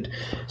created.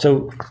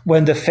 So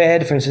when the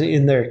Fed, for instance,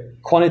 in their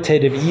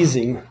quantitative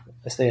easing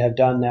as they have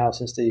done now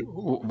since the...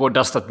 What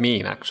does that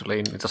mean,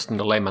 actually, just in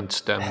the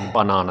layman's term,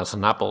 bananas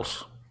and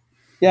apples?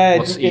 Yeah,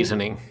 what's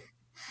easing?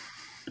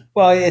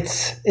 Well,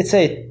 it's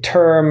a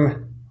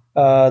term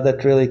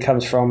that really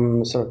comes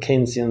from sort of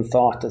Keynesian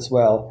thought as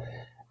well,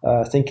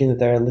 thinking that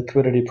there are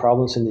liquidity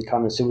problems in the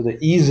economy. So the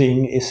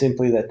easing is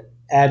simply that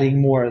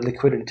adding more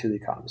liquidity to the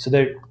economy. So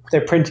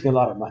they're printing a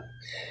lot of money.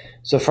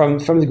 So from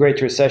the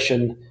Great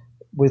Recession,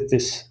 with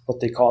this what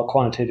they call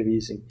quantitative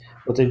easing,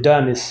 what they've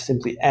done is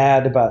simply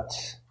add about,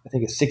 I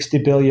think it's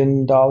 $60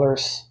 billion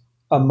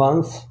a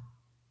month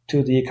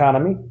to the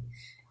economy,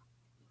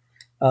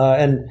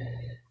 and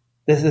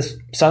this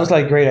sounds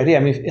like a great idea.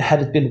 I mean,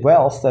 had it been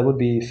wealth, that would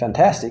be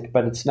fantastic,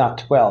 but it's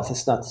not wealth.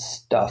 It's not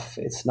stuff.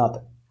 It's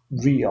not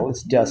real.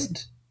 It's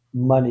just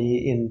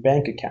money in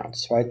bank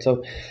accounts, right?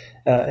 So,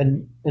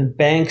 and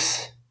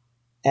banks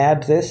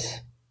add this,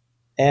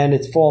 and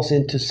it falls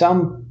into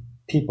some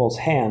people's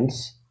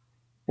hands,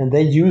 and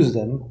they use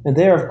them. And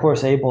they're, of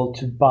course, able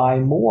to buy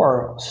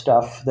more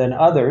stuff than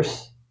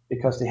others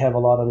because they have a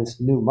lot of this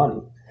new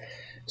money.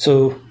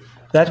 So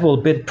that will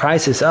bid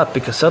prices up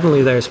because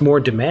suddenly there's more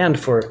demand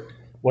for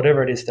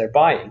whatever it is they're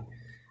buying.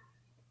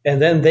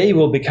 And then they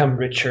will become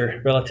richer,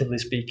 relatively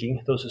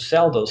speaking, those who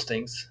sell those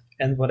things.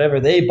 And whatever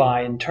they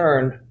buy in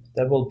turn,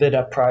 that will bid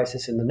up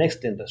prices in the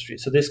next industry.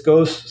 So this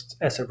goes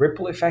as a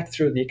ripple effect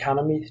through the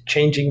economy,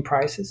 changing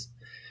prices.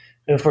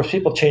 And of course,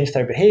 people change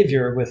their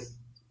behavior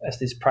as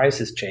these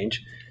prices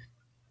change.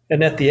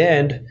 And at the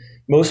end,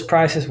 most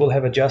prices will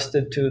have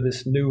adjusted to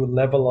this new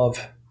level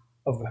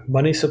of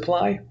money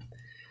supply.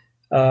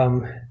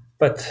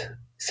 But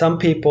some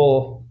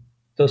people,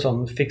 those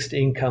on fixed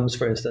incomes,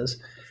 for instance,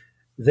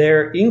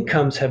 their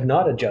incomes have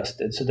not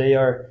adjusted. So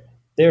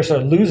they're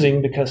sort of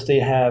losing because they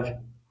have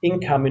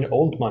income in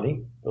old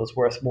money that was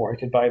worth more. You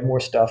could buy more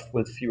stuff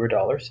with fewer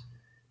dollars.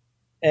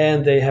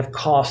 And they have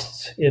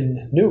costs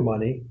in new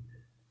money.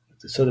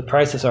 So the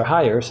prices are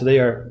higher. So they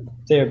are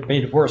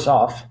made worse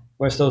off.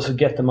 Whereas those who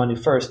get the money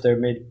first, they're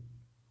made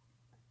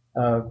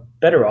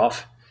better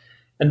off.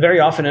 And very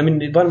often, I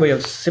mean, one way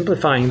of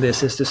simplifying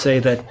this is to say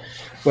that,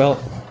 well,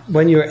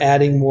 when you're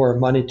adding more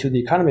money to the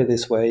economy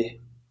this way,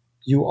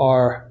 you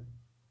are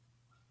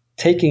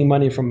taking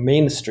money from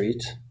Main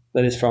Street,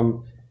 that is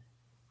from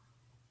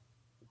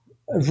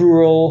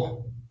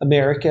rural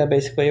America,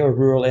 basically, or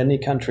rural any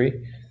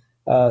country,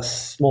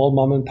 small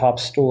mom and pop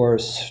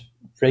stores,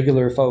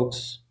 regular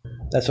folks,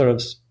 that sort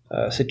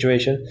of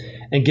situation,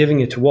 and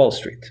giving it to Wall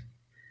Street.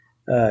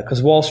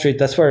 Because Wall Street,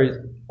 that's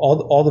where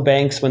all the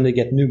banks, when they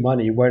get new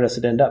money, where does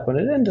it end up? When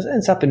it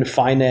ends up in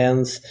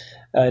finance,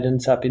 it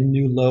ends up in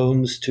new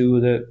loans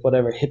to the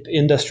whatever hip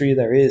industry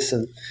there is,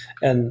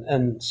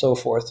 and so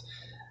forth.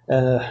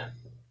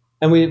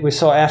 And we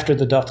saw after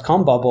the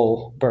dot-com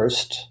bubble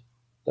burst,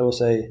 there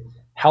was a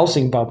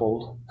housing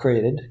bubble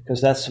created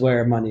because that's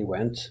where money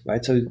went,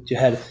 right? So you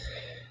had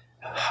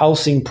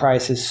housing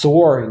prices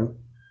soaring,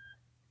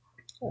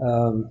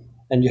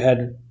 and you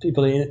had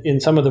people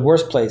in some of the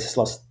worst places,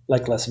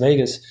 like Las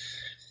Vegas.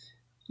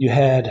 You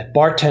had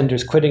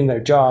bartenders quitting their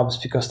jobs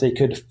because they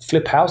could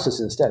flip houses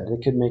instead. They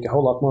could make a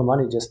whole lot more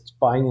money just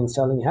buying and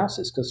selling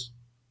houses because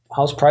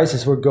house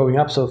prices were going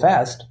up so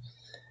fast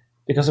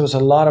because there was a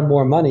lot of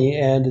more money,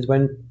 and it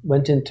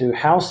went into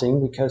housing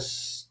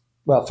because,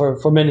 well,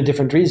 for many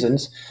different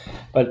reasons,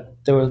 but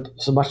there was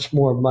so much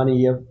more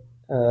money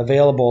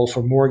available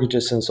for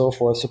mortgages and so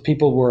forth. So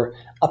people were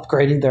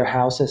upgrading their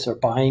houses or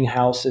buying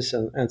houses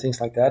and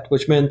things like that,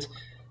 which meant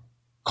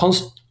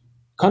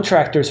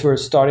contractors were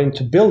starting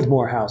to build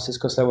more houses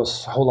because there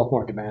was a whole lot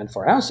more demand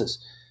for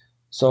houses.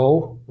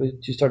 So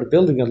you started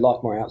building a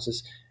lot more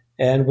houses.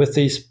 And with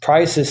these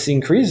prices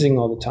increasing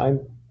all the time,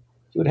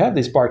 you would have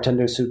these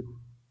bartenders who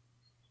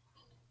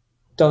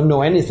don't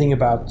know anything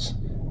about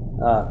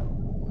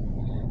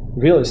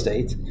real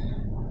estate,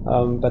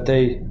 but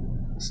they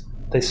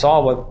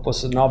saw what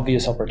was an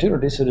obvious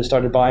opportunity, so they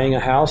started buying a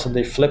house and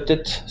they flipped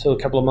it. So a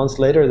couple of months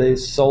later, they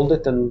sold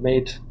it and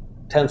made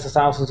tens of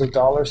thousands of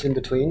dollars in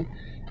between.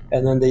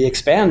 And then they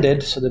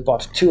expanded, so they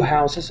bought 2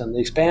 houses and they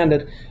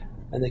expanded,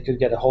 and they could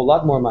get a whole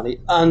lot more money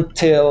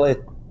until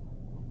it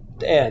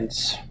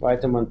ends,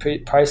 right? And when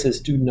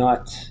prices do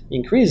not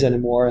increase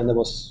anymore, and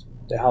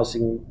the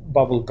housing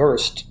bubble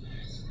burst.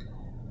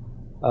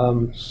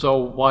 So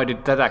why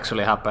did that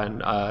actually happen?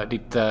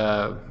 Did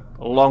the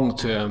long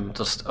term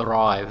just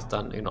arrive,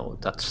 and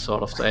that's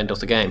sort of the end of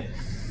the game?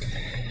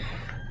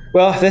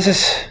 Well, this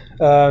is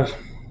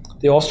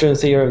the Austrian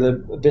theory of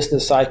the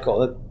business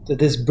cycle. That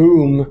this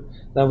boom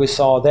that we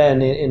saw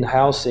then in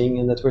housing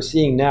and that we're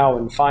seeing now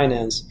in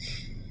finance,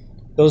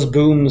 those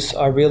booms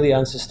are really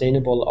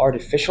unsustainable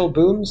artificial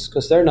booms,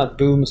 because they're not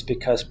booms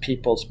because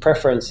people's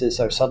preferences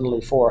are suddenly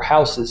for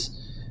houses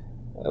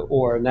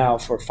or now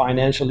for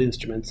financial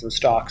instruments and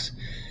stocks.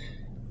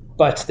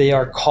 But they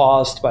are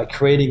caused by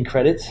creating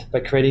credit, by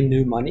creating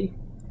new money,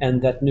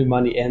 and that new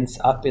money ends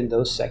up in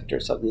those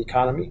sectors of the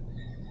economy.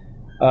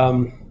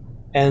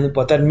 And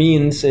what that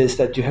means is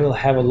that you will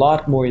have a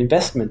lot more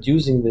investment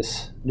using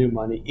this new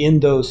money in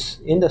those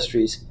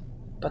industries,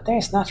 but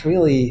there's not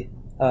really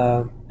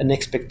an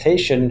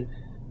expectation.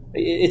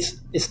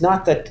 It's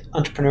not that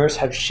entrepreneurs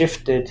have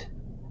shifted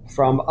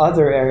from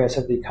other areas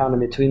of the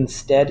economy to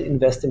instead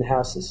invest in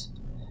houses.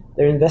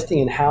 They're investing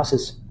in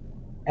houses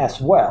as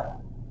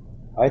well,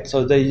 right?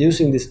 So they're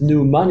using this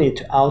new money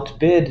to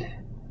outbid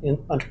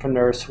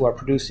entrepreneurs who are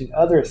producing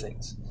other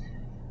things.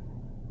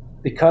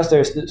 Because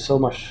there's so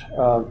much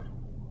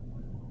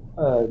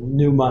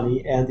new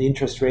money and the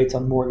interest rates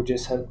on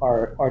mortgages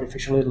are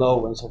artificially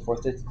low and so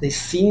forth, they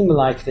seem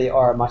like they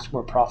are much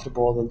more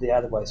profitable than they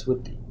otherwise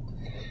would be.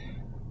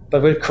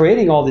 But with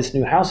creating all these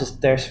new houses,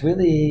 there's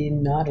really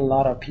not a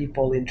lot of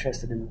people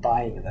interested in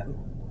buying them.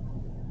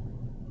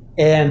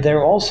 And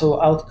they're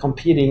also out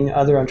competing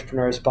other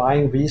entrepreneurs,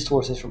 buying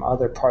resources from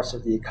other parts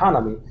of the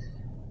economy.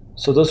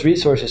 So those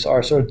resources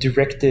are sort of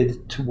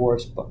directed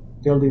towards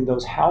building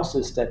those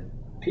houses that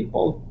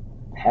people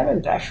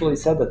haven't actually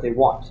said that they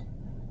want.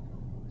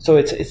 So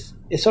it's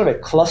sort of a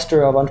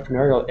cluster of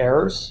entrepreneurial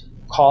errors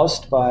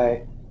caused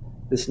by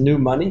this new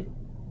money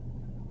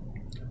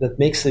that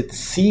makes it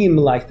seem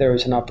like there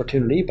is an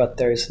opportunity, but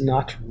there is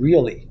not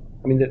really.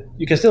 I mean,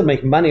 you can still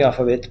make money off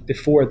of it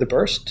before the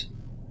burst,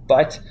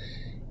 but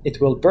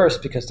it will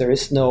burst because there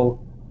is no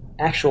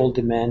actual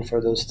demand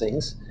for those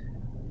things.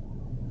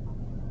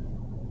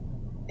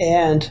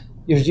 And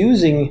you're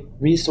using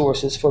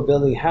resources for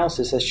building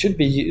houses that should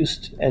be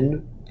used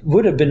and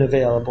would have been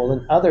available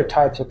in other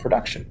types of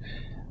production.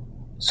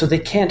 So they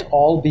can't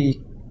all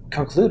be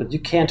concluded. You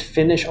can't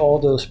finish all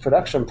those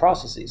production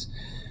processes.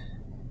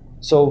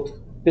 So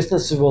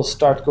businesses will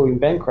start going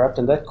bankrupt,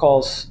 and that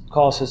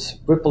causes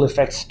ripple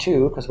effects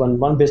too, because when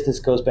one business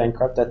goes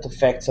bankrupt, that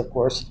affects, of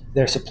course,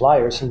 their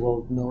suppliers who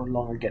will no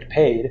longer get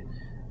paid,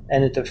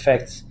 and it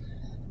affects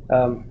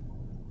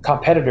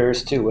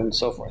competitors too, and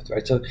so forth,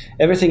 right? So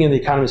everything in the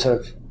economy is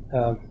sort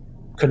of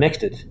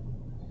connected.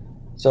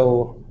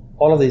 So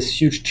all of these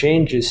huge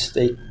changes,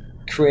 they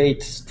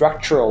create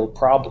structural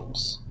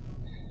problems.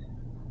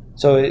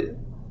 So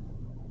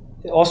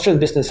the Austrian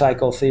business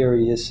cycle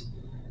theory is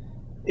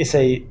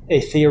a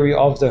theory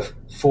of the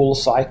full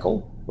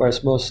cycle,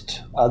 whereas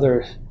most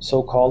other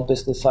so-called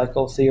business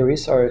cycle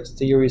theories are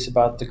theories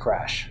about the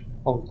crash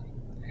only.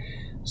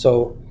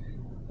 So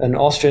an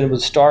Austrian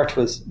would start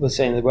with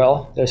saying that,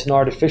 well, there's an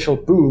artificial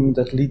boom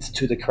that leads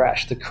to the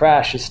crash. The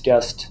crash is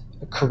just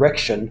a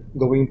correction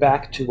going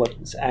back to what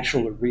is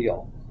actually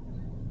real.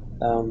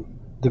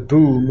 The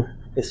boom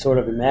is sort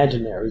of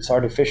imaginary, it's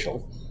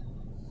artificial.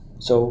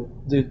 So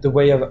the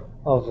way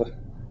of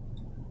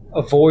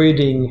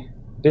avoiding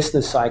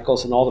business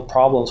cycles and all the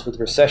problems with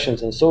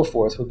recessions and so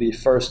forth would be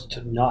first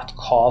to not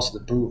cause the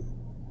boom.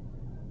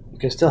 You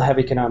can still have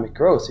economic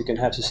growth, you can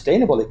have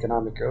sustainable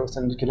economic growth,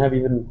 and you can have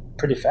even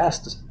pretty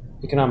fast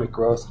economic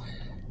growth,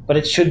 but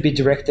it should be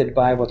directed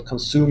by what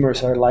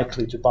consumers are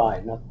likely to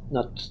buy,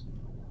 not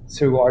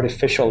through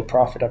artificial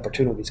profit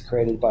opportunities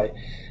created by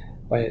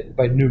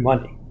new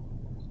money.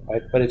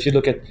 Right? But if you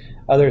look at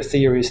other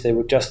theories, they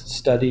would just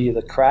study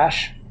the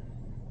crash,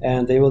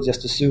 and they will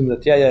just assume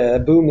that, a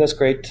boom, that's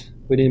great,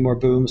 we need more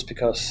booms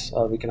because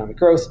of economic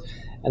growth.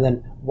 And then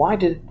why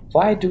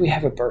do we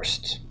have a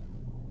burst?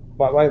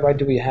 Why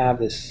do we have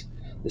this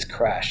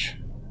crash?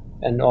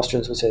 And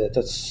Austrians would say that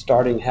that's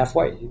starting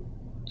halfway.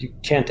 You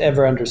can't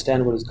ever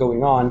understand what is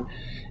going on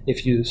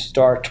if you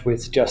start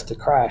with just the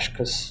crash,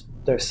 because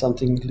there's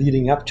something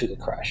leading up to the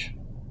crash.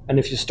 And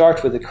if you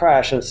start with the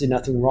crash and see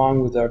nothing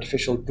wrong with the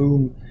artificial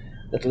boom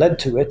that led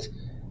to it,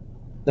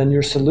 then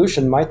your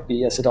solution might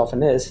be, as it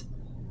often is,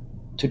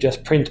 to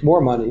just print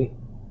more money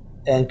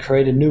and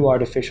create a new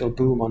artificial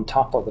boom on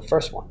top of the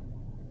first one,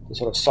 to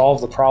sort of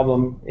solve the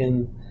problem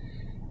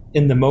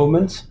in the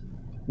moment,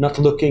 not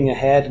looking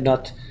ahead,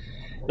 not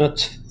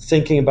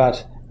thinking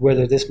about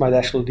whether this might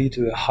actually lead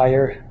to a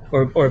higher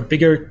or a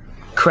bigger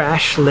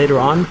crash later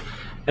on.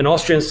 And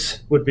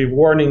Austrians would be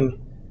warning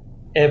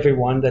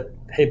everyone that,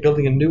 hey,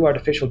 building a new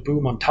artificial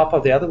boom on top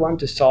of the other one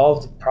to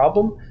solve the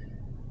problem,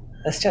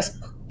 that's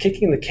just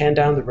kicking the can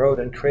down the road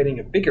and creating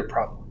a bigger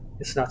problem.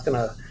 It's not going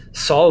to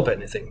solve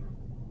anything.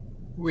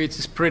 Which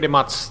is pretty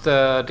much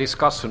the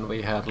discussion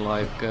we had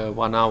like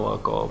 1 hour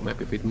ago,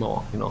 maybe a bit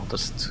more,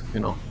 just,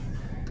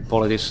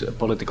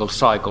 political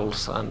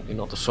cycles and,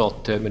 the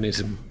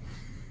short-termism.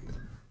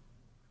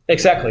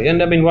 Exactly.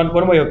 And I mean,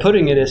 one way of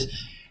putting it is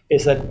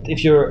that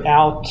if you're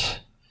out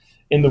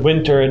in the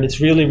winter and it's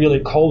really, really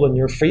cold and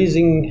you're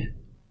freezing,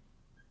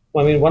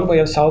 well, I mean, one way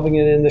of solving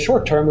it in the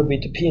short term would be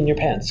to pee in your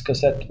pants,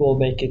 because that will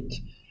make it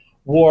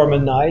warm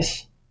and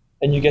nice,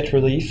 and you get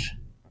relief,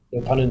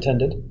 no pun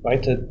intended,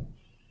 right?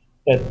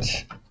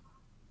 That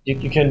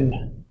you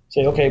can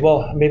say, okay,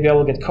 well, maybe I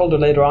will get colder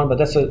later on, but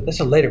that's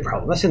a later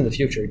problem. That's in the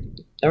future.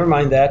 Never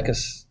mind that,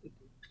 because it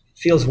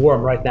feels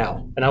warm right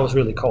now, and I was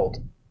really cold.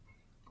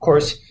 Of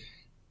course,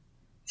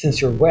 since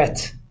you're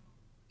wet,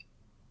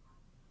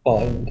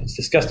 well, it's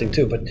disgusting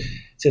too, but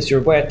since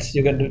you're wet,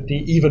 you're going to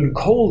be even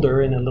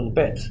colder in a little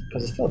bit,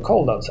 because it's still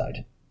cold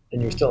outside,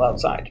 and you're still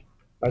outside.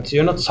 Right? So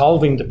you're not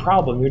solving the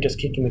problem, you're just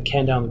kicking the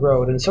can down the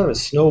road, and it's sort of a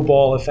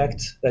snowball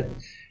effect that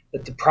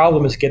the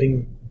problem is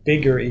getting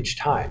bigger each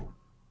time.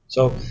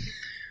 So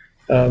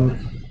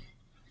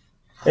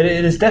It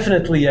is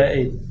definitely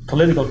a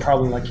political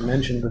problem, like you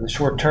mentioned, with the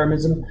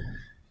short-termism.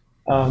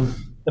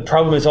 The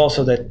problem is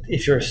also that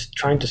if you're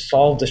trying to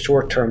solve the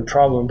short-term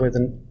problem with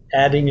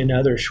adding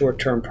another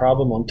short-term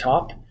problem on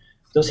top,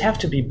 those have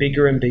to be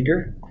bigger and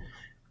bigger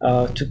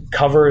to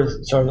cover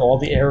sort of all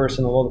the errors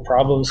and all the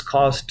problems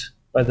caused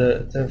by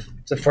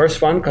the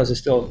first one, because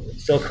it's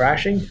still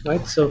crashing,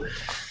 right? So,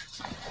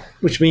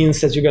 which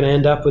means that you're going to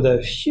end up with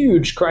a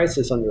huge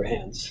crisis on your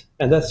hands,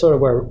 and that's sort of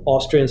where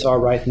Austrians are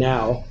right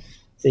now,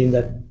 seeing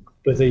that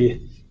with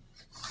the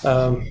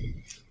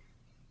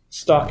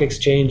stock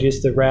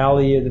exchanges, the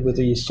rally with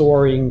the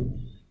soaring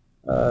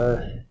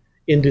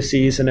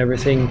indices and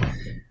everything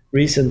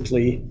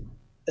recently.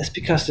 That's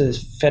because the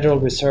Federal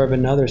Reserve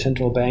and other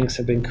central banks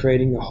have been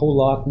creating a whole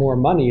lot more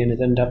money, and it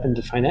ended up in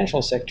the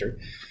financial sector.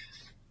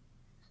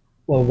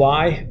 Well,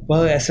 why?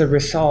 Well, as a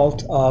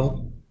result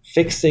of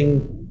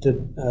fixing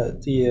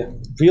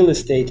the real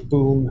estate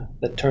boom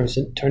that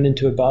turned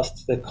into a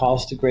bust that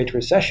caused the Great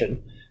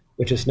Recession,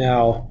 which is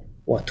now,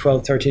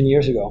 12, 13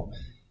 years ago,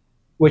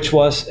 which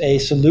was a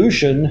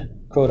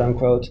solution, quote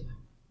unquote,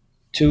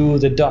 to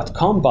the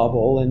dot-com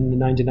bubble in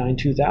 99,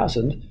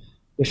 2000,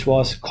 which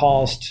was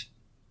caused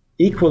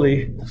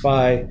equally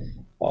by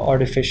an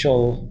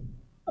artificial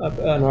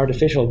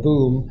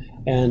boom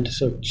and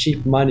so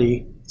cheap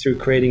money through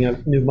creating a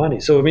new money.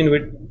 So I mean,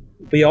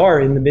 we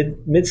are in the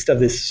midst of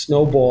this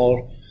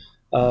snowball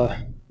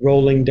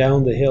rolling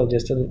down the hill,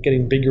 just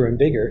getting bigger and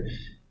bigger,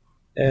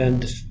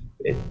 and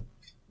it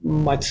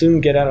might soon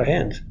get out of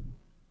hand.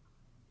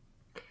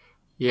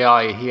 Yeah,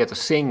 I hear the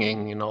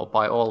singing,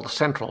 by all the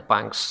central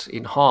banks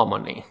in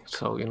harmony.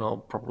 So,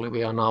 probably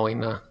we are now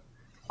in a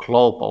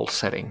global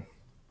setting.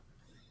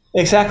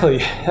 Exactly,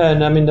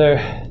 and I mean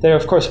they're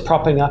of course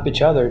propping up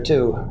each other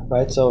too,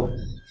 right? So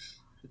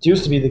it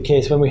used to be the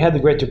case when we had the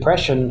Great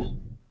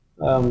Depression,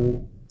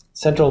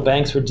 central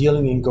banks were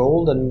dealing in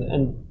gold,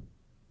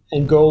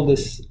 and gold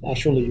is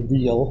actually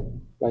real,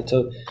 right?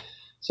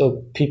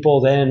 So people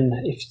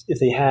then, if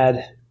they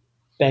had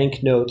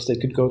banknotes, they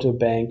could go to a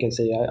bank and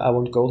say, I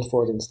want gold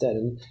for it instead,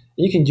 and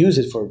you can use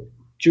it for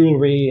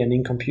jewelry and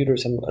in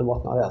computers and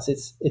whatnot else.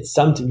 It's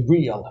something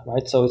real,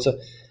 right? So it's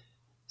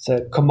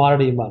a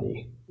commodity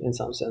money in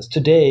some sense.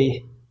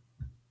 Today,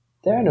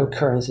 there are no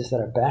currencies that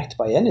are backed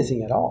by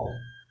anything at all.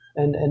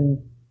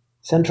 And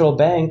central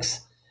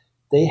banks,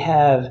 they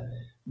have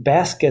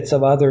baskets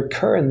of other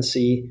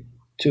currency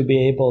to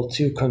be able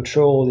to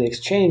control the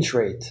exchange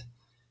rate.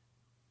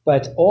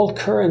 But all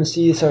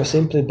currencies are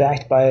simply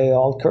backed by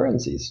all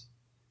currencies.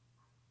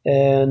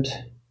 And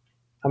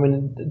I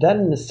mean, that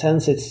in a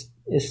sense, it's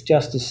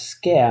just a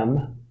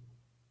scam.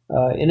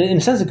 In a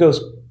sense, it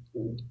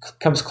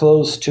comes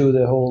close to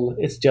the whole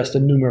it's just a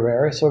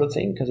numeraire sort of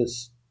thing,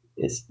 because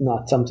it's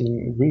not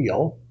something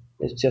real.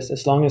 It's just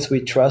as long as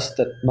we trust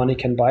that money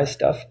can buy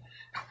stuff,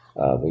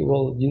 we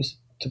will use it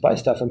to buy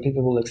stuff and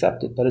people will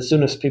accept it. But as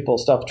soon as people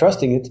stop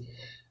trusting it,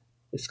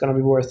 it's going to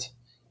be worth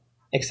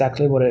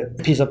exactly what a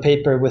piece of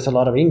paper with a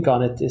lot of ink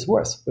on it is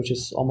worth, which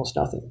is almost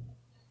nothing.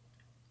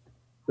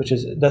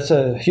 That's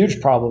a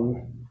huge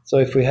problem. So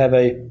if we have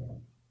a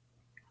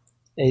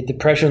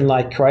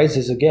depression-like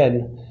crisis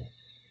again,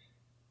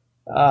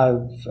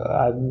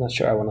 I'm not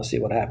sure I want to see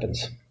what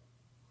happens.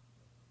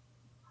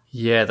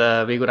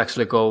 Yeah, we could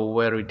actually go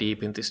very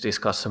deep in this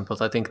discussion,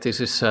 but I think this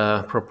is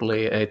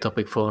probably a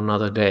topic for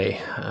another day.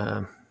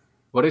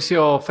 What is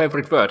your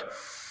favorite word?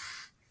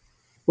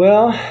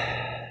 Well,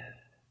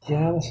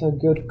 yeah, that's a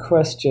good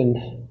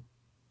question.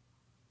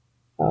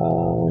 I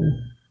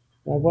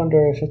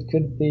wonder if it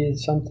could be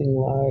something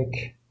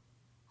like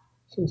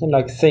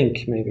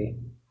think, maybe.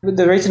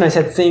 The reason I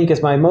said think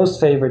is my most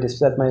favorite is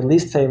that my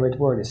least favorite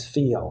word is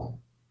feel.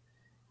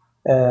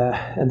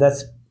 And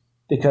that's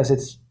because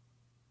it's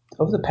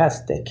over the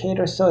past decade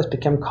or so, it's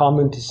become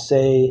common to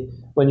say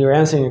when you're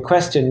answering a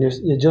question,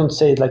 you don't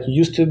say it like you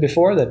used to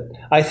before, that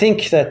I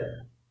think that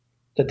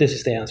this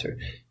is the answer.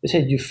 You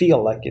say you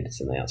feel like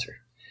it's an answer.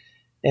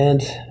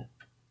 And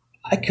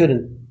I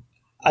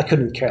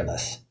couldn't care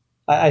less.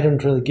 I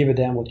don't really give a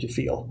damn what you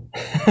feel.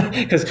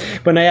 Because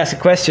when I ask a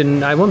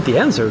question, I want the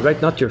answer,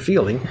 right? Not your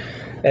feeling.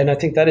 And I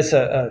think that is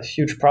a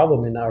huge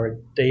problem in our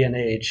day and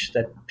age,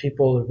 that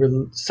people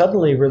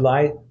suddenly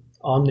rely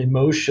on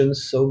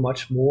emotions so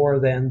much more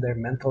than their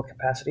mental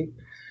capacity.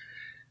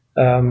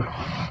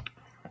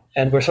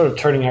 And we're sort of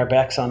turning our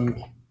backs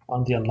on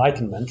the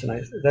Enlightenment.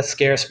 And that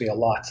scares me a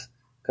lot,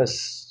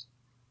 because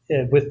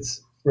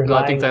with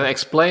relying... I think that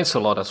explains a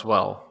lot as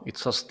well.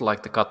 It's just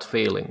like the gut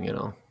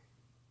feeling,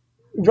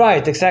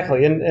 Right,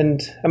 exactly. And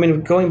I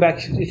mean, going back,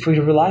 if we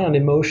rely on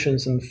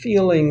emotions and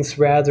feelings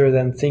rather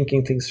than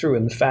thinking things through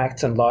and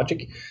facts and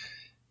logic,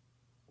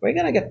 we're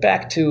going to get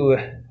back to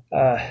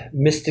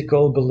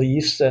mystical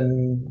beliefs,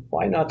 and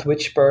why not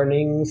witch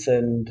burnings,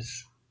 and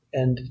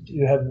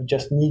you have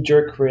just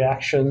knee-jerk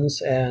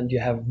reactions, and you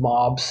have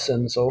mobs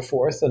and so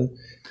forth.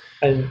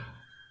 And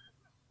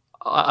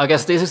I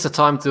guess this is the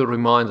time to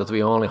remind that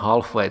we're only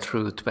halfway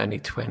through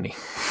 2020.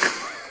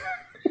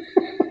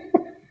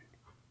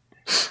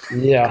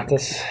 Yeah,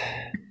 that's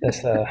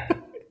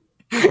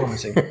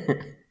Promising.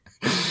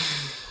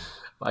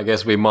 I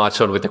guess we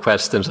march on with the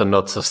questions and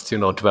not just,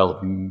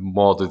 dwell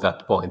more to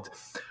that point.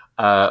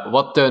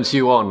 What turns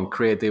you on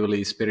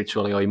creatively,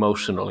 spiritually, or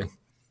emotionally?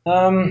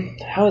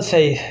 I would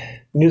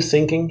say new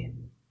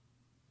thinking,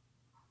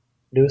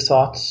 new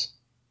thoughts,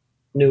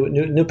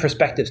 new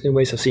perspectives, new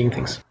ways of seeing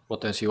things.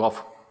 What turns you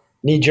off?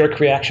 Knee-jerk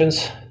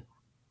reactions,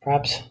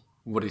 perhaps.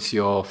 What is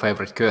your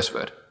favorite curse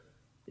word?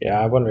 Yeah,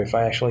 I wonder if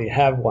I actually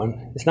have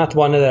one. It's not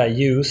one that I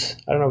use.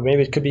 I don't know,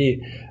 maybe it could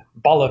be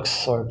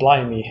bollocks or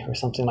blimey or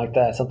something like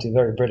that, something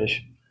very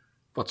British.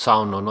 What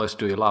sound or noise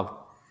do you love?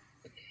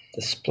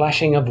 The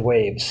splashing of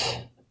waves.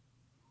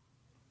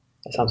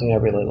 That's something I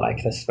really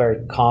like. That's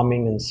very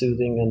calming and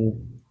soothing.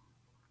 And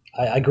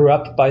I grew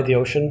up by the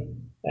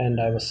ocean, and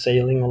I was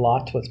sailing a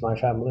lot with my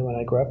family when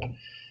I grew up.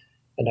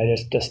 And I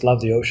just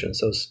love the ocean.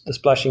 So the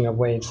splashing of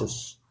waves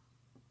is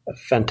a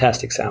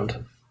fantastic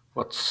sound.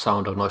 What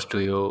sound or noise do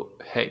you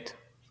hate?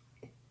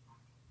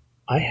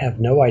 I have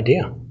no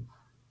idea.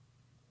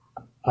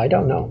 I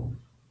don't know.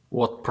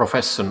 What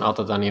profession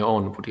other than your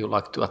own would you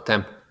like to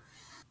attempt?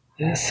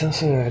 That's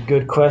also a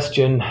good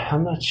question.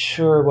 I'm not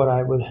sure what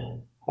I would.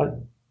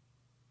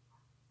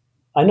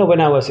 I know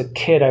when I was a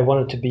kid, I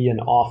wanted to be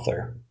an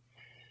author,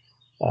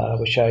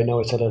 which I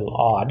know is a little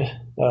odd.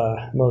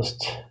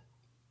 Most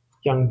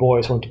young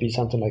boys want to be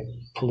something like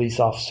police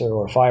officer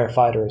or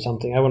firefighter or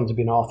something. I wanted to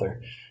be an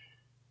author.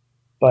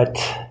 But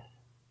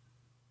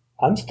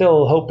I'm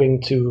still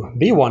hoping to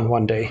be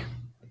one day.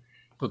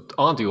 But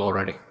aren't you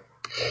already?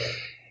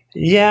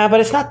 Yeah, but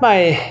it's not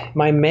my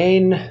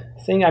main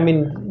thing. I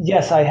mean,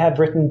 yes, I have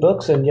written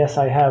books, and yes,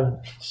 I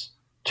have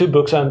 2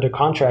 books under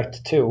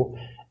contract too,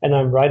 and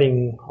I'm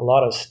writing a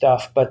lot of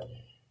stuff. But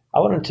I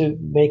wanted to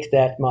make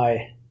that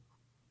my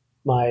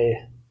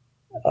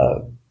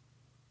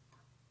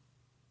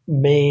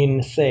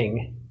main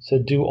thing. So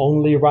do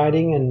only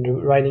writing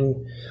and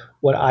writing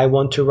what I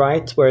want to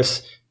write.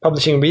 Whereas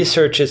publishing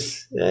research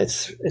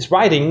it's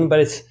writing, but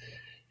it's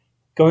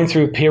going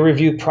through a peer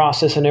review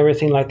process and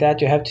everything like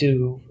that. You have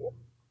to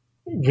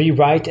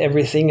rewrite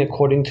everything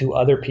according to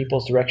other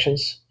people's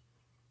directions.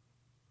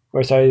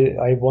 Whereas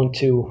I want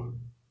to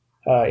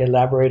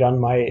elaborate on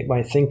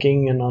my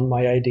thinking and on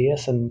my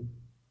ideas, and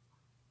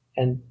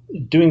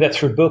doing that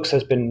through books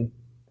has been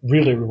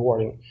really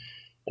rewarding.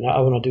 And I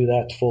want to do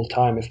that full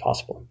time if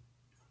possible.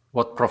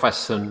 What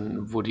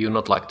profession would you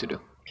not like to do?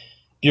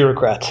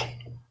 Bureaucrat.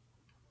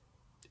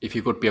 If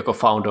you could be a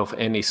co-founder of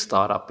any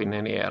startup in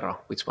any era,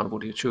 which one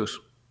would you choose?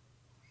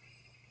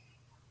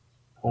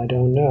 I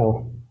don't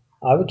know.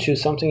 I would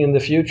choose something in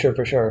the future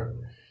for sure.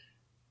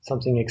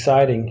 Something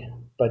exciting,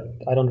 but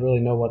I don't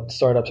really know what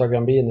startups are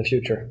going to be in the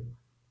future.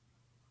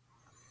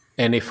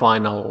 Any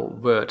final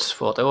words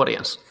for the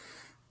audience?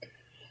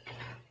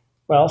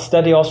 Well,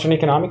 study Austrian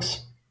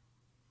economics.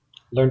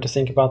 Learn to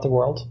think about the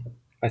world.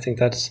 I think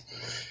that's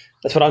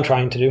what I'm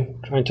trying to do,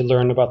 trying to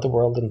learn about the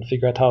world and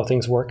figure out how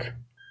things work.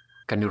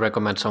 Can you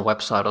recommend some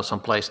website or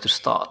some place to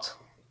start?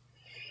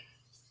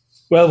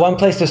 Well, one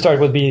place to start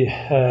would be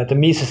the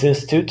Mises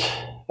Institute,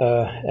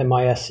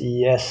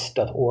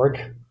 mises.org.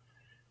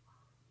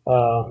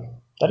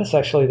 That is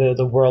actually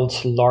the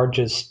world's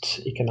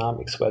largest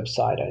economics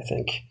website, I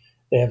think.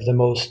 They have the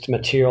most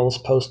materials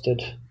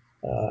posted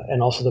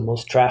and also the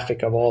most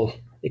traffic of all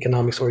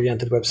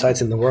economics-oriented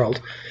websites in the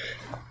world.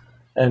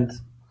 And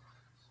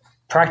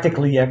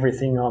practically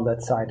everything on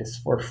that site is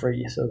for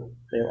free. So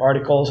they have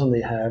articles and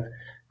they have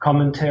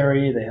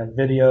commentary, they have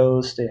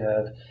videos, they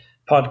have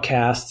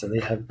podcasts, and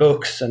they have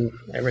books, and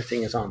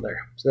everything is on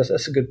there. So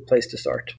that's a good place to start.